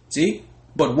information. See?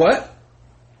 But what?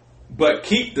 But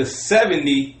keep the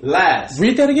 70 last.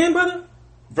 Read that again, brother.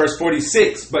 Verse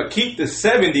 46. But keep the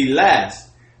 70 last,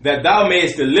 that thou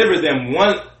mayest deliver them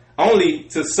one only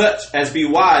to such as be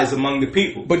wise among the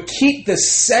people. But keep the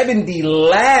 70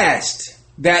 last.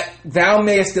 that thou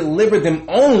mayest deliver them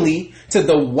only to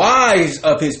the wise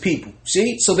of his people.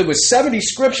 See? So there was 70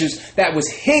 scriptures that was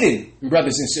hidden,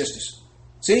 brothers and sisters.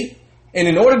 See? And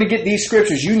in order to get these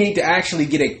scriptures, you need to actually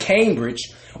get a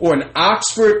Cambridge or an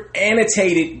Oxford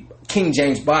annotated King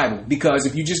James Bible. Because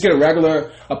if you just get a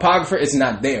regular apocrypha, it's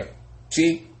not there.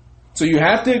 See? So you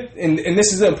have to, and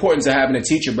this is the importance of having a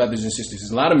teacher, brothers and sisters.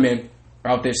 There's a lot of men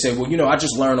out there say, well, I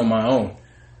just learn on my own.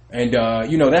 And,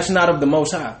 that's not of the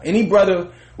Most High. Any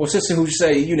brother or sister who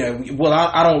say, well,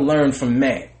 I don't learn from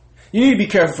man. You need to be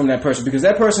careful from that person, because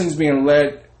that person is being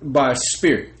led by a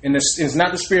spirit. And it's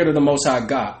not the spirit of the Most High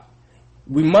God.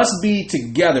 We must be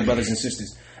together, brothers and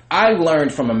sisters. I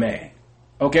learned from a man.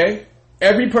 Okay?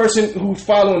 Every person who's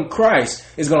following Christ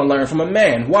is going to learn from a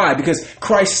man. Why? Because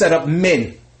Christ set up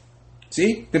men.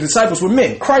 See? The disciples were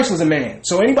men. Christ was a man.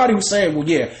 So anybody who's saying, well,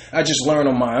 yeah, I just learn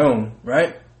on my own,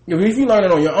 right? If you learn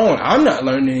it on your own, I'm not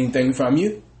learning anything from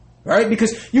you, right?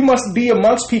 Because you must be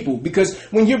amongst people. Because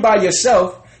when you're by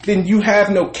yourself, then you have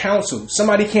no counsel.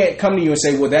 Somebody can't come to you and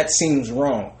say, well, that seems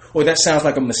wrong, or that sounds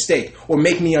like a mistake, or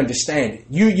make me understand it.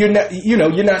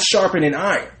 You're not sharpening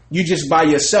iron. You just by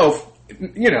yourself,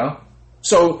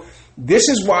 So this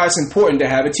is why it's important to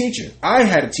have a teacher. I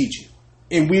had a teacher,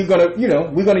 and we're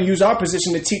gonna use our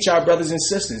position to teach our brothers and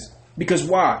sisters. Because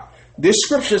why? This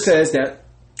scripture says that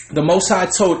the Most High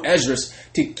told Esdras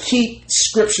to keep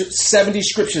 70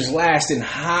 scriptures last and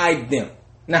hide them.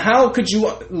 Now, how could you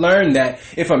learn that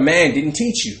if a man didn't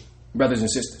teach you, brothers and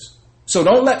sisters? So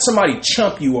don't let somebody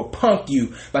chump you or punk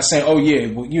you by saying, oh, yeah,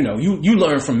 well, you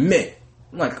learn from men.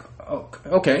 I'm like,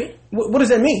 okay, what does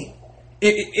that mean?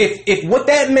 If what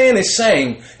that man is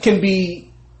saying can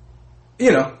be,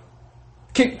 you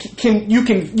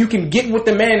can get what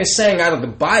the man is saying out of the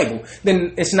Bible,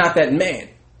 then it's not that man.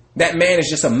 That man is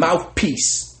just a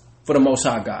mouthpiece for the Most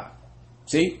High God.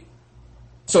 See?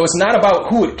 So it's not about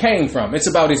who it came from. It's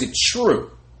about, is it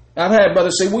true? I've had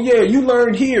brothers say, well, yeah, you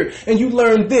learned here, and you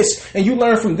learned this, and you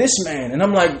learned from this man. And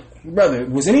I'm like, brother,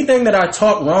 was anything that I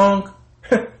taught wrong?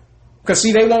 Because,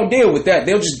 see, they won't deal with that.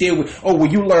 They'll just deal with, oh, well,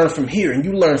 you learned from here, and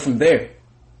you learned from there.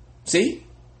 See?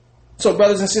 So,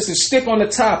 brothers and sisters, stick on the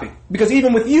topic. Because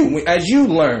even with you, as you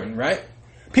learn, right,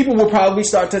 people will probably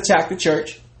start to attack the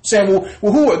church, saying,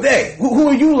 well, who are they? Who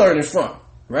are you learning from?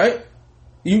 Right?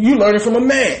 You learning from a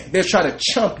man. They'll try to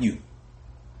chump you.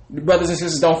 Brothers and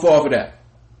sisters, don't fall for that.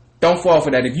 Don't fall for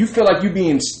that. If you feel like you're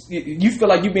being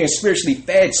spiritually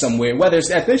fed somewhere, whether it's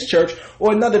at this church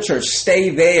or another church, stay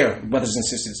there, brothers and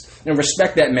sisters, and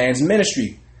respect that man's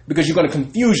ministry, because you're going to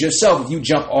confuse yourself if you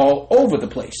jump all over the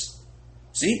place.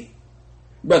 See?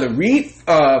 Brother, read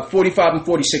 45 and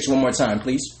 46 one more time,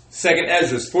 please. 2nd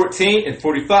Ezra 14 and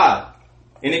 45.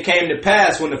 And it came to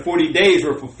pass when the 40 days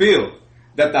were fulfilled,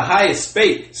 that the highest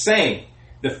spake, saying,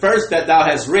 the first that thou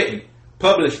hast written,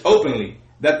 publish openly,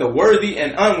 that the worthy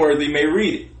and unworthy may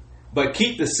read it. But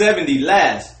keep the 70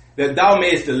 last, that thou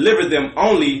mayest deliver them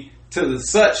only to the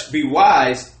such be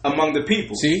wise among the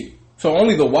people. See? So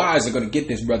only the wise are going to get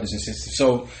this, brothers and sisters.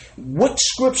 So what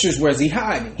scriptures was he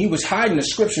hiding? He was hiding the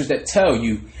scriptures that tell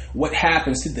you what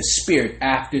happens to the spirit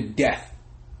after death.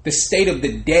 The state of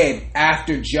the dead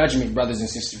after judgment, brothers and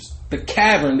sisters. The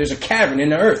cavern, there's a cavern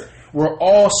in the earth where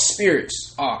all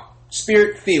spirits are.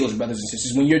 Spirit fields, brothers and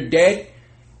sisters. When you're dead,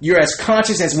 you're as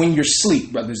conscious as when you're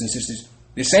asleep, brothers and sisters.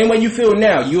 The same way you feel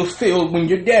now, you'll feel when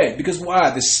you're dead. Because why?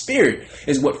 The spirit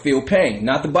is what feel pain,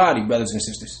 not the body, brothers and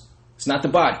sisters. It's not the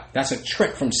body. That's a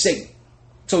trick from Satan.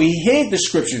 So he hid the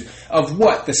scriptures of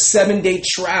what? The 7-day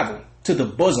travel to the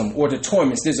bosom or the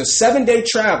torments. There's a 7-day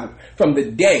travel from the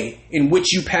day in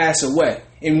which you pass away,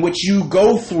 in which you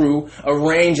go through a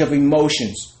range of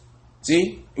emotions.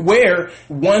 See? Where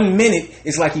 1 minute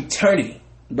is like eternity,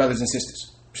 brothers and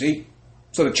sisters. See?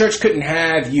 So the church couldn't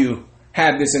have you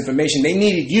have this information. They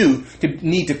needed you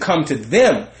to come to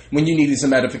them when you needed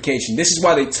some edification. This is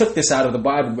why they took this out of the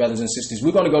Bible, brothers and sisters.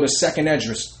 We're going to go to 2nd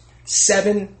Esdras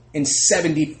 7 and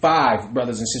 75,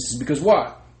 brothers and sisters. Because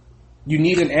why? You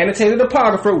need an annotated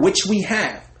apocrypha, which we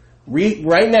have.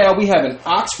 Right now, we have an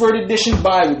Oxford edition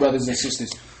Bible, brothers and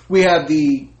sisters. We have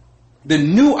the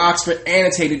new Oxford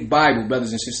annotated Bible,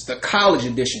 brothers and sisters, the college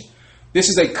edition. This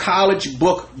is a college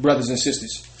book, brothers and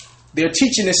sisters. They're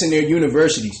teaching this in their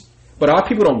universities. But our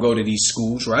people don't go to these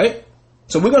schools, right?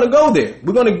 So we're going to go there.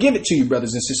 We're going to give it to you,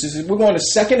 brothers and sisters. We're going to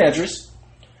 2nd Esdras,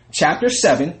 chapter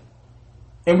 7,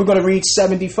 and we're going to read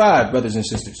 75, brothers and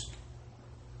sisters.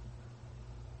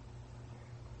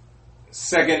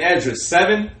 2nd Esdras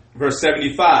 7, verse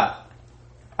 75.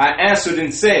 I answered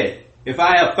and said, if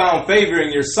I have found favor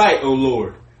in your sight, O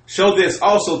Lord, show this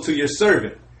also to your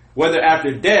servant, whether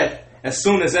after death, as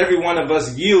soon as every one of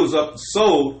us yields up the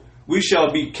soul, we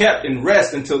shall be kept in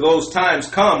rest until those times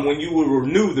come when you will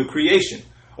renew the creation,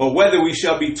 or whether we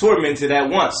shall be tormented at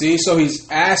once. See, so he's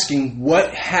asking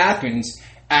what happens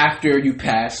after you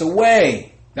pass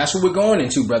away. That's what we're going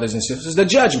into, brothers and sisters, the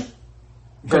judgment.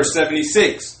 Verse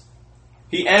 76.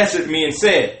 He answered me and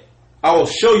said, I will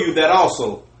show you that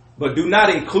also, but do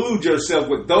not include yourself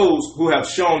with those who have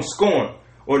shown scorn,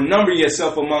 or number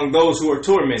yourself among those who are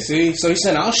tormented. See, so he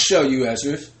said, I'll show you,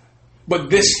 Ezra, but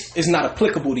this is not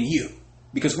applicable to you.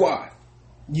 Because why?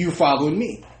 You following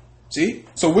me. See?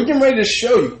 So we're getting ready to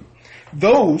show you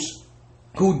those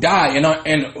who die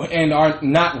and are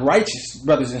not righteous,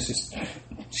 brothers and sisters.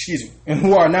 Excuse me. And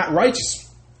who are not righteous.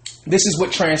 This is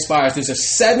what transpires. There's a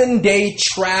 7-day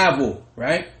travel,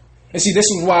 right? And see, this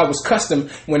is why it was custom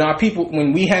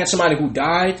when we had somebody who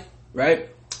died, right?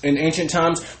 In ancient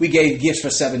times, we gave gifts for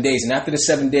 7 days. And after the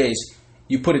 7 days,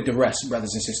 you put it to rest,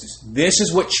 brothers and sisters. This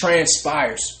is what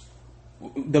transpires.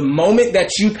 The moment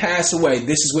that you pass away,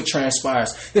 this is what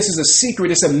transpires. This is a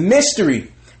secret. It's a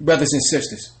mystery, brothers and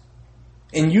sisters.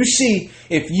 And you see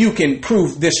if you can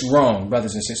prove this wrong,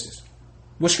 brothers and sisters.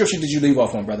 What scripture did you leave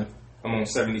off on, brother? I'm on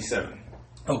 77.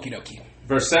 Okie dokie.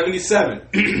 Verse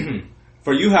 77.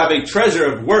 For you have a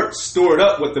treasure of works stored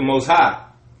up with the Most High,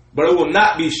 but it will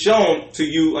not be shown to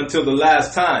you until the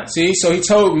last time. See, so he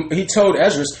told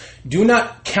Ezra, do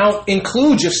not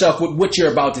include yourself with what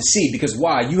you're about to see, because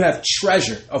why? You have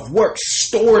treasure of works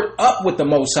stored up with the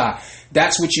Most High.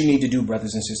 That's what you need to do,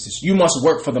 brothers and sisters. You must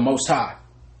work for the Most High.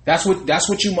 That's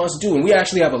what you must do. And we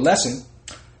actually have a lesson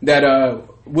that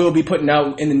we'll be putting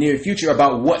out in the near future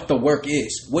about what the work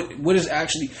is. What is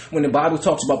actually, when the Bible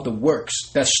talks about the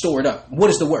works that's stored up, what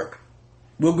is the work?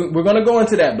 We're going to go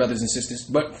into that, brothers and sisters.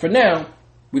 But for now,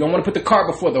 we don't want to put the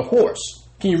cart before the horse.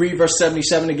 Can you read verse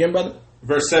 77 again, brother?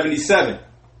 Verse 77.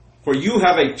 For you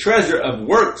have a treasure of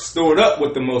works stored up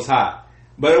with the Most High,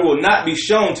 but it will not be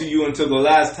shown to you until the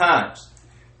last times.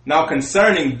 Now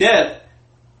concerning death,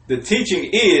 the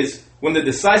teaching is, when the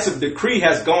decisive decree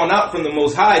has gone out from the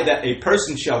Most High that a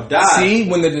person shall die. See,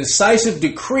 when the decisive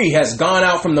decree has gone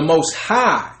out from the Most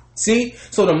High. See,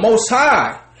 so the Most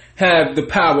High have the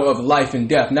power of life and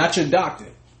death, not your doctor.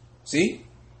 See,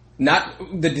 not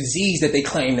the disease that they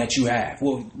claim that you have.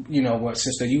 Well, you know what,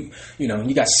 sister, you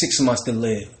got 6 months to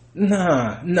live.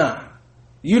 Nah.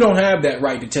 You don't have that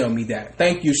right to tell me that.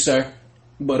 Thank you, sir.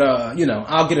 But,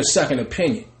 I'll get a second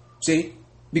opinion. See?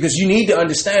 Because you need to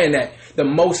understand that the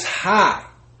Most High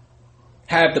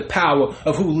have the power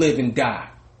of who live and die.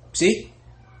 See?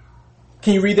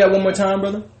 Can you read that one more time,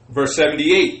 brother? Verse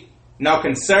 78. Now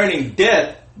concerning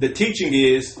death, the teaching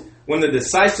is, when the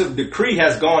decisive decree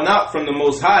has gone out from the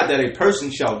Most High that a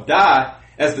person shall die,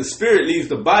 as the spirit leaves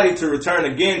the body to return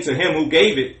again to him who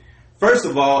gave it, first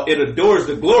of all, it adores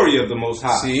the glory of the Most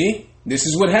High. See? This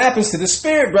is what happens to the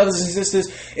spirit, brothers and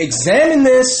sisters. Examine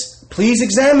this. Please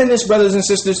examine this, brothers and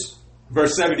sisters.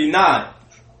 Verse 79.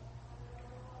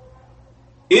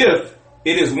 If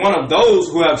it is one of those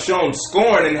who have shown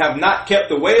scorn and have not kept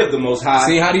the way of the Most High.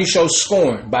 See, how do you show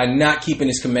scorn? By not keeping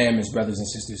his commandments, brothers and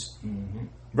sisters. Mm-hmm.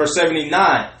 Verse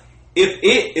 79. If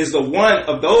it is the one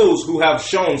of those who have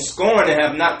shown scorn and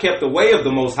have not kept the way of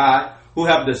the Most High, who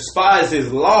have despised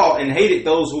his law and hated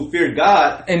those who fear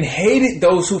God. And hated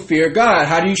those who fear God.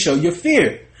 How do you show your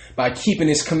fear? By keeping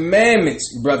his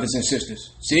commandments, brothers and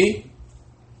sisters. See?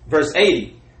 Verse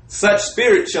 80. Such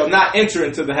spirit shall not enter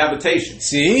into the habitation.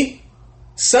 See?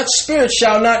 Such spirit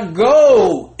shall not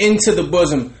go into the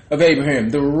bosom of Abraham,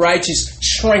 the righteous,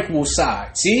 tranquil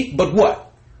side. See? But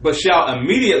what? But shall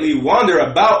immediately wander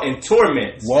about in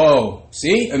torments. Whoa.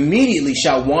 See? Immediately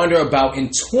shall wander about in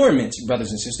torments,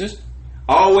 brothers and sisters.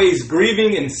 Always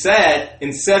grieving and sad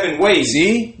in 7 ways.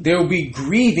 See? They'll be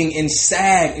grieving and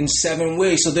sad in 7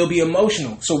 ways. So they'll be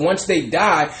emotional. So once they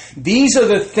die, these are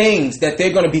the things that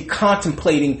they're going to be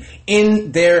contemplating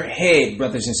in their head,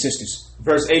 brothers and sisters.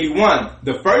 Verse 81.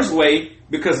 The first way,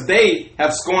 because they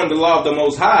have scorned the law of the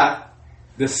Most High.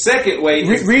 The second way...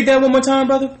 Read that one more time,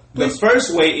 brother. Please. The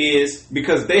first way is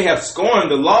because they have scorned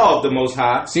the law of the Most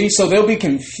High. See? So they'll be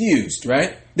confused,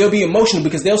 right? They'll be emotional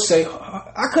because they'll say,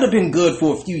 I could have been good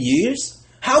for a few years.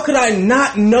 How could I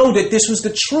not know that this was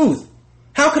the truth?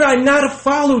 How could I not have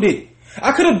followed it?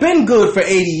 I could have been good for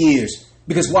 80 years.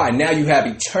 Because why? Now you have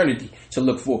eternity to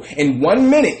look for. And 1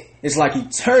 minute is like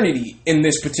eternity in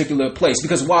this particular place.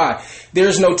 Because why?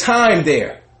 There's no time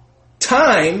there.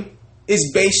 Time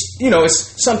is based,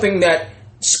 it's something that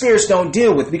spirits don't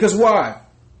deal with. Because why?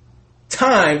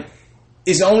 Time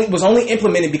was only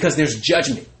implemented because there's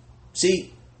judgment.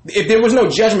 See? If there was no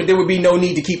judgment, there would be no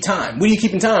need to keep time. What are you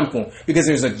keeping time for? Because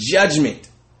there's a judgment.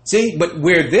 See? But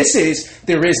where this is,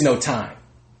 there is no time.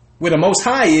 Where the Most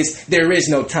High is, there is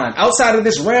no time. Outside of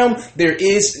this realm, there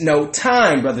is no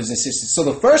time, brothers and sisters. So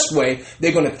the first way,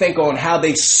 they're going to think on how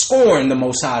they scorn the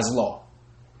Most High's law.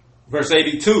 Verse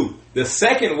 82. The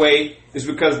second way is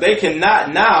because they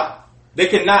cannot now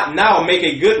make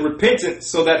a good repentance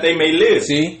so that they may live.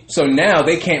 See? So now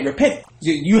they can't repent.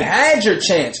 You had your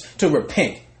chance to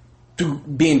repent through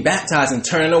being baptized and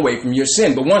turning away from your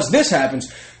sin. But once this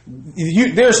happens,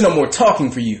 there's no more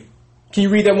talking for you. Can you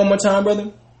read that one more time,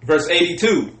 brother? Verse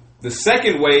 82. The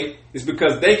second way is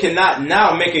because they cannot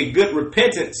now make a good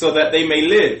repentance so that they may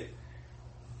live.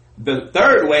 The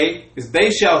third way is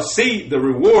they shall see the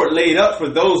reward laid up for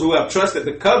those who have trusted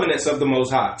the covenants of the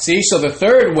Most High. See, so the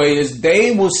third way is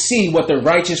they will see what the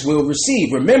righteous will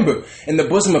receive. Remember, in the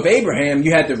bosom of Abraham,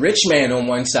 you had the rich man on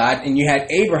one side and you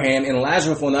had Abraham and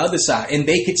Lazarus on the other side. And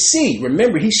they could see.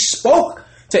 Remember, he spoke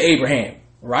to Abraham,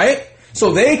 right?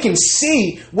 So they can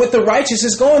see what the righteous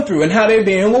is going through and how they're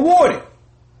being rewarded.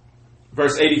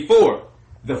 Verse 84.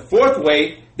 The fourth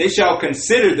way, they shall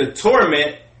consider the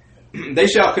torment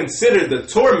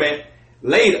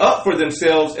laid up for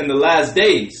themselves in the last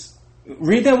days.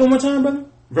 Read that one more time, brother.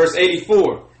 Verse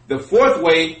 84. The fourth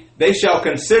way, they shall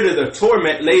consider the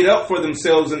torment laid up for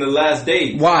themselves in the last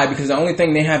days. Why? Because the only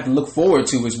thing they have to look forward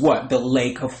to is what? The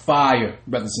lake of fire,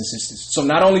 brothers and sisters. So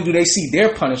not only do they see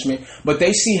their punishment, but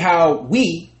they see how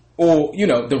we, or,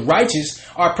 the righteous,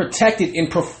 are protected in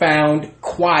profound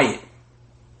quiet.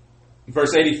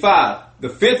 Verse 85. The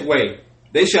fifth way,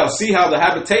 they shall see how the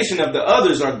habitation of the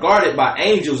others are guarded by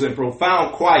angels in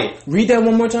profound quiet. Read that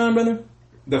one more time, brother.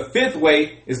 The fifth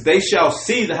way is they shall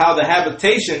see how the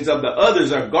habitations of the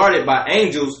others are guarded by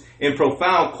angels in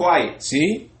profound quiet.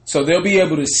 See? So they'll be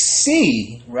able to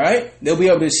see, right? They'll be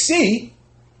able to see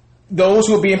those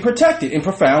who are being protected in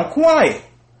profound quiet.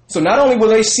 So not only will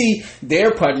they see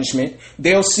their punishment,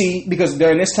 they'll see, because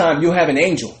during this time you'll have an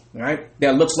angel, right?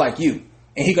 That looks like you.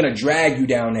 And he's going to drag you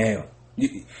down to hell.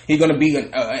 He's going to be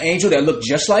an angel that looks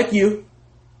just like you.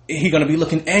 He's going to be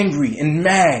looking angry and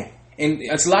mad. And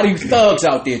there's a lot of you thugs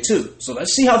out there too. So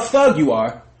let's see how thug you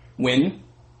are when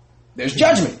there's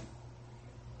judgment.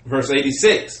 Verse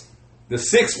 86. The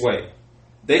sixth way.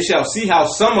 They shall see how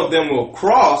some of them will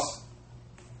cross.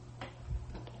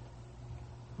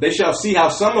 They shall see how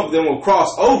some of them will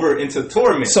cross over into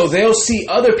torment. So they'll see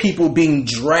other people being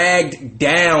dragged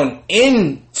down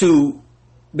into.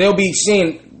 They'll be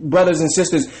seeing brothers and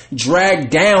sisters dragged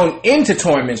down into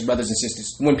torments, brothers and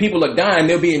sisters. When people are dying,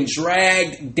 they're being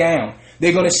dragged down.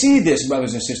 They're going to see this,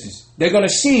 brothers and sisters. They're going to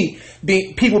see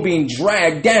people being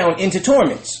dragged down into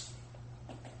torments.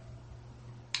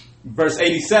 Verse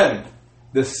 87.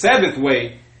 The seventh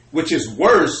way, which is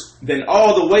worse than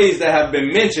all the ways that have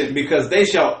been mentioned, because they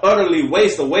shall utterly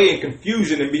waste away in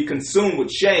confusion and be consumed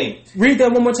with shame. Read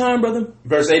that one more time, brother.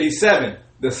 Verse 87.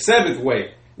 The seventh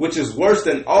way, which is worse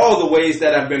than all the ways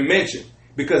that have been mentioned,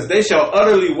 because they shall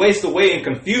utterly waste away in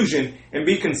confusion and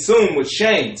be consumed with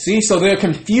shame. See, so they're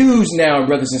confused now,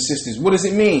 brothers and sisters. What does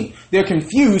it mean? They're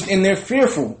confused and they're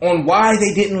fearful on why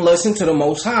they didn't listen to the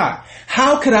Most High.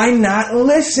 How could I not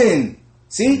listen?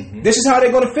 See, This is how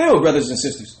they're going to feel, brothers and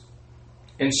sisters.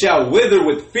 And shall wither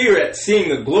with fear at seeing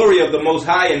the glory of the Most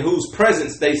High, in whose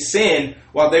presence they sinned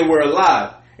while they were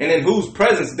alive, and in whose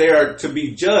presence they are to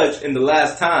be judged in the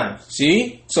last times.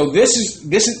 See? So this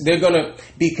is they're going to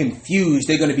be confused.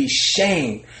 They're going to be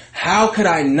shamed. How could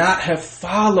I not have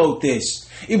followed this?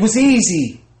 It was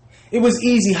easy. It was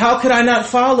easy. How could I not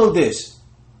follow this?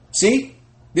 See?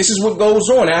 This is what goes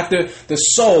on after the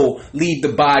soul leave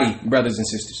the body, brothers and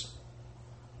sisters.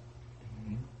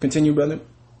 Continue, brother.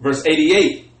 Verse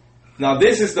 88. Now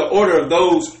this is the order of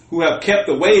those who have kept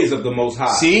the ways of the Most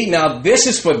High. See, now this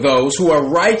is for those who are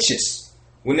righteous.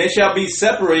 When they shall be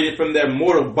separated from their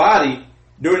mortal body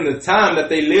during the time that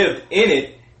they lived in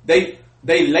it,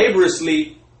 they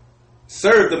laboriously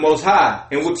served the Most High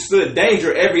and withstood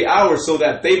danger every hour, so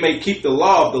that they may keep the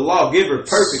law of the lawgiver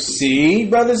perfectly. See,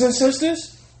 brothers and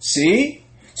sisters? See?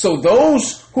 So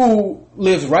those who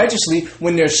live righteously,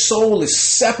 when their soul is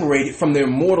separated from their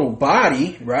mortal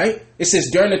body, right? It says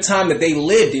during the time that they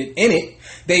lived in it,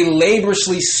 they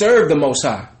laboriously served the Most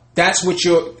High. That's what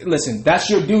that's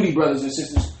your duty, brothers and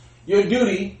sisters. Your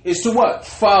duty is to what?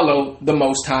 Follow the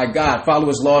Most High God. Follow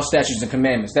His law, statutes, and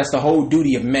commandments. That's the whole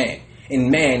duty of man.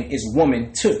 And man is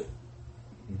woman too.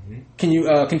 Can you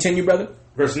continue, brother?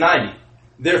 Verse 90.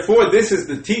 Therefore, this is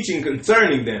the teaching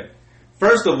concerning them.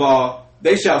 First of all,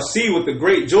 they shall see with the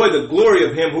great joy the glory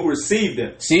of him who received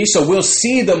them. See, so we'll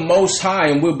see the Most High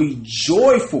and we'll be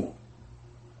joyful.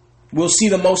 We'll see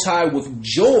the Most High with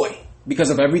joy because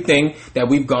of everything that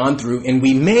we've gone through and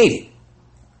we made it.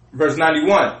 Verse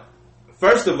 91.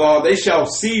 First of all, they shall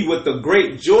see with the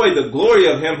great joy the glory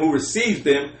of him who receives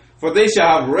them, for they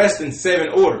shall have rest in 7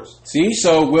 orders. See,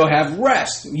 so we'll have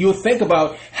rest. You'll think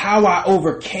about how I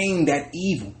overcame that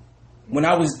evil. When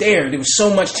I was there was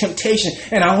so much temptation,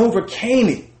 and I overcame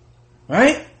it.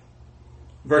 Right?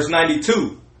 Verse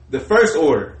 92, the first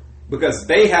order, because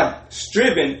they have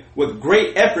striven with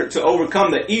great effort to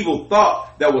overcome the evil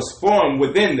thought that was formed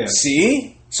within them.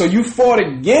 See? So you fought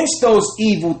against those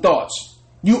evil thoughts.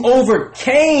 You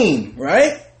overcame,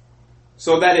 right?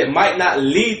 So that it might not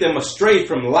lead them astray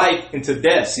from life into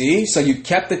death. See? So you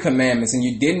kept the commandments and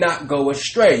you did not go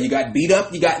astray. You got beat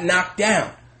up, you got knocked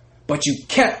down. But you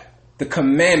kept the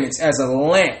commandments as a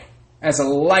lamp, as a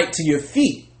light to your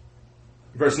feet.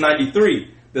 Verse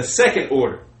 93, the second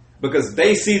order, because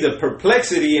they see the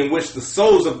perplexity in which the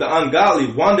souls of the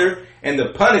ungodly wander and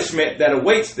the punishment that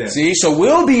awaits them. See? So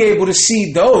we'll be able to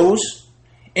see those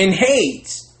in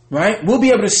Hades. Right? We'll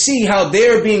be able to see how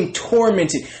they're being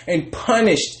tormented and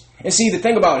punished. And see, the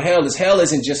thing about hell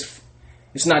isn't just,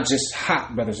 it's not just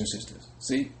hot, brothers and sisters.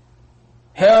 See?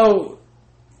 Hell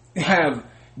have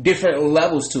different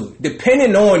levels to it,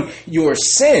 depending on your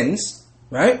sins,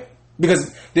 right?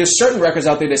 Because there's certain records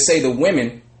out there that say the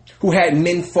women who had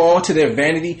men fall to their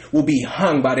vanity will be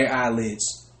hung by their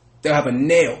eyelids. They'll have a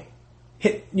nail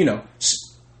hit,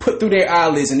 put through their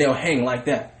eyelids and they'll hang like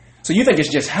that. So you think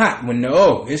it's just hot, when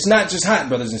no, it's not just hot,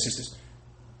 brothers and sisters.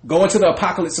 Go into the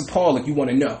Apocalypse of Paul if you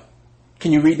want to know.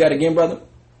 Can you read that again, brother?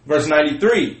 Verse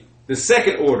 93, the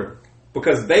second order,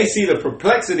 because they see the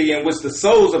perplexity in which the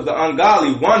souls of the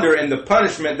ungodly wander and the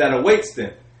punishment that awaits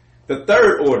them. The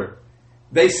third order,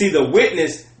 they see the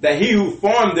witness that he who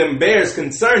formed them bears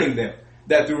concerning them,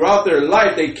 that throughout their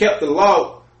life they kept the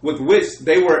law with which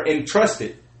they were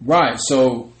entrusted. Right,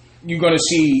 so we're going to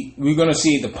see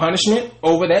the punishment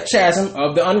over that chasm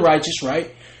of the unrighteous,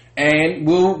 right? And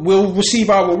we'll receive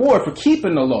our reward for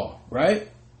keeping the law, right?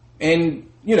 And,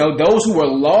 those who are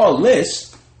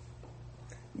lawless,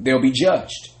 they'll be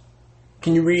judged.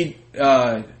 Can you read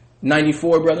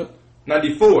 94, brother?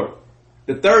 94,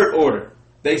 the third order.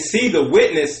 They see the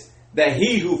witness that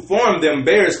he who formed them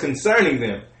bears concerning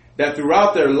them, that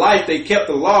throughout their life they kept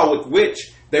the law with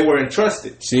which they were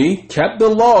entrusted. See, kept the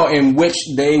law in which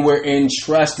they were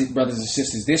entrusted, brothers and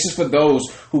sisters. This is for those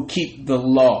who keep the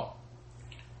law.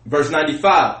 Verse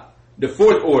 95, the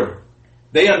fourth order.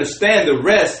 They understand the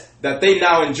rest that they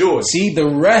now enjoy. See, the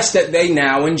rest that they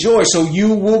now enjoy. So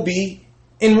you will be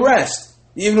in rest.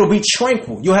 It will be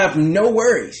tranquil. You'll have no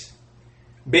worries.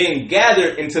 Being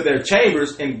gathered into their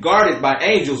chambers and guarded by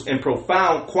angels in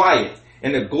profound quiet,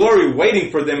 and the glory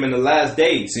waiting for them in the last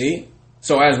days. See?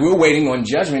 So as we're waiting on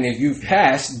judgment, if you've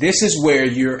passed, this is where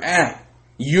you're at.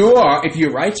 You are, if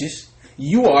you're righteous,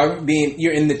 you're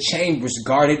in the chambers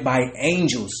guarded by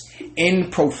angels in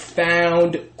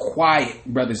profound quiet,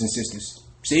 brothers and sisters.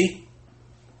 See?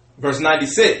 Verse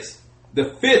 96,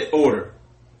 the fifth order.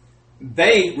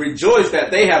 They rejoice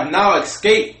that they have now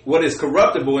escaped what is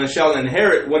corruptible and shall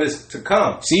inherit what is to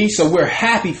come. See? So we're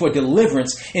happy for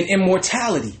deliverance and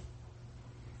immortality.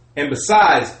 And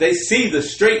besides, they see the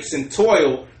straits and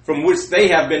toil from which they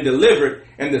have been delivered,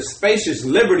 and the spacious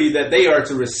liberty that they are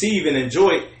to receive and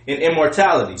enjoy in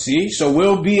immortality. See, so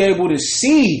we'll be able to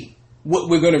see what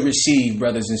we're going to receive,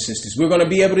 brothers and sisters. We're going to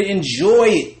be able to enjoy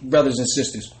it, brothers and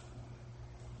sisters.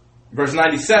 Verse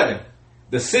 97,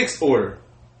 the sixth order.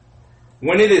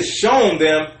 When it is shown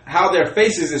them how their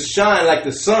faces is shine like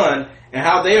the sun, and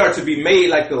how they are to be made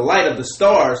like the light of the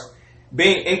stars,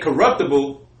 being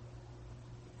incorruptible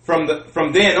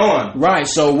from then on. Right.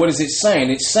 So what is it saying?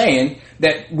 It's saying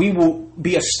that we will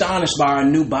be astonished by our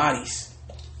new bodies.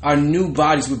 Our new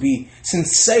bodies will be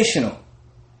sensational.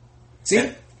 See?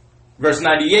 Verse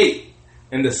 98,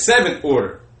 in the seventh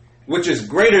order, which is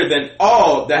greater than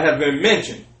all that have been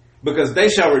mentioned, because they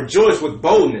shall rejoice with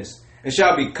boldness, and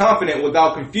shall be confident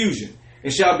without confusion,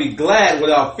 and shall be glad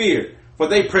without fear, for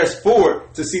they press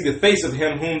forward to see the face of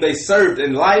him whom they served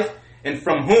in life, and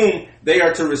from whom they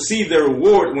are to receive their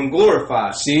reward when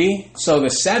glorified. See? So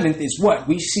the seventh is what?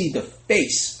 We see the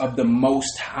face of the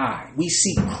Most High. We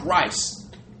see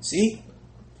Christ. See?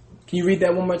 Can you read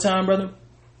that one more time, brother?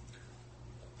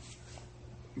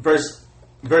 Verse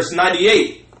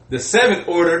 98. The seventh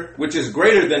order, which is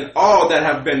greater than all that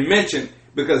have been mentioned,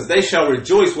 because they shall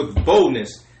rejoice with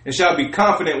boldness, and shall be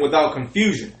confident without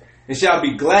confusion, and shall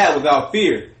be glad without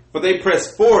fear, for they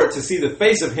press forward to see the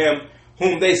face of him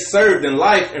whom they served in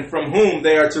life, and from whom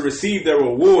they are to receive their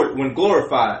reward when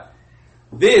glorified.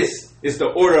 This is the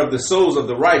order of the souls of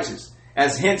the righteous,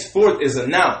 as henceforth is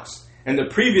announced. And the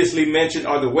previously mentioned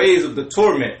are the ways of the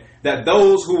torment, that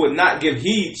those who would not give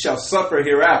heed shall suffer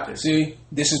hereafter. See,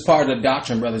 this is part of the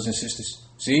doctrine, brothers and sisters.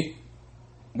 See,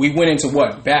 we went into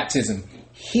what? Baptism,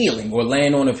 healing, or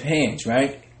laying on of hands,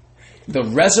 right? The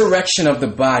resurrection of the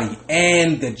body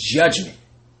and the judgment.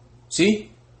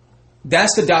 See,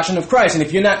 that's the doctrine of Christ. And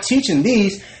if you're not teaching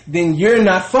these, then you're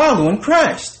not following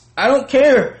Christ. I don't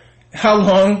care how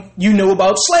long you know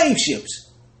about slave ships,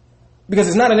 because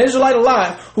it's not an Israelite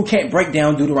alive who can't break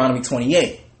down Deuteronomy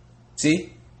 28.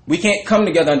 See, we can't come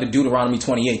together under Deuteronomy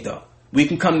 28, though. We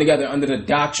can come together under the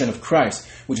doctrine of Christ,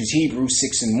 which is Hebrews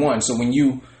 6:1. So when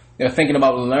you are thinking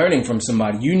about learning from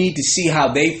somebody, you need to see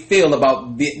how they feel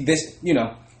about this,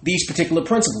 these particular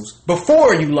principles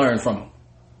before you learn from them.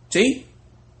 See,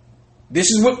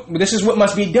 this is what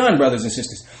must be done, brothers and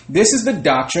sisters. This is the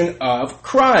doctrine of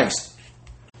Christ.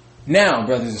 Now,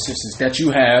 brothers and sisters, that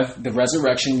you have the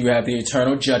resurrection, you have the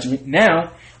eternal judgment.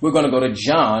 Now, we're going to go to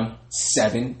John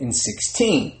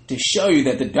 7:16 to show you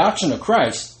that the doctrine of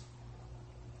Christ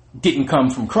didn't come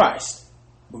from Christ.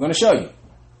 We're going to show you.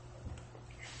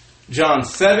 John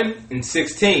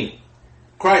 7:16.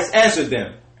 Christ answered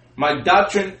them, "My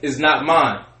doctrine is not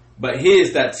mine, but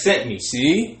his that sent me."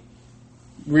 See?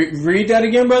 Read that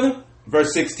again, brother.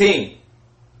 Verse 16.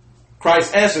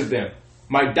 Christ answered them,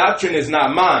 "My doctrine is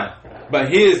not mine, but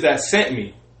his that sent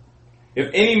me. If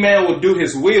any man will do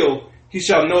his will, he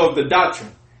shall know of the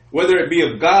doctrine, whether it be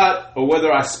of God or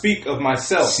whether I speak of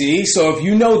myself." See, so if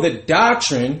you know the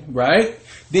doctrine, right,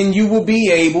 then you will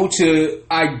be able to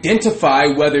identify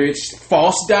whether it's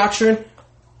false doctrine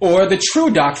or the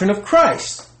true doctrine of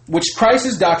Christ, which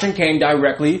Christ's doctrine came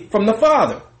directly from the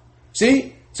Father.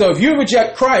 See? So if you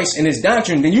reject Christ and his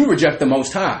doctrine, then you reject the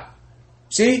Most High.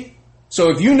 See? So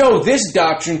if you know this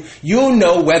doctrine, you'll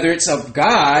know whether it's of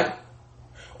God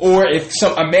or if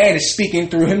a man is speaking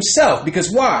through himself.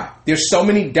 Because why? There's so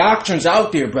many doctrines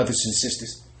out there, brothers and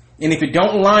sisters. And if it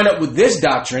don't line up with this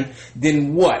doctrine,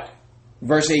 then what?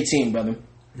 Verse 18, brother.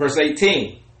 Verse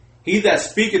 18. He that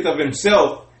speaketh of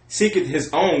himself seeketh his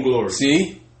own glory.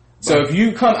 See? So if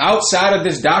you come outside of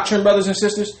this doctrine, brothers and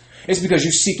sisters, it's because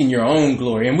you're seeking your own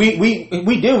glory. And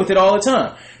we deal with it all the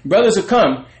time. Brothers will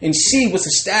come and see what's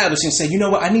established and say, you know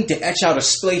what, I need to etch out a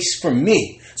space for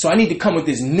me. So I need to come with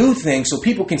this new thing so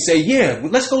people can say, yeah,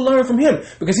 let's go learn from him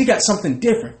because he got something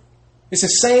different. It's the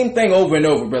same thing over and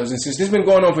over, brothers and sisters. This has been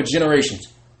going on for generations.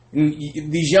 And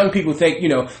these young people think,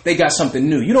 they got something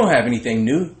new. You don't have anything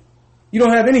new. You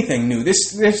don't have anything new.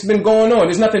 This has been going on.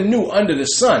 There's nothing new under the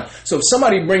sun. So if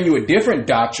somebody bring you a different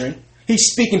doctrine,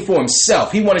 he's speaking for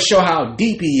himself. He want to show how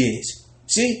deep he is.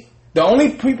 See? The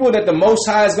only people that the Most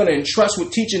High is going to entrust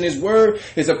with teaching his word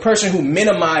is a person who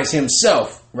minimizes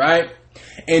himself, right?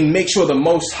 And make sure the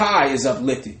Most High is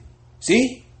uplifted.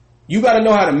 See? You got to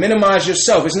know how to minimize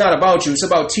yourself. It's not about you. It's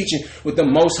about teaching what the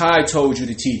Most High told you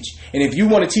to teach. And if you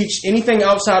want to teach anything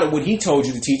outside of what he told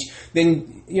you to teach,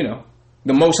 then,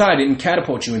 the Most High didn't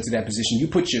catapult you into that position. You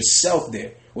put yourself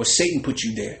there, or Satan put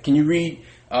you there. Can you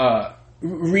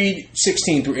read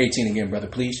 16 through 18 again, brother,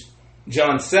 please?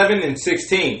 John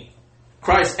 7:16.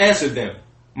 Christ answered them,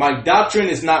 "My doctrine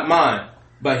is not mine,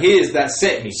 but his that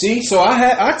sent me." See, so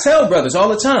I tell brothers all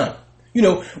the time,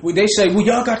 they say, well,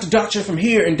 y'all got the doctrine from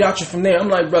here and doctrine from there. I'm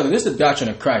like, brother, this is the doctrine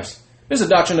of Christ. This is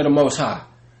the doctrine of the Most High.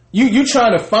 You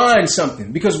trying to find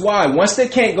something. Because why? Once they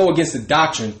can't go against the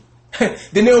doctrine,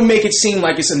 then they'll make it seem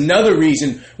like it's another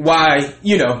reason why,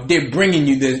 they're bringing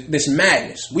you this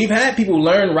madness. We've had people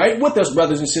learn right with us,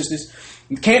 brothers and sisters.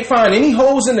 You can't find any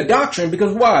holes in the doctrine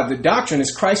because why? The doctrine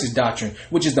is Christ's doctrine,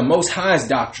 which is the Most High's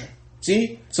doctrine.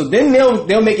 See? So then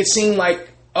they'll make it seem like,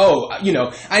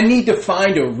 I need to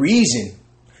find a reason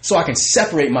so I can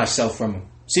separate myself from him.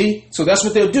 See? So that's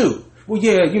what they'll do. Well,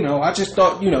 yeah, I just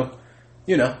thought,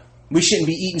 we shouldn't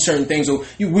be eating certain things, or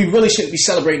we really shouldn't be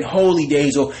celebrating holy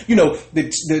days, or,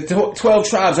 the 12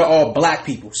 tribes are all black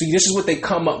people. See, this is what they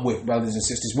come up with, brothers and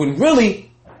sisters, when really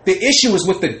the issue is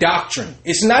with the doctrine.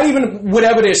 It's not even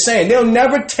whatever they're saying. They'll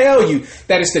never tell you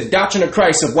that it's the doctrine of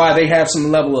Christ of why they have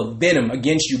some level of venom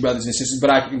against you, brothers and sisters.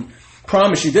 But I can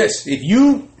promise you this. If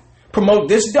you promote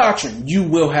this doctrine, you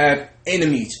will have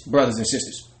enemies, brothers and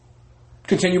sisters.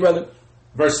 Continue, brother.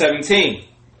 Verse 17.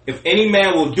 If any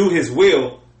man will do his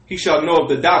will, he shall know of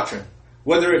the doctrine,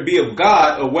 whether it be of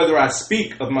God or whether I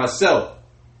speak of myself.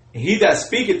 And he that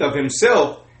speaketh of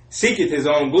himself seeketh his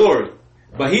own glory.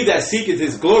 But he that seeketh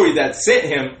his glory that sent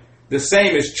him, the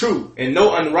same is true, and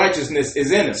no unrighteousness is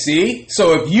in him. See?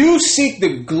 So if you seek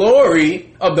the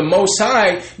glory of the Most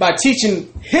High by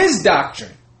teaching his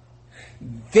doctrine,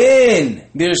 then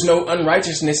there's no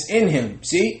unrighteousness in him.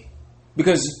 See?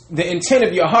 Because the intent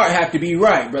of your heart have to be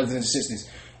right, brothers and sisters.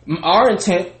 Our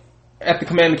intent at the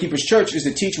Commandment Keepers Church is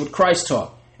to teach what Christ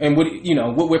taught and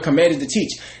what we're commanded to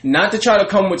teach. Not to try to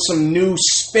come with some new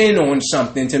spin on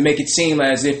something to make it seem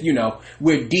as if,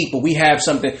 we're deep or we have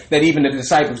something that even the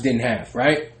disciples didn't have,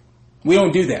 right? We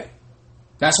don't do that.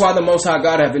 That's why the Most High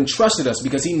God have entrusted us,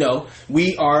 because he know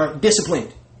we are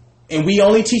disciplined. And we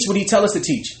only teach what he tells us to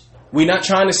teach. We're not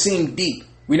trying to seem deep.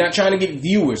 We're not trying to get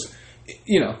viewers.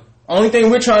 Only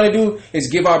thing we're trying to do is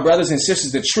give our brothers and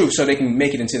sisters the truth so they can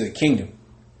make it into the kingdom.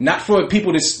 Not for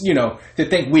people to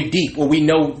think we're deep or we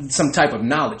know some type of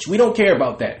knowledge. We don't care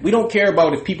about that. We don't care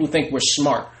about if people think we're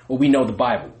smart or we know the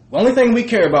Bible. The only thing we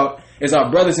care about is our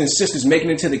brothers and sisters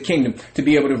making it to the kingdom to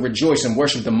be able to rejoice and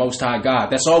worship the Most High God.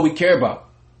 That's all we care about.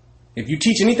 If you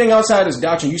teach anything outside this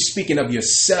doctrine, you're speaking of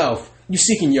yourself. You're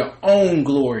seeking your own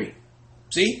glory.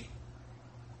 See?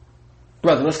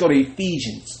 Brother, let's go to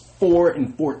Ephesians 4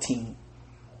 and 14.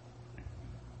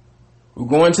 We're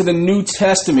going to the New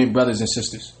Testament, brothers and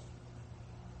sisters.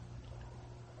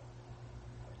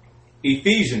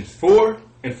 Ephesians 4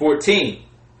 and 14.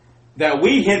 That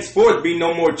we henceforth be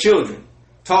no more children,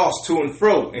 tossed to and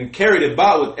fro, and carried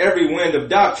about with every wind of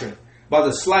doctrine, by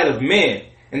the sleight of men,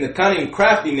 and the cunning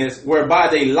craftiness whereby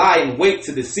they lie in wait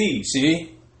to deceive.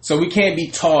 See? So we can't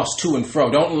be tossed to and fro.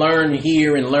 Don't learn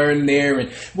here and learn there. And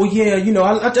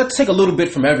I take a little bit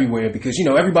from everywhere because,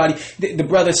 everybody, the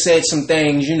brother said some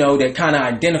things, that kind of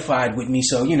identified with me.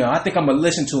 So, I think I'm going to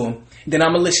listen to him. Then I'm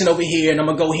going to listen over here and I'm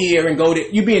going to go here and go there.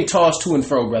 You're being tossed to and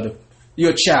fro, brother.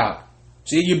 You're a child.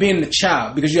 See, you're being the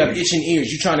child because you have itching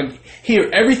ears. You're trying to hear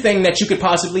everything that you could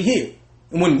possibly hear.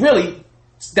 And when really,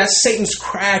 that's Satan's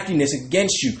craftiness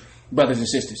against you, brothers and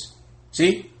sisters.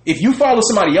 See? If you follow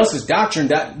somebody else's doctrine,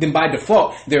 then by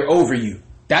default, they're over you.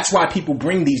 That's why people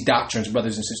bring these doctrines,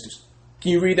 brothers and sisters.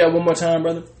 Can you read that one more time,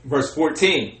 brother? Verse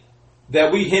 14.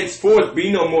 That we henceforth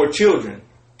be no more children,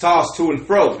 tossed to and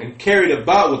fro, and carried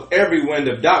about with every wind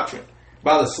of doctrine,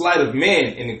 by the sleight of men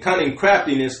and the cunning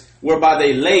craftiness, whereby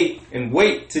they lay in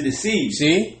wait to deceive.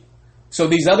 See? So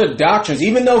these other doctrines,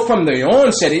 even though from the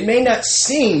onset it may not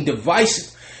seem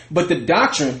divisive, but the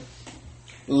doctrine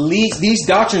these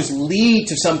doctrines lead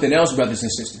to something else, brothers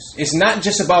and sisters. It's not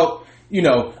just about,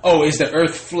 is the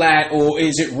earth flat or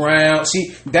is it round?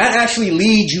 See, that actually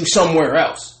leads you somewhere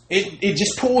else. It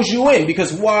just pulls you in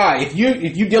because why? If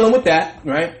you're dealing with that,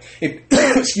 right? If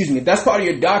that's part of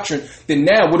your doctrine, then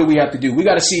now what do we have to do? We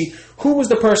got to see who was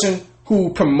the person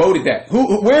who promoted that.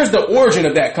 Where's the origin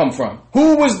of that come from?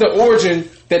 Who was the origin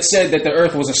that said that the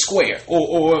earth was a square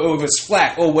or it was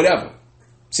flat or whatever?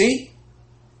 See?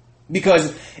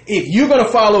 Because if you're going to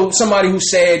follow somebody who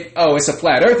said, it's a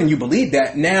flat earth and you believe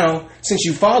that, now, since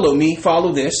you follow me,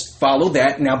 follow this, follow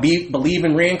that. Now believe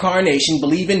in reincarnation,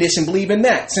 believe in this and believe in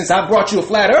that. Since I brought you a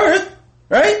flat earth,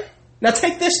 right? Now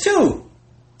take this too.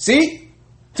 See?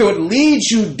 So it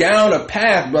leads you down a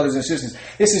path, brothers and sisters.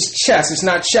 This is chess. It's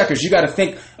not checkers. You got to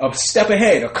think a step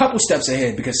ahead, a couple steps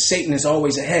ahead, because Satan is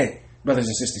always ahead, brothers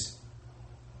and sisters.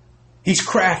 He's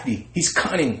crafty. He's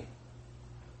cunning.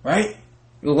 Right?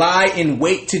 Lie in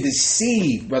wait to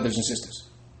deceive, brothers and sisters.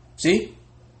 See?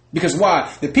 Because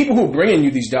why? The people who are bringing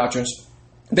you these doctrines,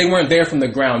 they weren't there from the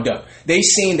ground up. They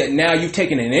seen that now you've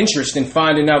taken an interest in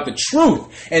finding out the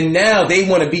truth. And now they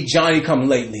want to be Johnny come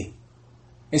lately.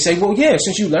 And say, well, yeah,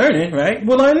 since you're learning, right?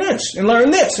 We'll learn this and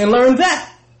learn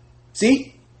that.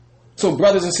 See? So,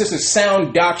 brothers and sisters,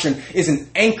 sound doctrine is an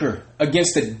anchor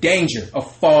against the danger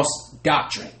of false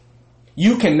doctrine.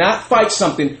 You cannot fight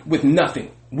something with nothing.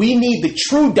 We need the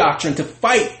true doctrine to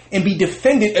fight and be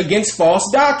defended against false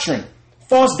doctrine.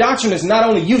 False doctrine is not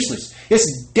only useless,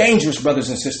 it's dangerous, brothers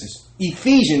and sisters.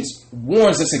 Ephesians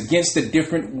warns us against the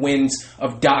different winds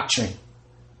of doctrine.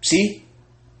 See?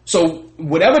 So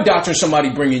whatever doctrine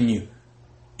somebody bringing you,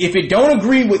 if it don't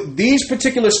agree with these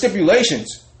particular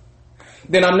stipulations,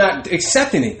 then I'm not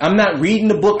accepting it. I'm not reading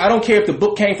the book. I don't care if the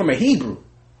book came from a Hebrew.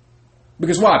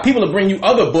 Because why? People will bring you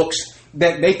other books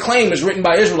that they claim is written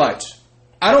by Israelites.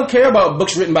 I don't care about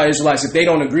books written by Israelites if they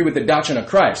don't agree with the doctrine of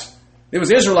Christ. There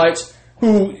was Israelites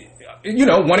who,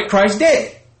 wanted Christ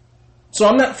dead. So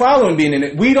I'm not following being in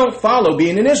it. We don't follow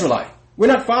being an Israelite. We're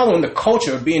not following the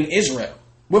culture of being Israel.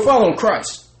 We're following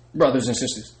Christ, brothers and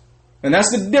sisters. And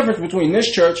that's the difference between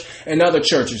this church and other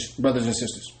churches, brothers and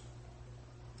sisters.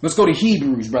 Let's go to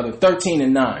Hebrews, brother, 13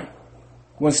 and 9.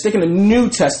 We're going to stick in the New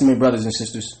Testament, brothers and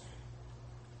sisters.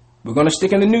 We're going to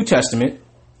stick in the New Testament.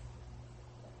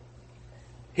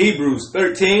 Hebrews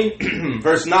 13,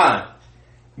 verse 9.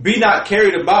 Be not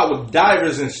carried about with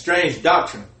divers and strange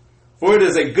doctrine, for it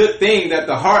is a good thing that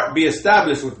the heart be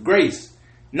established with grace,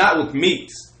 not with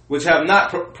meats, which have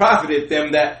not profited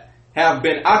them that have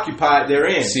been occupied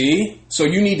therein. See? So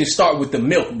you need to start with the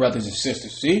milk, brothers and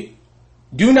sisters. See?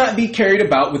 Do not be carried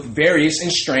about with various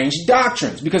and strange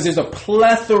doctrines, because there's a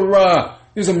plethora,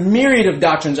 there's a myriad of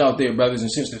doctrines out there, brothers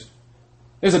and sisters.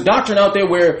 There's a doctrine out there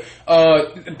where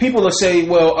people will say,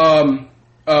 well,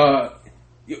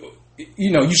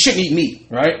 you shouldn't eat meat,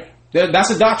 right? That's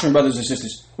a doctrine, brothers and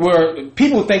sisters, where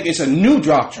people think it's a new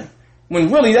doctrine,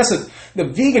 when really the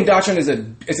vegan doctrine is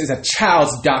a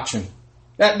child's doctrine.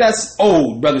 That's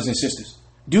old, brothers and sisters.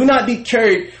 Do not be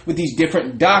carried with these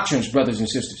different doctrines, brothers and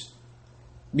sisters.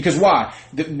 Because why?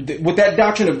 With that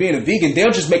doctrine of being a vegan,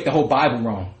 they'll just make the whole Bible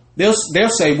wrong. They'll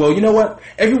say, well, you know what?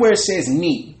 Everywhere it says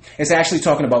meat, it's actually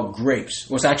talking about grapes,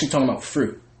 or it's actually talking about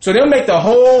fruit. So they'll make the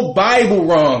whole Bible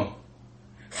wrong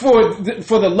for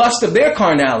the lust of their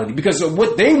carnality, because of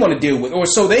what they want to deal with, or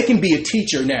so they can be a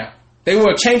teacher now. They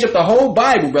will change up the whole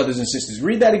Bible, brothers and sisters.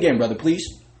 Read that again, brother, please.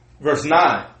 Verse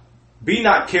 9. Be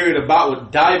not carried about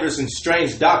with divers and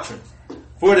strange doctrines.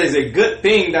 For it is a good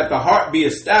thing that the heart be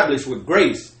established with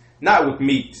grace, not with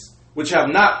meats, which have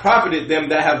not profited them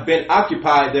that have been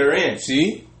occupied therein.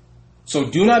 See? So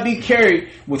do not be carried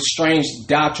with strange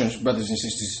doctrines, brothers and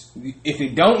sisters. If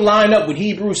it don't line up with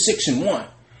Hebrews 6:1,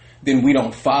 then we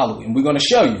don't follow it. And we're going to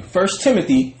show you 1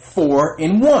 Timothy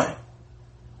 4:1.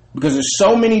 Because there's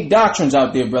so many doctrines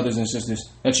out there, brothers and sisters,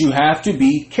 that you have to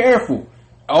be careful.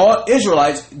 All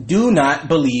Israelites do not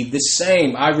believe the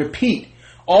same. I repeat,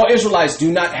 all Israelites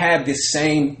do not have the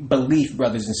same belief,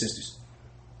 brothers and sisters.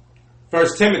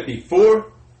 1 Timothy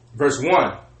 4, verse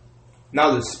 1.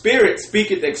 Now the Spirit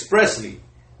speaketh expressly,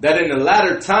 that in the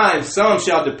latter times some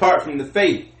shall depart from the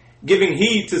faith, giving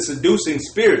heed to seducing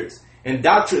spirits and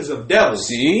doctrines of devils.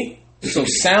 See? So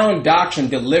sound doctrine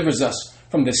delivers us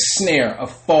from the snare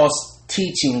of false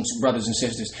teachings, brothers and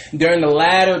sisters. During the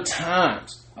latter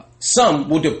times, some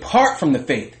will depart from the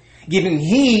faith, giving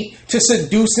heed to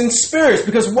seducing spirits.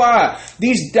 Because why?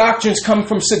 These doctrines come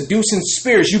from seducing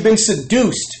spirits. You've been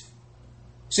seduced.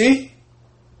 See?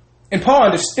 And Paul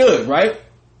understood, right?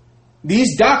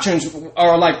 These doctrines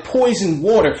are like poisoned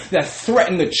water that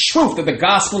threaten the truth of the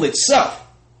gospel itself.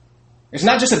 It's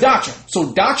not just a doctrine.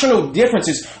 So doctrinal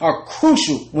differences are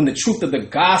crucial when the truth of the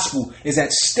gospel is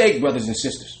at stake, brothers and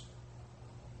sisters.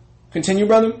 Continue,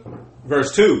 brother.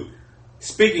 Verse 2.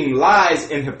 Speaking lies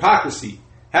in hypocrisy,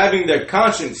 having their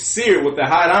conscience seared with the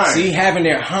hot iron. See, having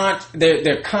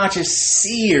their conscience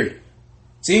seared.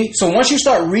 See, so once you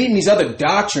start reading these other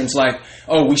doctrines like,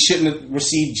 oh, we shouldn't have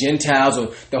received Gentiles,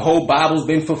 or the whole Bible's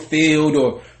been fulfilled,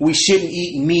 or we shouldn't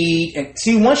eat meat. And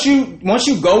see, once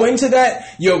you go into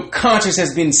that, your conscience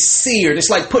has been seared. It's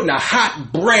like putting a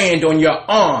hot brand on your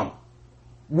arm.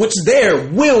 What's there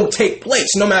will take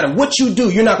place. No matter what you do,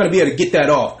 you're not going to be able to get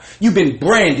that off. You've been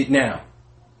branded now.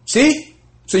 See?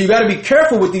 So you got to be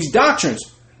careful with these doctrines,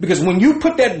 because when you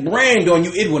put that brand on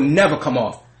you, it will never come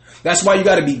off. That's why you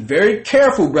got to be very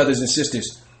careful, brothers and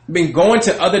sisters. Been going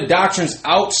to other doctrines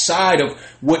outside of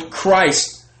what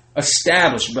Christ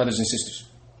established, brothers and sisters.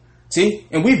 See?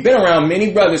 And we've been around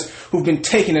many brothers who've been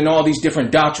taken in all these different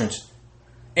doctrines.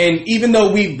 And even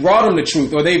though we brought them the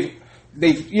truth, or they've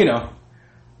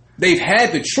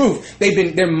had the truth,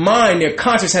 their mind, their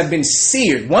conscience have been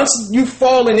seared. Once you've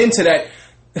fallen into that,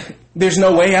 there's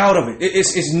no way out of it.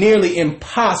 It's nearly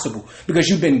impossible, because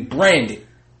you've been branded.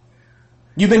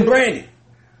 You've been branded.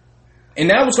 And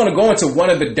now it's going to go into one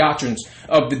of the doctrines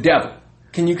of the devil.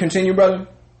 Can you continue, brother?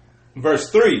 Verse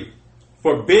 3.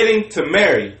 Forbidding to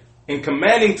marry and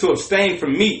commanding to abstain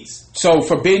from meats. So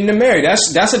forbidden to marry.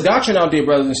 That's a doctrine out there,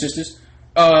 brothers and sisters.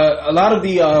 A lot of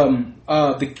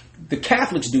the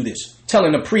Catholics do this,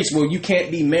 telling a priest, well, you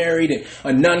can't be married, and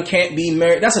a nun can't be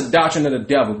married. That's a doctrine of the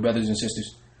devil, brothers and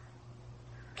sisters.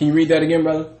 Can you read that again,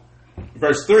 brother?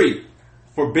 Verse 3.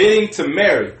 Forbidding to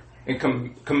marry and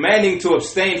commanding to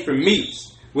abstain from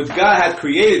meats, which God hath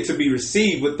created to be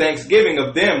received with thanksgiving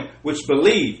of them which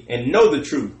believe and know the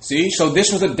truth. See, so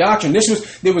this was a doctrine.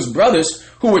 There was brothers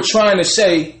who were trying to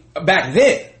say back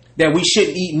then that we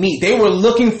shouldn't eat meat. They were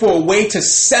looking for a way to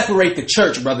separate the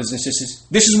church, brothers and sisters.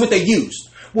 This is what they used.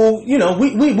 Well,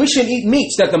 we shouldn't eat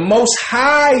meats that the Most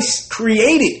High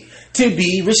created to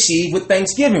be received with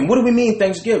thanksgiving. What do we mean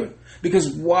thanksgiving? Because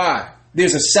why?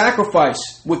 There's a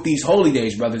sacrifice with these holy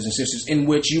days, brothers and sisters, in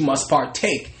which you must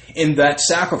partake in that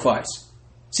sacrifice.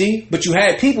 See? But you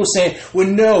had people saying, well,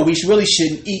 no, we really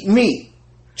shouldn't eat meat.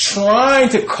 Trying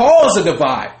to cause a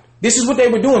divide. This is what they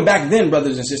were doing back then,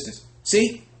 brothers and sisters.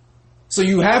 See? So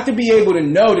you have to be able to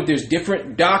know that there's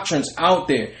different doctrines out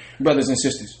there, brothers and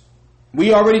sisters.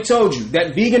 We already told you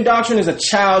that vegan doctrine is a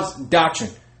child's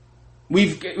doctrine.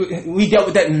 We dealt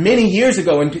with that many years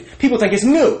ago, and people think it's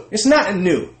new. It's not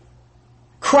new.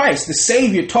 Christ, the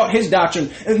Savior, taught his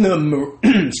doctrine.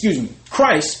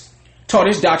 Christ taught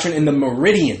his doctrine in the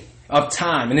meridian of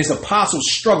time, and his apostles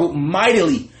struggled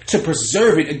mightily to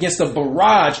preserve it against a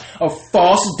barrage of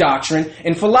false doctrine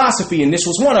and philosophy, and this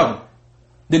was one of them.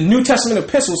 The New Testament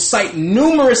epistles cite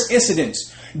numerous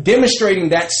incidents demonstrating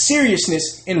that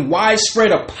seriousness and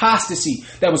widespread apostasy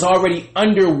that was already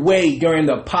underway during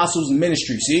the apostles'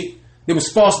 ministry. See? There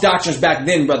was false doctrines back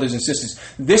then, brothers and sisters.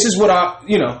 This is what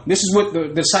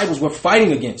the disciples were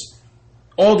fighting against.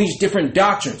 All these different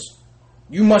doctrines.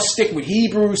 You must stick with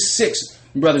Hebrews 6,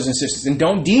 brothers and sisters, and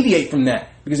don't deviate from that.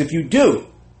 Because if you do,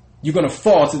 you're going to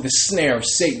fall to the snare of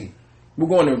Satan. We're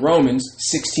going to Romans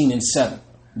 16 and 7,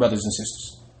 brothers and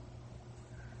sisters.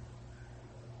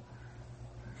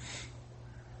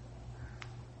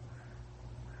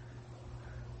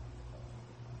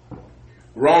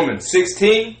 Romans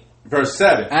 16, verse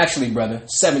 7. Actually, brother,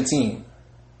 17.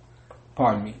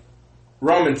 Pardon me.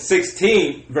 Romans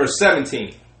 16, verse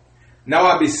 17. Now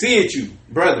I beseech you,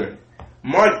 brethren,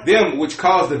 mark them which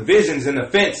cause divisions and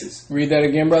offenses. Read that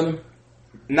again, brother.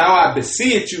 Now I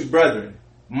beseech you, brethren,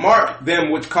 mark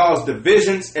them which cause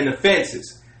divisions and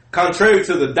offenses, contrary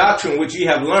to the doctrine which ye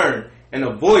have learned, and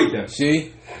avoid them.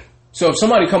 See? So if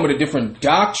somebody come with a different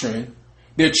doctrine,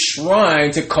 they're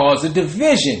trying to cause a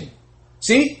division.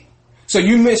 See? So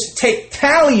you must take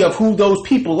tally of who those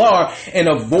people are and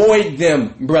avoid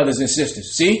them, brothers and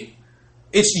sisters. See?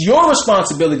 It's your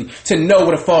responsibility to know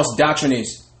what a false doctrine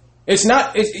is. It's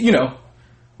not,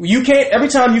 you can't, every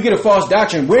time you get a false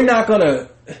doctrine, we're not going to,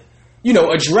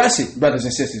 address it, brothers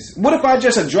and sisters. What if I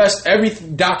just addressed every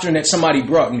doctrine that somebody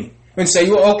brought me and say,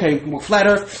 flat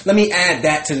earth, let me add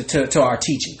that to our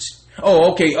teachings.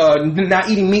 Oh, okay, not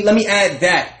eating meat, let me add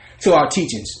that to our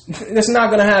teachings. That's not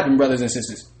going to happen, brothers and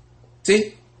sisters.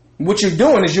 See? What you're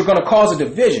doing is you're going to cause a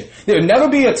division. There'll never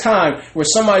be a time where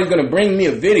somebody's going to bring me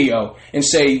a video and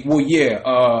say,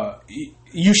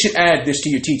 you should add this to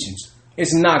your teachings.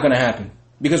 It's not going to happen.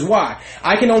 Because why?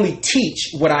 I can only teach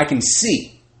what I can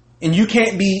see. And you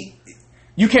can't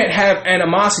have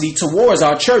animosity towards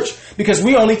our church because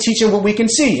we only teaching what we can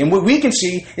see. And what we can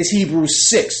see is Hebrews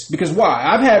 6. Because why?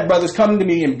 I've had brothers come to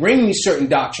me and bring me certain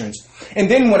doctrines. And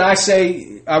then when I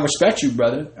say, I respect you,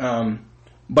 brother,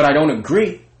 but I don't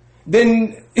agree,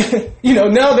 then,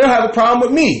 now they'll have a problem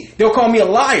with me. They'll call me a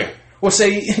liar or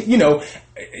say,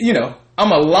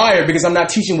 I'm a liar because I'm not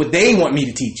teaching what they want me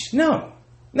to teach. No.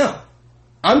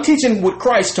 I'm teaching what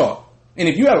Christ taught. And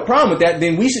if you have a problem with that,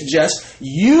 then we suggest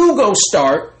you go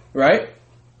start, right?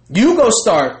 You go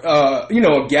start, a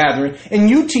gathering and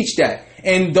you teach that.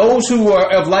 And those who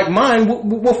are of like mind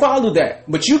will follow that.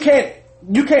 But you can't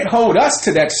hold us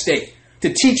to that state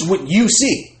to teach what you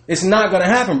see. It's not going to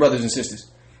happen, brothers and sisters.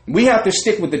 We have to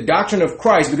stick with the doctrine of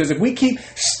Christ, because if we keep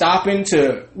stopping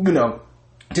to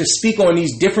speak on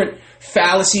these different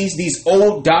fallacies, these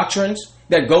old doctrines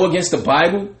that go against the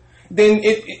Bible, then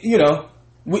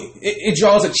it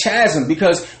draws a chasm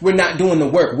because we're not doing the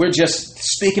work. We're just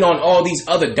speaking on all these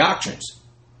other doctrines.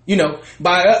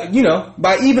 By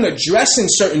even addressing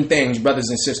certain things, brothers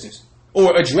and sisters,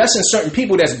 or addressing certain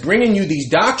people that's bringing you these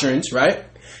doctrines, right?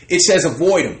 It says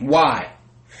avoid them. Why?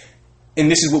 And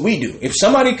this is what we do. If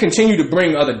somebody continue to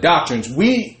bring other doctrines,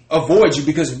 we avoid you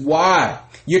because why?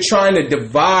 You're trying to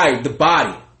divide the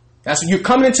body. That's you're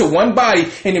coming into one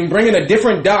body and then bringing a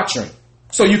different doctrine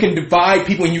so you can divide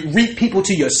people and you reap people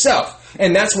to yourself.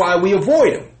 And that's why we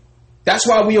avoid them. That's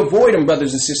why we avoid them,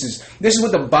 brothers and sisters. This is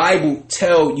what the Bible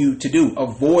tells you to do.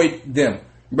 Avoid them,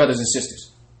 brothers and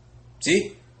sisters.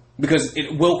 See? Because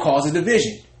it will cause a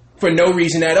division. For no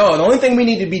reason at all. The only thing we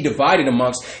need to be divided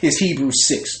amongst is Hebrews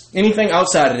 6. Anything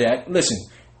outside of that, listen,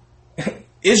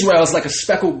 Israel is like a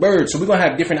speckled bird, so we're going to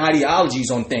have different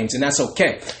ideologies on things, and that's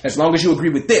okay. As long as you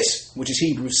agree with this, which is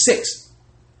Hebrews 6.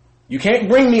 You can't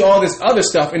bring me all this other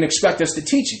stuff and expect us to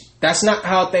teach it. That's not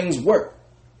how things work,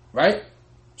 right?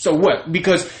 So what?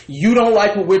 Because you don't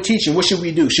like what we're teaching, what should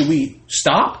we do? Should we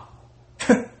stop?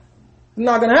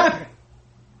 Not going to happen.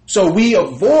 So we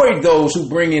avoid those who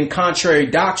bring in contrary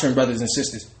doctrine, brothers and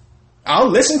sisters. I'll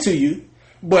listen to you,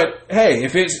 but hey,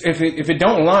 if it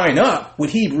don't line up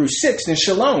with Hebrews 6, then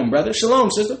shalom, brother, shalom,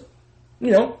 sister.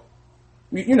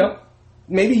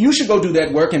 Maybe you should go do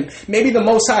that work, and maybe the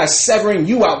Most High is severing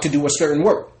you out to do a certain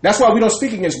work. That's why we don't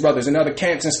speak against brothers in other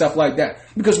camps and stuff like that.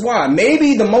 Because why?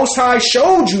 Maybe the Most High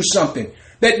showed you something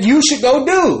that you should go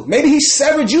do. Maybe He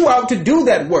severed you out to do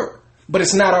that work, but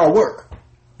it's not our work.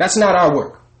 That's not our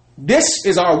work. This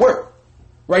is our work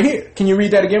right here. Can you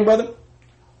read that again, brother?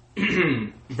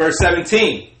 Verse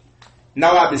 17.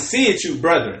 Now I beseech you,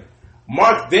 brethren,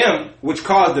 mark them which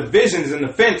cause divisions and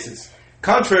offenses,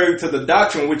 contrary to the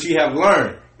doctrine which ye have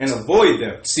learned, and avoid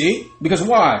them. See? Because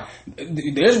why?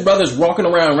 There's brothers walking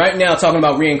around right now talking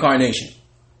about reincarnation.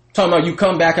 Talking about you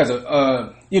come back as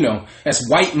as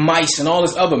white mice and all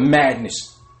this other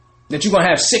madness. That you're going to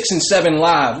have 6 and 7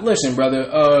 lives. Listen,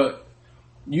 brother,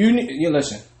 you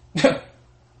listen.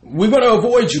 We're going to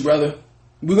avoid you, brother.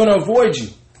 We're going to avoid you.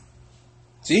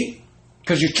 See?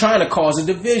 Because you're trying to cause a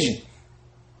division.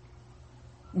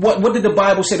 What did the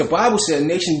Bible say? The Bible said a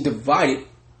nation divided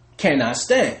cannot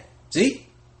stand. See?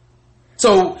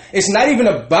 So it's not even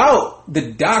about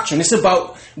the doctrine. It's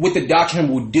about what the doctrine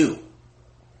will do.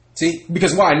 See?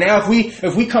 Because why? Now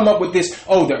if we come up with this,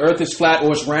 the earth is flat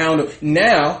or it's round,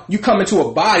 now you come into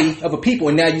a body of a people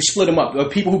and now you split them up. The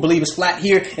people who believe it's flat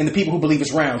here and the people who believe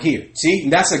it's round here. See?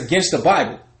 And that's against the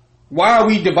Bible. Why are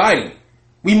we dividing?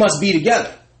 We must be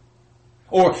together.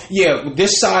 Or,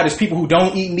 this side is people who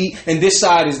don't eat meat and this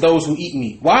side is those who eat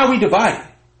meat. Why are we divided?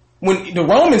 When the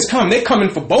Romans come, they're coming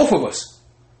for both of us.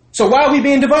 So why are we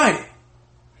being divided?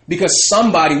 Because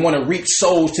somebody want to reap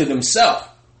souls to themselves.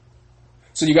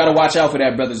 So you got to watch out for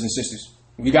that, brothers and sisters.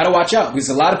 You got to watch out because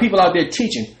there's a lot of people out there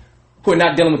teaching who are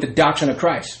not dealing with the doctrine of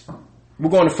Christ. We're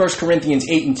going to 1 Corinthians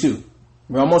 8 and 2.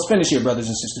 We're almost finished here, brothers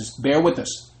and sisters. Bear with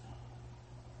us.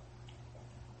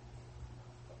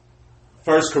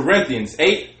 1 Corinthians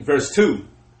 8, verse 2.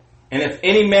 And if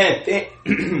any man think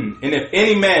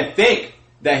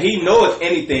that he knoweth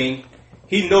anything,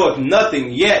 he knoweth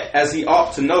nothing yet as he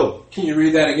ought to know. Can you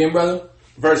read that again, brother?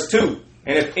 Verse 2.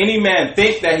 And if any man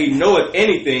think that he knoweth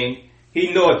anything,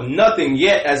 he knoweth nothing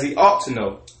yet as he ought to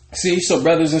know. See, so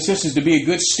brothers and sisters, to be a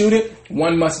good student,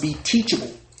 one must be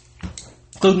teachable.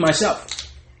 Including myself.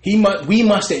 We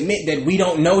must admit that we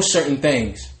don't know certain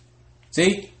things.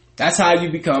 See, that's how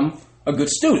you become a good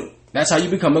student. That's how you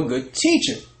become a good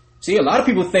teacher. See, a lot of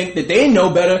people think that they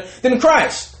know better than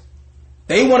Christ.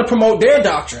 They want to promote their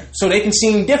doctrine so they can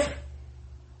seem different.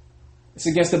 It's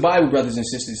against the Bible, brothers and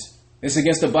sisters. It's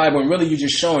against the Bible, and really you're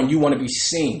just showing you want to be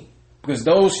seen. Because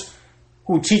those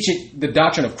who teach the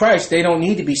doctrine of Christ, they don't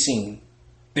need to be seen.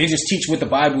 They just teach what the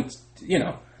Bible,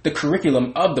 the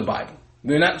curriculum of the Bible.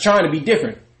 They're not trying to be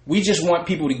different. We just want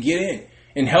people to get in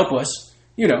and help us,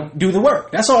 do the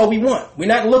work. That's all we want. We're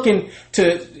not looking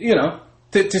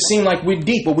to seem like we're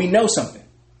deep or we know something.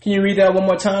 Can you read that one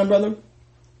more time, brother?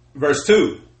 Verse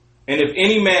 2. And if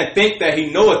any man think that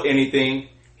he knoweth anything,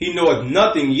 he knoweth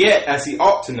nothing yet as he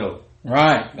ought to know.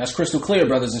 Right. That's crystal clear,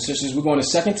 brothers and sisters. We're going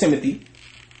to 2 Timothy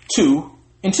 2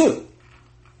 and 2.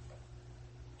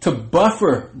 To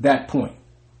buffer that point.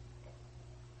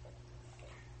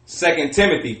 2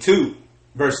 Timothy 2,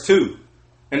 verse 2.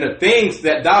 And the things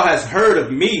that thou hast heard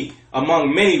of me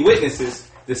among many witnesses,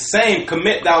 the same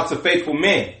commit thou to faithful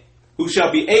men, who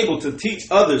shall be able to teach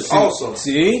others also.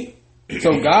 See?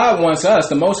 So God wants us,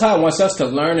 the Most High wants us to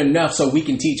learn enough so we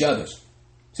can teach others.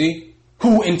 See?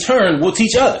 Who in turn will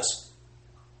teach others.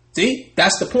 See?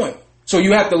 That's the point. So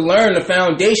you have to learn the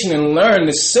foundation and learn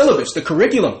the syllabus, the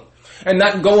curriculum, and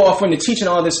not go off into teaching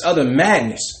all this other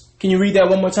madness. Can you read that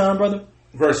one more time, brother?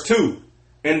 Verse 2.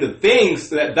 And the things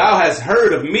that thou hast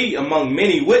heard of me among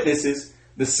many witnesses,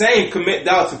 the same commit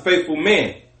thou to faithful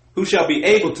men, who shall be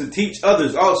able to teach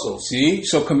others also. See?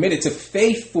 So commit it to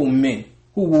faithful men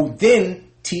who will then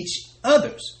teach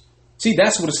others. See,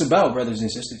 that's what it's about, brothers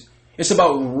and sisters. It's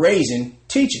about raising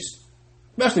teachers,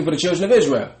 especially for the children of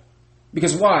Israel.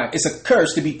 Because why? It's a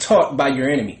curse to be taught by your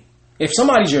enemy. If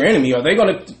somebody's your enemy, are they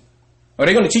going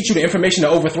to teach you the information to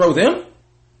overthrow them?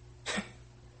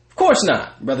 Of course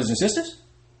not, brothers and sisters.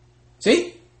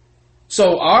 See?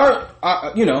 So our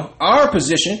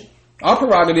position, our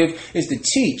prerogative is to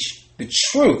teach the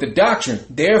truth, the doctrine.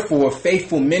 Therefore,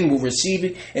 faithful men will receive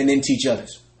it and then teach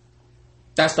others.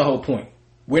 That's the whole point.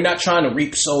 We're not trying to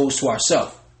reap souls to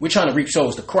ourselves. We're trying to reap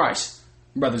souls to Christ,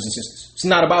 brothers and sisters. It's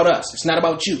not about us. It's not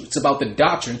about you. It's about the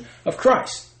doctrine of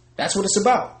Christ. That's what it's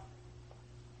about.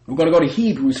 We're going to go to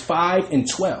Hebrews 5 and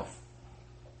 12.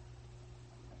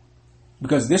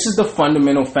 Because this is the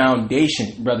fundamental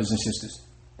foundation, brothers and sisters.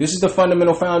 This is the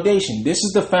fundamental foundation. This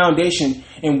is the foundation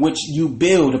in which you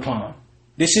build upon.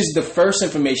 This is the first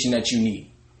information that you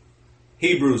need.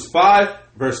 Hebrews 5,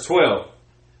 verse 12.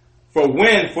 For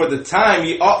when for the time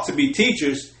ye ought to be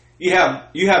teachers, you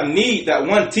have need that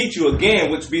one teach you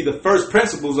again, which be the first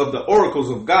principles of the oracles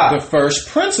of God. The first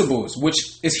principles, which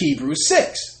is Hebrews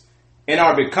 6. And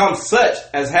are become such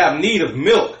as have need of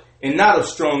milk and not of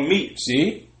strong meat.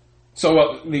 See?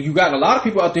 So you got a lot of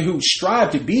people out there who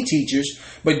strive to be teachers,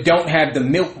 but don't have the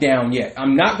milk down yet.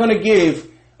 I'm not going to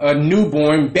give a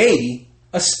newborn baby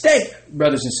a steak,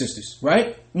 brothers and sisters,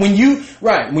 right? When you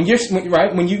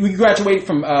graduate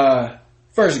from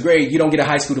first grade, you don't get a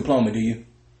high school diploma, do you?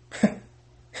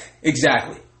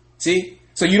 Exactly. See?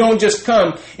 So you don't just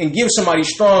come and give somebody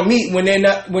strong meat when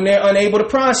they're unable to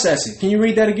process it. Can you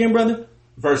read that again, brother?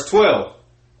 Verse 12.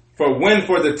 For when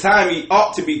for the time ye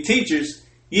ought to be teachers,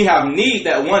 ye have need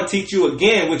that one teach you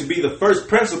again, which be the first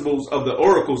principles of the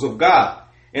oracles of God,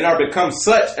 and are become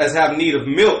such as have need of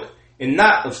milk and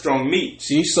not of strong meat.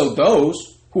 See, so those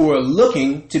who are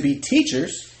looking to be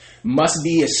teachers must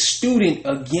be a student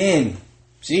again.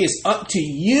 See, it's up to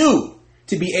you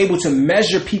to be able to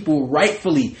measure people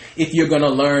rightfully if you're going to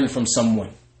learn from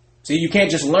someone. See, you can't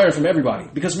just learn from everybody.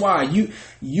 Because why?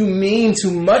 You mean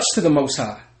too much to the Most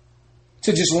High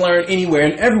to just learn anywhere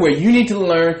and everywhere. You need to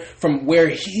learn from where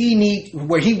he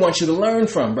wants you to learn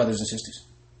from, brothers and sisters.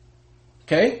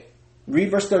 Okay?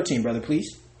 Read verse 13, brother,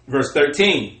 please. Verse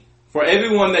 13. For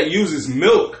everyone that uses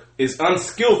milk is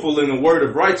unskillful in the word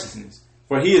of righteousness,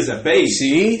 for he is a babe.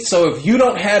 See? So if you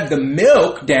don't have the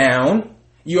milk down,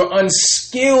 you're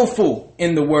unskillful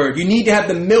in the word. You need to have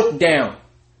the milk down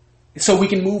so we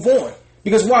can move on.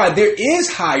 Because why? There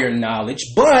is higher knowledge,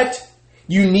 but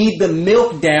you need the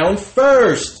milk down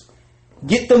first.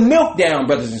 Get the milk down,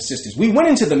 brothers and sisters. We went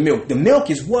into the milk. The milk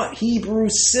is what?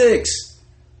 Hebrews 6.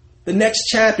 The next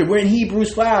chapter, we're in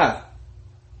Hebrews 5.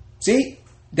 See?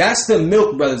 That's the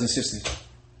milk, brothers and sisters.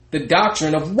 The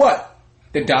doctrine of what?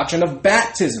 The doctrine of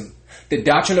baptism. The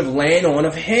doctrine of laying on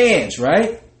of hands,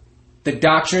 right? The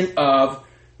doctrine of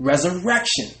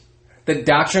resurrection. The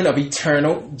doctrine of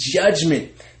eternal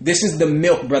judgment. This is the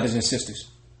milk, brothers and sisters.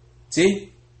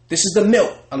 See? This is the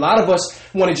milk. A lot of us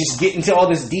want to just get into all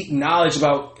this deep knowledge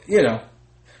about,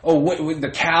 what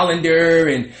the calendar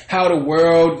and how the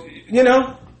world,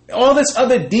 all this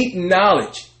other deep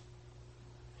knowledge.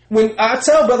 When I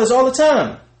tell brothers all the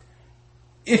time,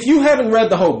 if you haven't read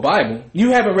the whole Bible,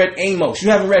 you haven't read Amos, you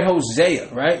haven't read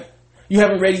Hosea, right? You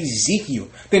haven't read Ezekiel,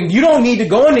 then you don't need to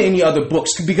go into any other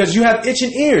books because you have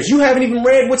itching ears. You haven't even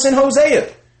read what's in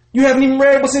Hosea. You haven't even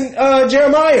read what's in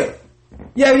Jeremiah.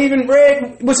 You haven't even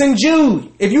read what's in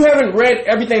Jude. If you haven't read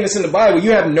everything that's in the Bible,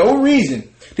 you have no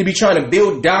reason to be trying to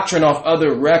build doctrine off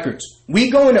other records.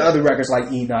 We go into other records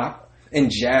like Enoch and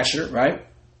Jasher, right?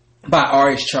 By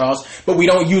R.H. Charles, but we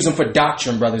don't use them for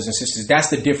doctrine, brothers and sisters. That's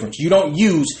the difference. You don't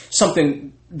use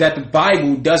something that the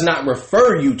Bible does not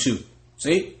refer you to.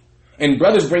 See? And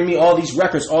brothers bring me all these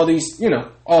records, all these,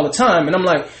 all the time. And I'm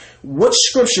like, what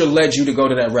scripture led you to go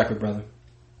to that record, brother?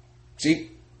 See?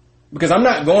 Because I'm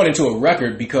not going into a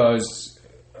record because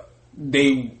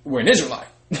they were an Israelite.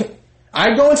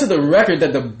 I go into the record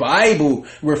that the Bible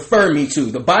referred me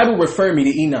to. The Bible referred me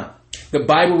to Enoch. The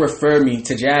Bible referred me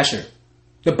to Jasher.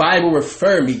 The Bible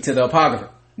referred me to the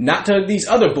Apocrypha, not to these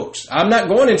other books. I'm not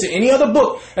going into any other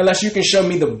book unless you can show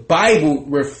me the Bible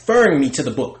referring me to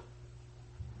the book.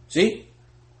 See?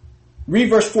 Read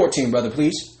verse 14, brother,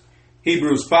 please.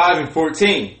 Hebrews 5 and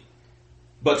 14.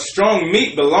 But strong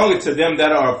meat belongeth to them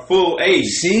that are of full age.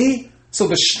 See? So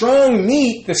the strong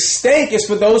meat, the steak, is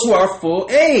for those who are full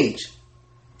age.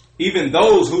 Even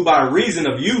those who by reason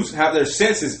of use have their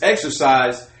senses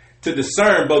exercised to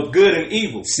discern both good and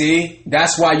evil. See?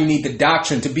 That's why you need the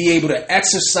doctrine, to be able to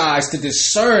exercise, to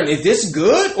discern, is this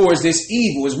good or is this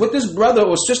evil? Is what this brother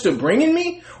or sister bringing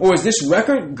me? Or is this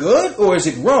record good or is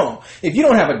it wrong? If you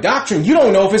don't have a doctrine, you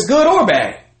don't know if it's good or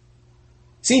bad.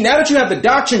 See, now that you have the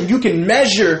doctrine, you can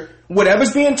measure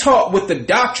whatever's being taught with the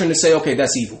doctrine to say, okay,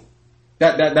 that's evil.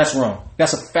 That's wrong.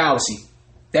 That's a fallacy.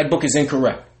 That book is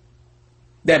incorrect.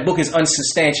 That book is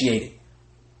unsubstantiated.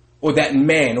 Or that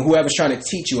man, or whoever's trying to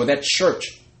teach you, or that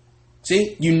church.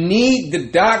 See, you need the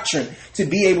doctrine to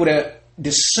be able to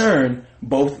discern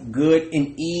both good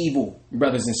and evil,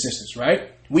 brothers and sisters,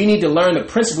 right? We need to learn the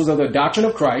principles of the doctrine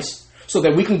of Christ so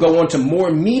that we can go on to more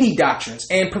meaty doctrines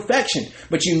and perfection.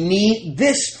 But you need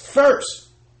this first.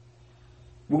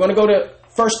 We're going to go to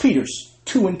 1 Peter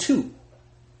 2 and 2.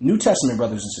 New Testament,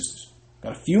 brothers and sisters.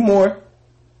 Got a few more.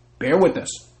 Bear with us.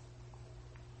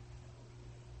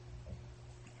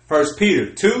 1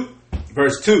 Peter 2,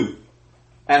 verse 2.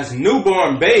 As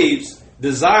newborn babes,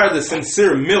 desire the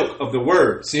sincere milk of the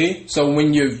word. See? So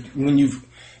when you've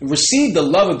received the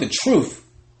love of the truth,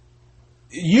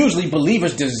 usually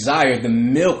believers desire the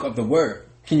milk of the word.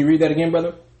 Can you read that again,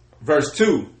 brother? Verse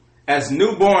 2. As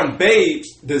newborn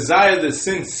babes, desire the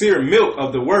sincere milk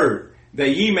of the word, that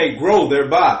ye may grow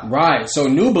thereby. Right. So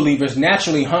new believers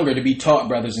naturally hunger to be taught,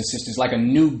 brothers and sisters, like a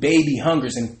new baby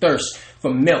hungers and thirsts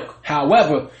for milk.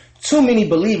 However, too many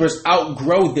believers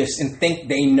outgrow this and think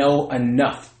they know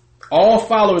enough. All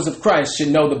followers of Christ should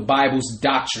know the Bible's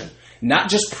doctrine, not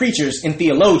just preachers and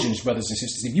theologians, brothers and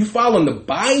sisters. If you follow in the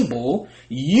Bible,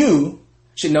 you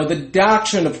should know the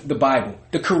doctrine of the Bible,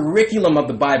 the curriculum of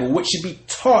the Bible, which should be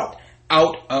taught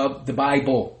out of the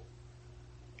Bible.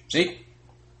 See?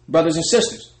 Brothers and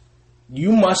sisters,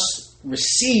 you must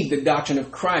receive the doctrine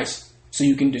of Christ so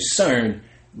you can discern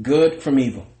good from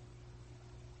evil.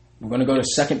 We're going to go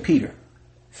to 2 Peter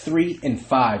 3 and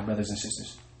 5, brothers and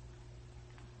sisters.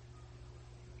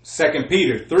 2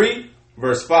 Peter 3,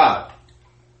 verse 5.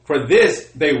 For this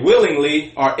they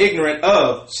willingly are ignorant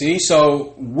of. See,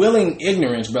 so willing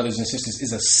ignorance, brothers and sisters,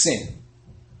 is a sin.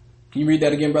 Can you read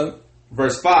that again, brother?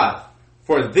 Verse 5.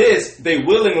 For this they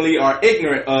willingly are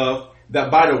ignorant of,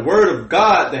 that by the word of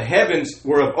God the heavens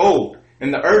were of old,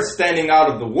 and the earth standing out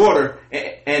of the water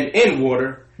and in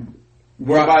water,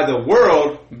 whereby the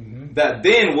world that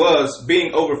then was,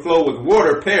 being overflowed with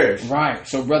water, perished. Right.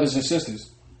 So, brothers and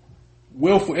sisters,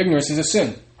 willful ignorance is a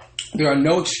sin. There are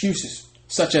no excuses,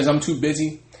 such as I'm too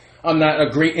busy, I'm not a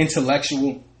great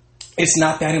intellectual, it's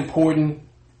not that important.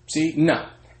 See? No.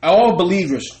 All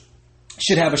believers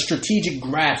should have a strategic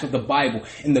grasp of the Bible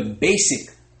and the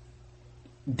basic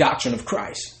doctrine of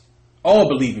Christ. All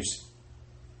believers.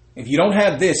 If you don't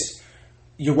have this,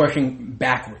 you're working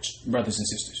backwards, brothers and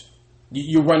sisters.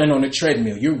 You're running on a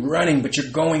treadmill. You're running, but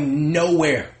you're going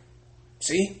nowhere.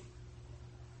 See?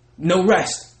 No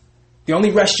rest. The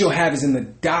only rest you'll have is in the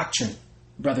doctrine,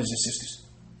 brothers and sisters.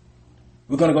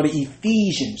 We're going to go to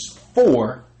Ephesians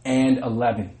 4 and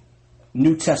 11.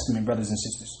 New Testament, brothers and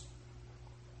sisters.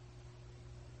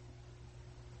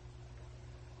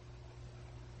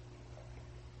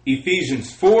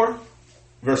 Ephesians 4,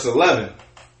 verse 11.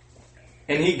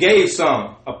 And he gave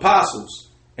some apostles,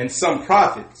 and some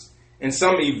prophets, and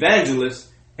some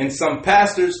evangelists, and some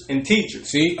pastors and teachers.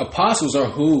 See, apostles are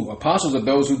who? Apostles are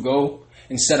those who go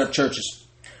and set up churches.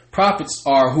 Prophets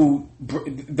are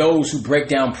those who break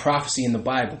down prophecy in the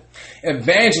Bible.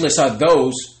 Evangelists are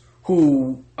those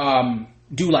who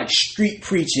do like street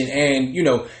preaching and,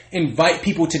 invite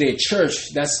people to their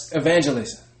church. That's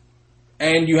evangelism.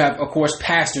 And you have, of course,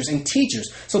 pastors and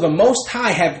teachers. So the Most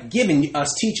High have given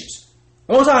us teachers.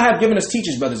 The Most High have given us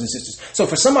teachers, brothers and sisters. So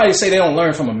for somebody to say they don't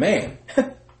learn from a man,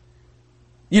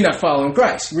 you're not following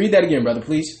Christ. Read that again, brother,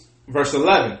 please. Verse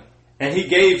 11. And he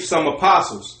gave some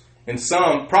apostles, and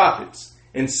some prophets,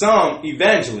 and some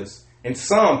evangelists, and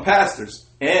some pastors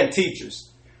and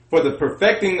teachers, for the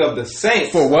perfecting of the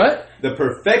saints. For what? The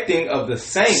perfecting of the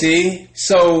saints. See,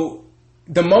 so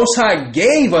the Most High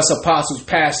gave us apostles,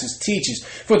 pastors, teachers,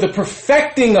 for the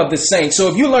perfecting of the saints. So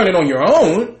if you learn it on your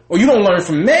own, or you don't learn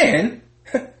from man,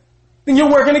 then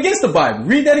you're working against the Bible.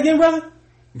 Read that again, brother.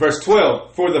 Verse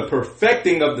 12. For the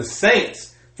perfecting of the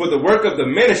saints, for the work of the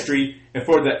ministry, and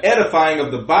for the edifying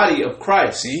of the body of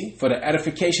Christ. See, for the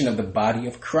edification of the body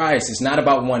of Christ. It's not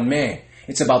about one man.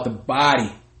 It's about the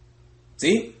body.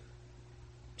 See?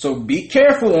 So be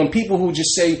careful on people who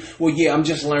just say, well, yeah, I'm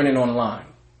just learning online.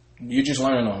 You're just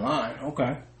learning online.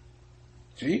 Okay.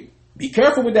 See? Be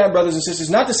careful with that, brothers and sisters.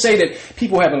 Not to say that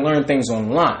people haven't learned things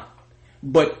online.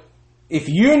 But if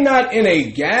you're not in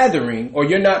a gathering or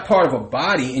you're not part of a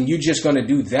body and you're just going to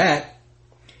do that,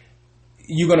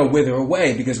 you're going to wither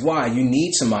away. Because why? You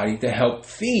need somebody to help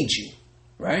feed you,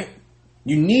 right?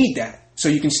 You need that so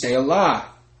you can stay alive.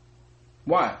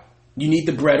 Why? You need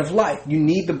the bread of life. You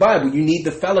need the Bible. You need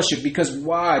the fellowship. Because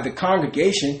why? The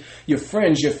congregation, your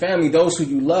friends, your family, those who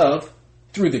you love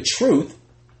through the truth,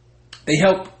 they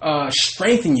help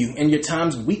strengthen you in your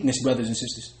times of weakness, brothers and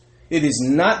sisters. It is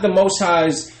not the Most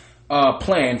High's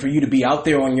plan for you to be out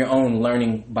there on your own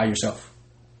learning by yourself.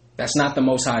 That's not the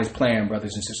Most High's plan,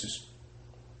 brothers and sisters.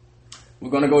 We're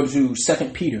going to go to 2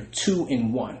 Peter 2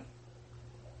 and 1.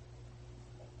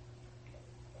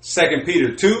 2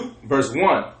 Peter 2, verse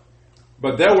 1.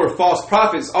 But there were false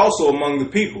prophets also among the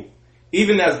people,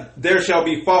 even as there shall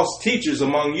be false teachers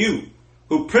among you,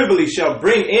 who privily shall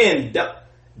bring in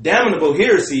damnable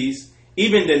heresies,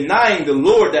 even denying the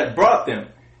Lord that brought them,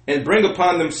 and bring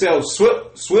upon themselves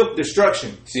swift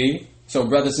destruction. See? So,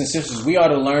 brothers and sisters, we ought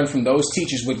to learn from those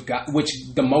teachers which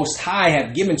the Most High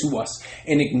have given to us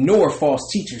and ignore false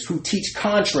teachers who teach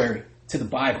contrary to the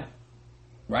Bible.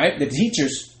 Right? The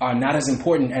teachers are not as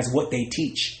important as what they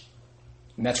teach.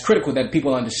 And that's critical that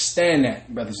people understand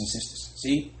that, brothers and sisters.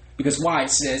 See? Because why? It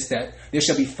says that there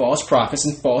shall be false prophets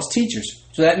and false teachers.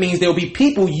 So that means there will be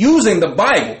people using the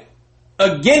Bible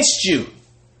against you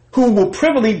who will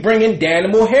privily bring in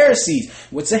damnable heresies.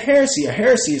 What's a heresy? A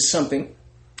heresy is something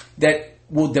that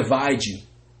will divide you.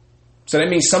 So that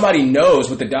means somebody knows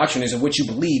what the doctrine is and what you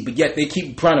believe, but yet they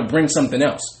keep trying to bring something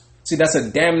else. See, that's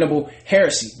a damnable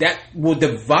heresy. That will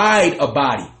divide a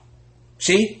body.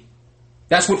 See?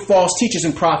 That's what false teachers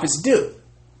and prophets do.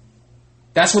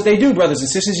 That's what they do, brothers and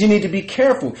sisters. You need to be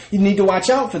careful. You need to watch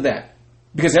out for that.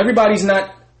 Because everybody's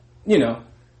not,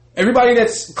 Everybody that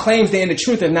claims they're in the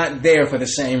truth are not there for the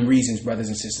same reasons, brothers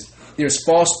and sisters. There's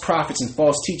false prophets and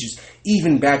false teachers,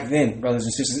 even back then, brothers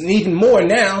and sisters, and even more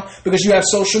now because you have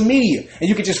social media and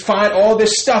you can just find all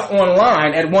this stuff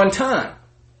online at one time.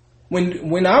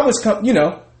 When I was,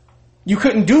 you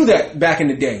couldn't do that back in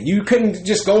the day. You couldn't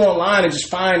just go online and just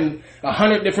find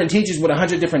 100 different teachers with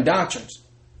 100 different doctrines.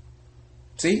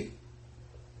 See?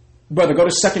 Brother, go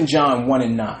to 2 John 1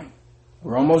 and 9.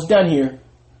 We're almost done here.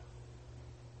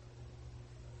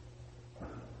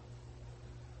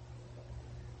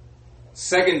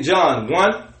 2 John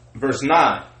 1, verse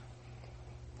 9.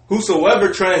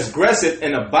 Whosoever transgresseth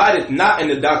and abideth not in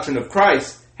the doctrine of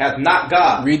Christ hath not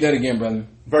God. Read that again, brother.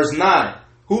 Verse 9.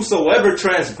 Whosoever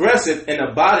transgresseth and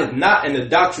abideth not in the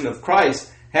doctrine of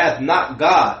Christ hath not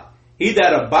God. He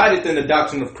that abideth in the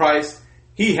doctrine of Christ,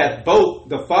 he hath both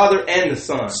the Father and the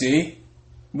Son. See?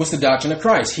 What's the doctrine of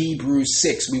Christ? Hebrews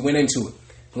 6, we went into it.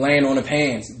 Laying on of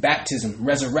hands, baptism,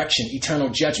 resurrection, eternal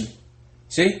judgment.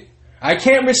 See? I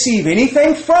can't receive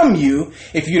anything from you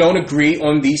if you don't agree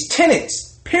on these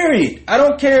tenets. Period. I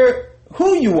don't care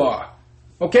who you are.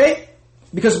 Okay?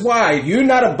 Because why? If you're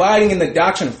not abiding in the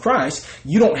doctrine of Christ,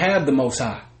 you don't have the Most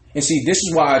High. And see, this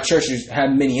is why our churches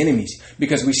have many enemies.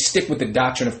 Because we stick with the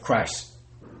doctrine of Christ.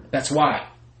 That's why.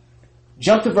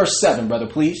 Jump to verse 7, brother,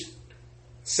 please.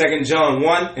 2 John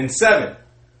 1 and 7.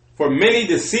 For many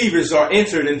deceivers are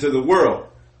entered into the world,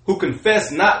 who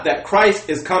confess not that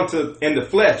Christ is come in the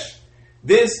flesh.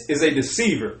 This is a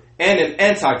deceiver and an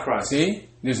antichrist. See,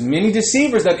 there's many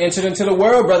deceivers that entered into the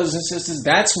world, brothers and sisters.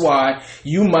 That's why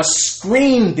you must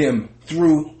screen them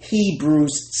through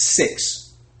Hebrews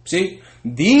 6. See,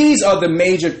 these are the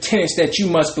major tenets that you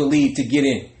must believe to get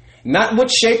in. Not what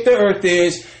shape the earth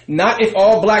is, not if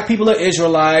all black people are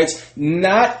Israelites,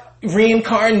 not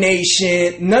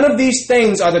reincarnation. None of these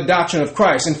things are the doctrine of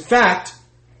Christ. In fact,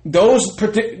 those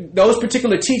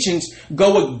particular teachings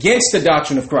go against the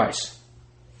doctrine of Christ.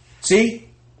 See?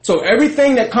 So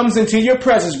everything that comes into your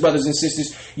presence, brothers and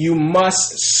sisters, you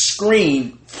must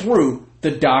screen through the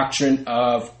doctrine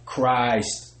of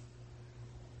Christ.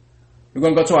 We're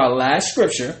going to go to our last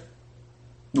scripture.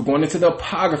 We're going into the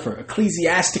Apocrypha,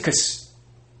 Ecclesiasticus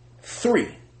 3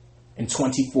 and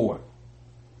 24.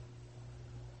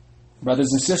 Brothers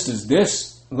and sisters,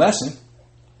 this lesson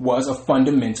was a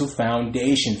fundamental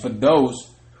foundation for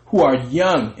those who are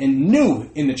young and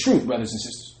new in the truth, brothers and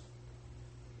sisters.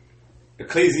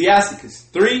 Ecclesiasticus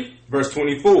 3, verse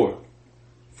 24.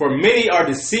 For many are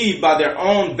deceived by their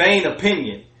own vain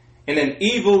opinion, and an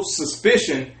evil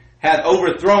suspicion hath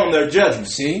overthrown their judgment.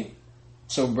 See?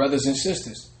 So, brothers and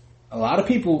sisters, a lot of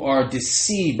people are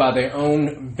deceived by their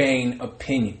own vain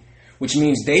opinion, which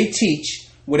means they teach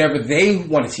whatever they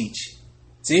want to teach.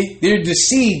 See, they're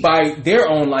deceived by their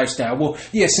own lifestyle. Well,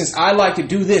 yeah, since I like to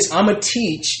do this, I'm going to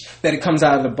teach that it comes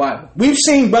out of the Bible. We've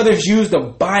seen brothers use the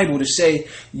Bible to say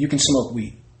you can smoke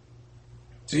weed.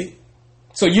 See?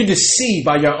 So you're deceived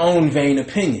by your own vain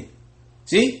opinion.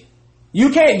 See?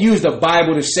 You can't use the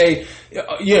Bible to say,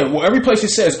 well, every place it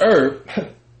says herb.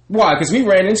 Why? Because we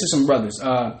ran into some brothers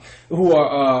who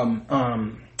are,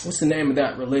 what's the name of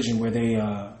that religion where they,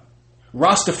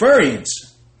 Rastafarians.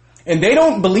 And they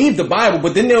don't believe the Bible,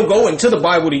 but then they'll go into the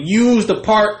Bible to use the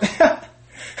part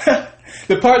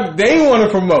the part they want to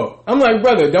promote. I'm like,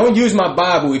 brother, don't use my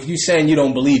Bible if you're saying you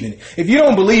don't believe in it. If you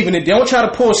don't believe in it, don't try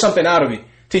to pull something out of it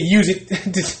to use it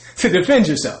to defend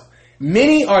yourself.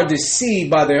 Many are deceived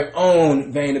by their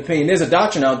own vain opinion. There's a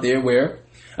doctrine out there where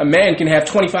a man can have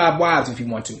 25 wives if he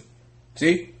wants to.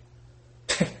 See?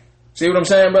 See what I'm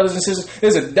saying, brothers and sisters?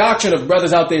 There's a doctrine of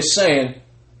brothers out there saying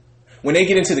when they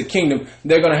get into the kingdom,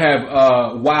 they're going to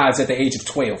have wives at the age of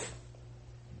 12.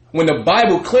 When the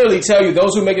Bible clearly tells you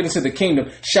those who make it into the kingdom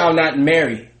shall not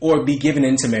marry or be given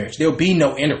into marriage. There'll be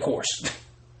no intercourse.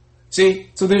 See?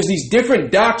 So there's these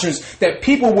different doctrines that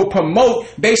people will promote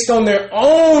based on their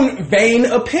own vain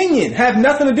opinion. Have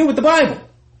nothing to do with the Bible.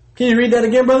 Can you read that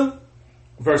again, brother?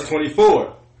 Verse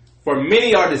 24. For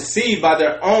many are deceived by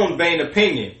their own vain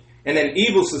opinion, and an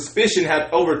evil suspicion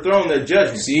hath overthrown their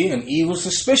judgment. See, an evil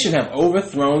suspicion hath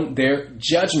overthrown their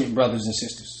judgment, brothers and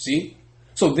sisters. See?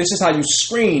 So this is how you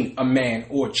screen a man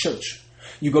or a church.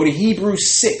 You go to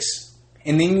Hebrews 6,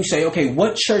 and then you say, okay,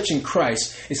 what church in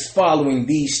Christ is following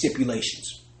these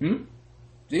stipulations?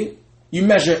 See? You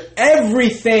measure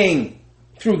everything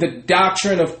through the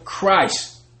doctrine of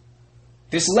Christ.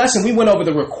 This lesson, we went over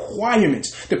the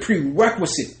requirements, the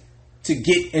prerequisite to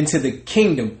get into the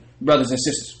kingdom, brothers and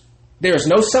sisters. There is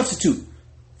no substitute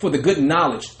for the good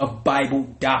knowledge of Bible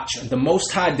doctrine. The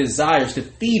Most High desires to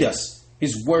feed us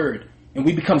His word And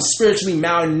we become spiritually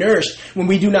malnourished when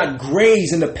we do not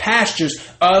graze in the pastures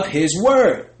of his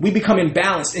word. We become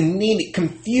imbalanced, anemic,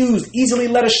 confused, easily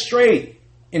led astray,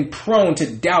 and prone to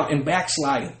doubt and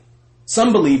backsliding.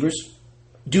 Some believers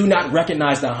do not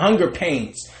recognize the hunger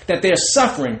pains that they're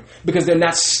suffering because they're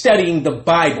not studying the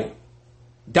Bible.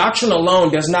 Doctrine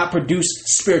alone does not produce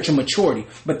spiritual maturity,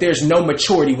 but there's no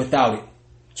maturity without it.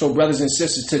 So, brothers and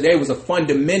sisters, today was a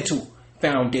fundamental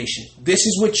foundation. This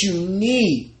is what you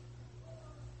need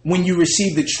when you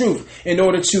receive the truth in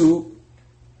order to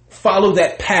follow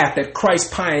that path that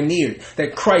Christ pioneered,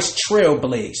 that Christ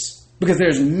trailblazed. Because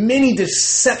there's many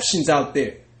deceptions out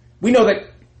there. We know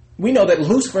that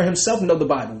Lucifer himself knows the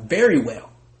Bible very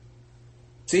well.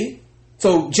 See?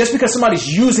 So just because somebody's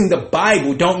using the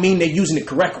Bible don't mean they're using it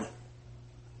correctly.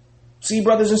 See,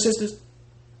 brothers and sisters?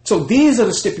 So these are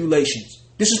the stipulations.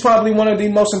 This is probably one of the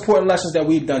most important lessons that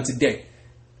we've done today.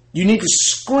 You need to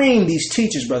screen these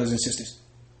teachers, brothers and sisters,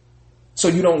 so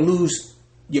you don't lose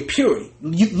your purity.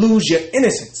 You lose your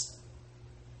innocence.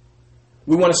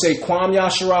 We want to say, Kwam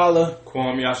Yasharala.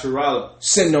 Kwam Yasharala.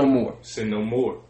 Sin no more. Sin no more.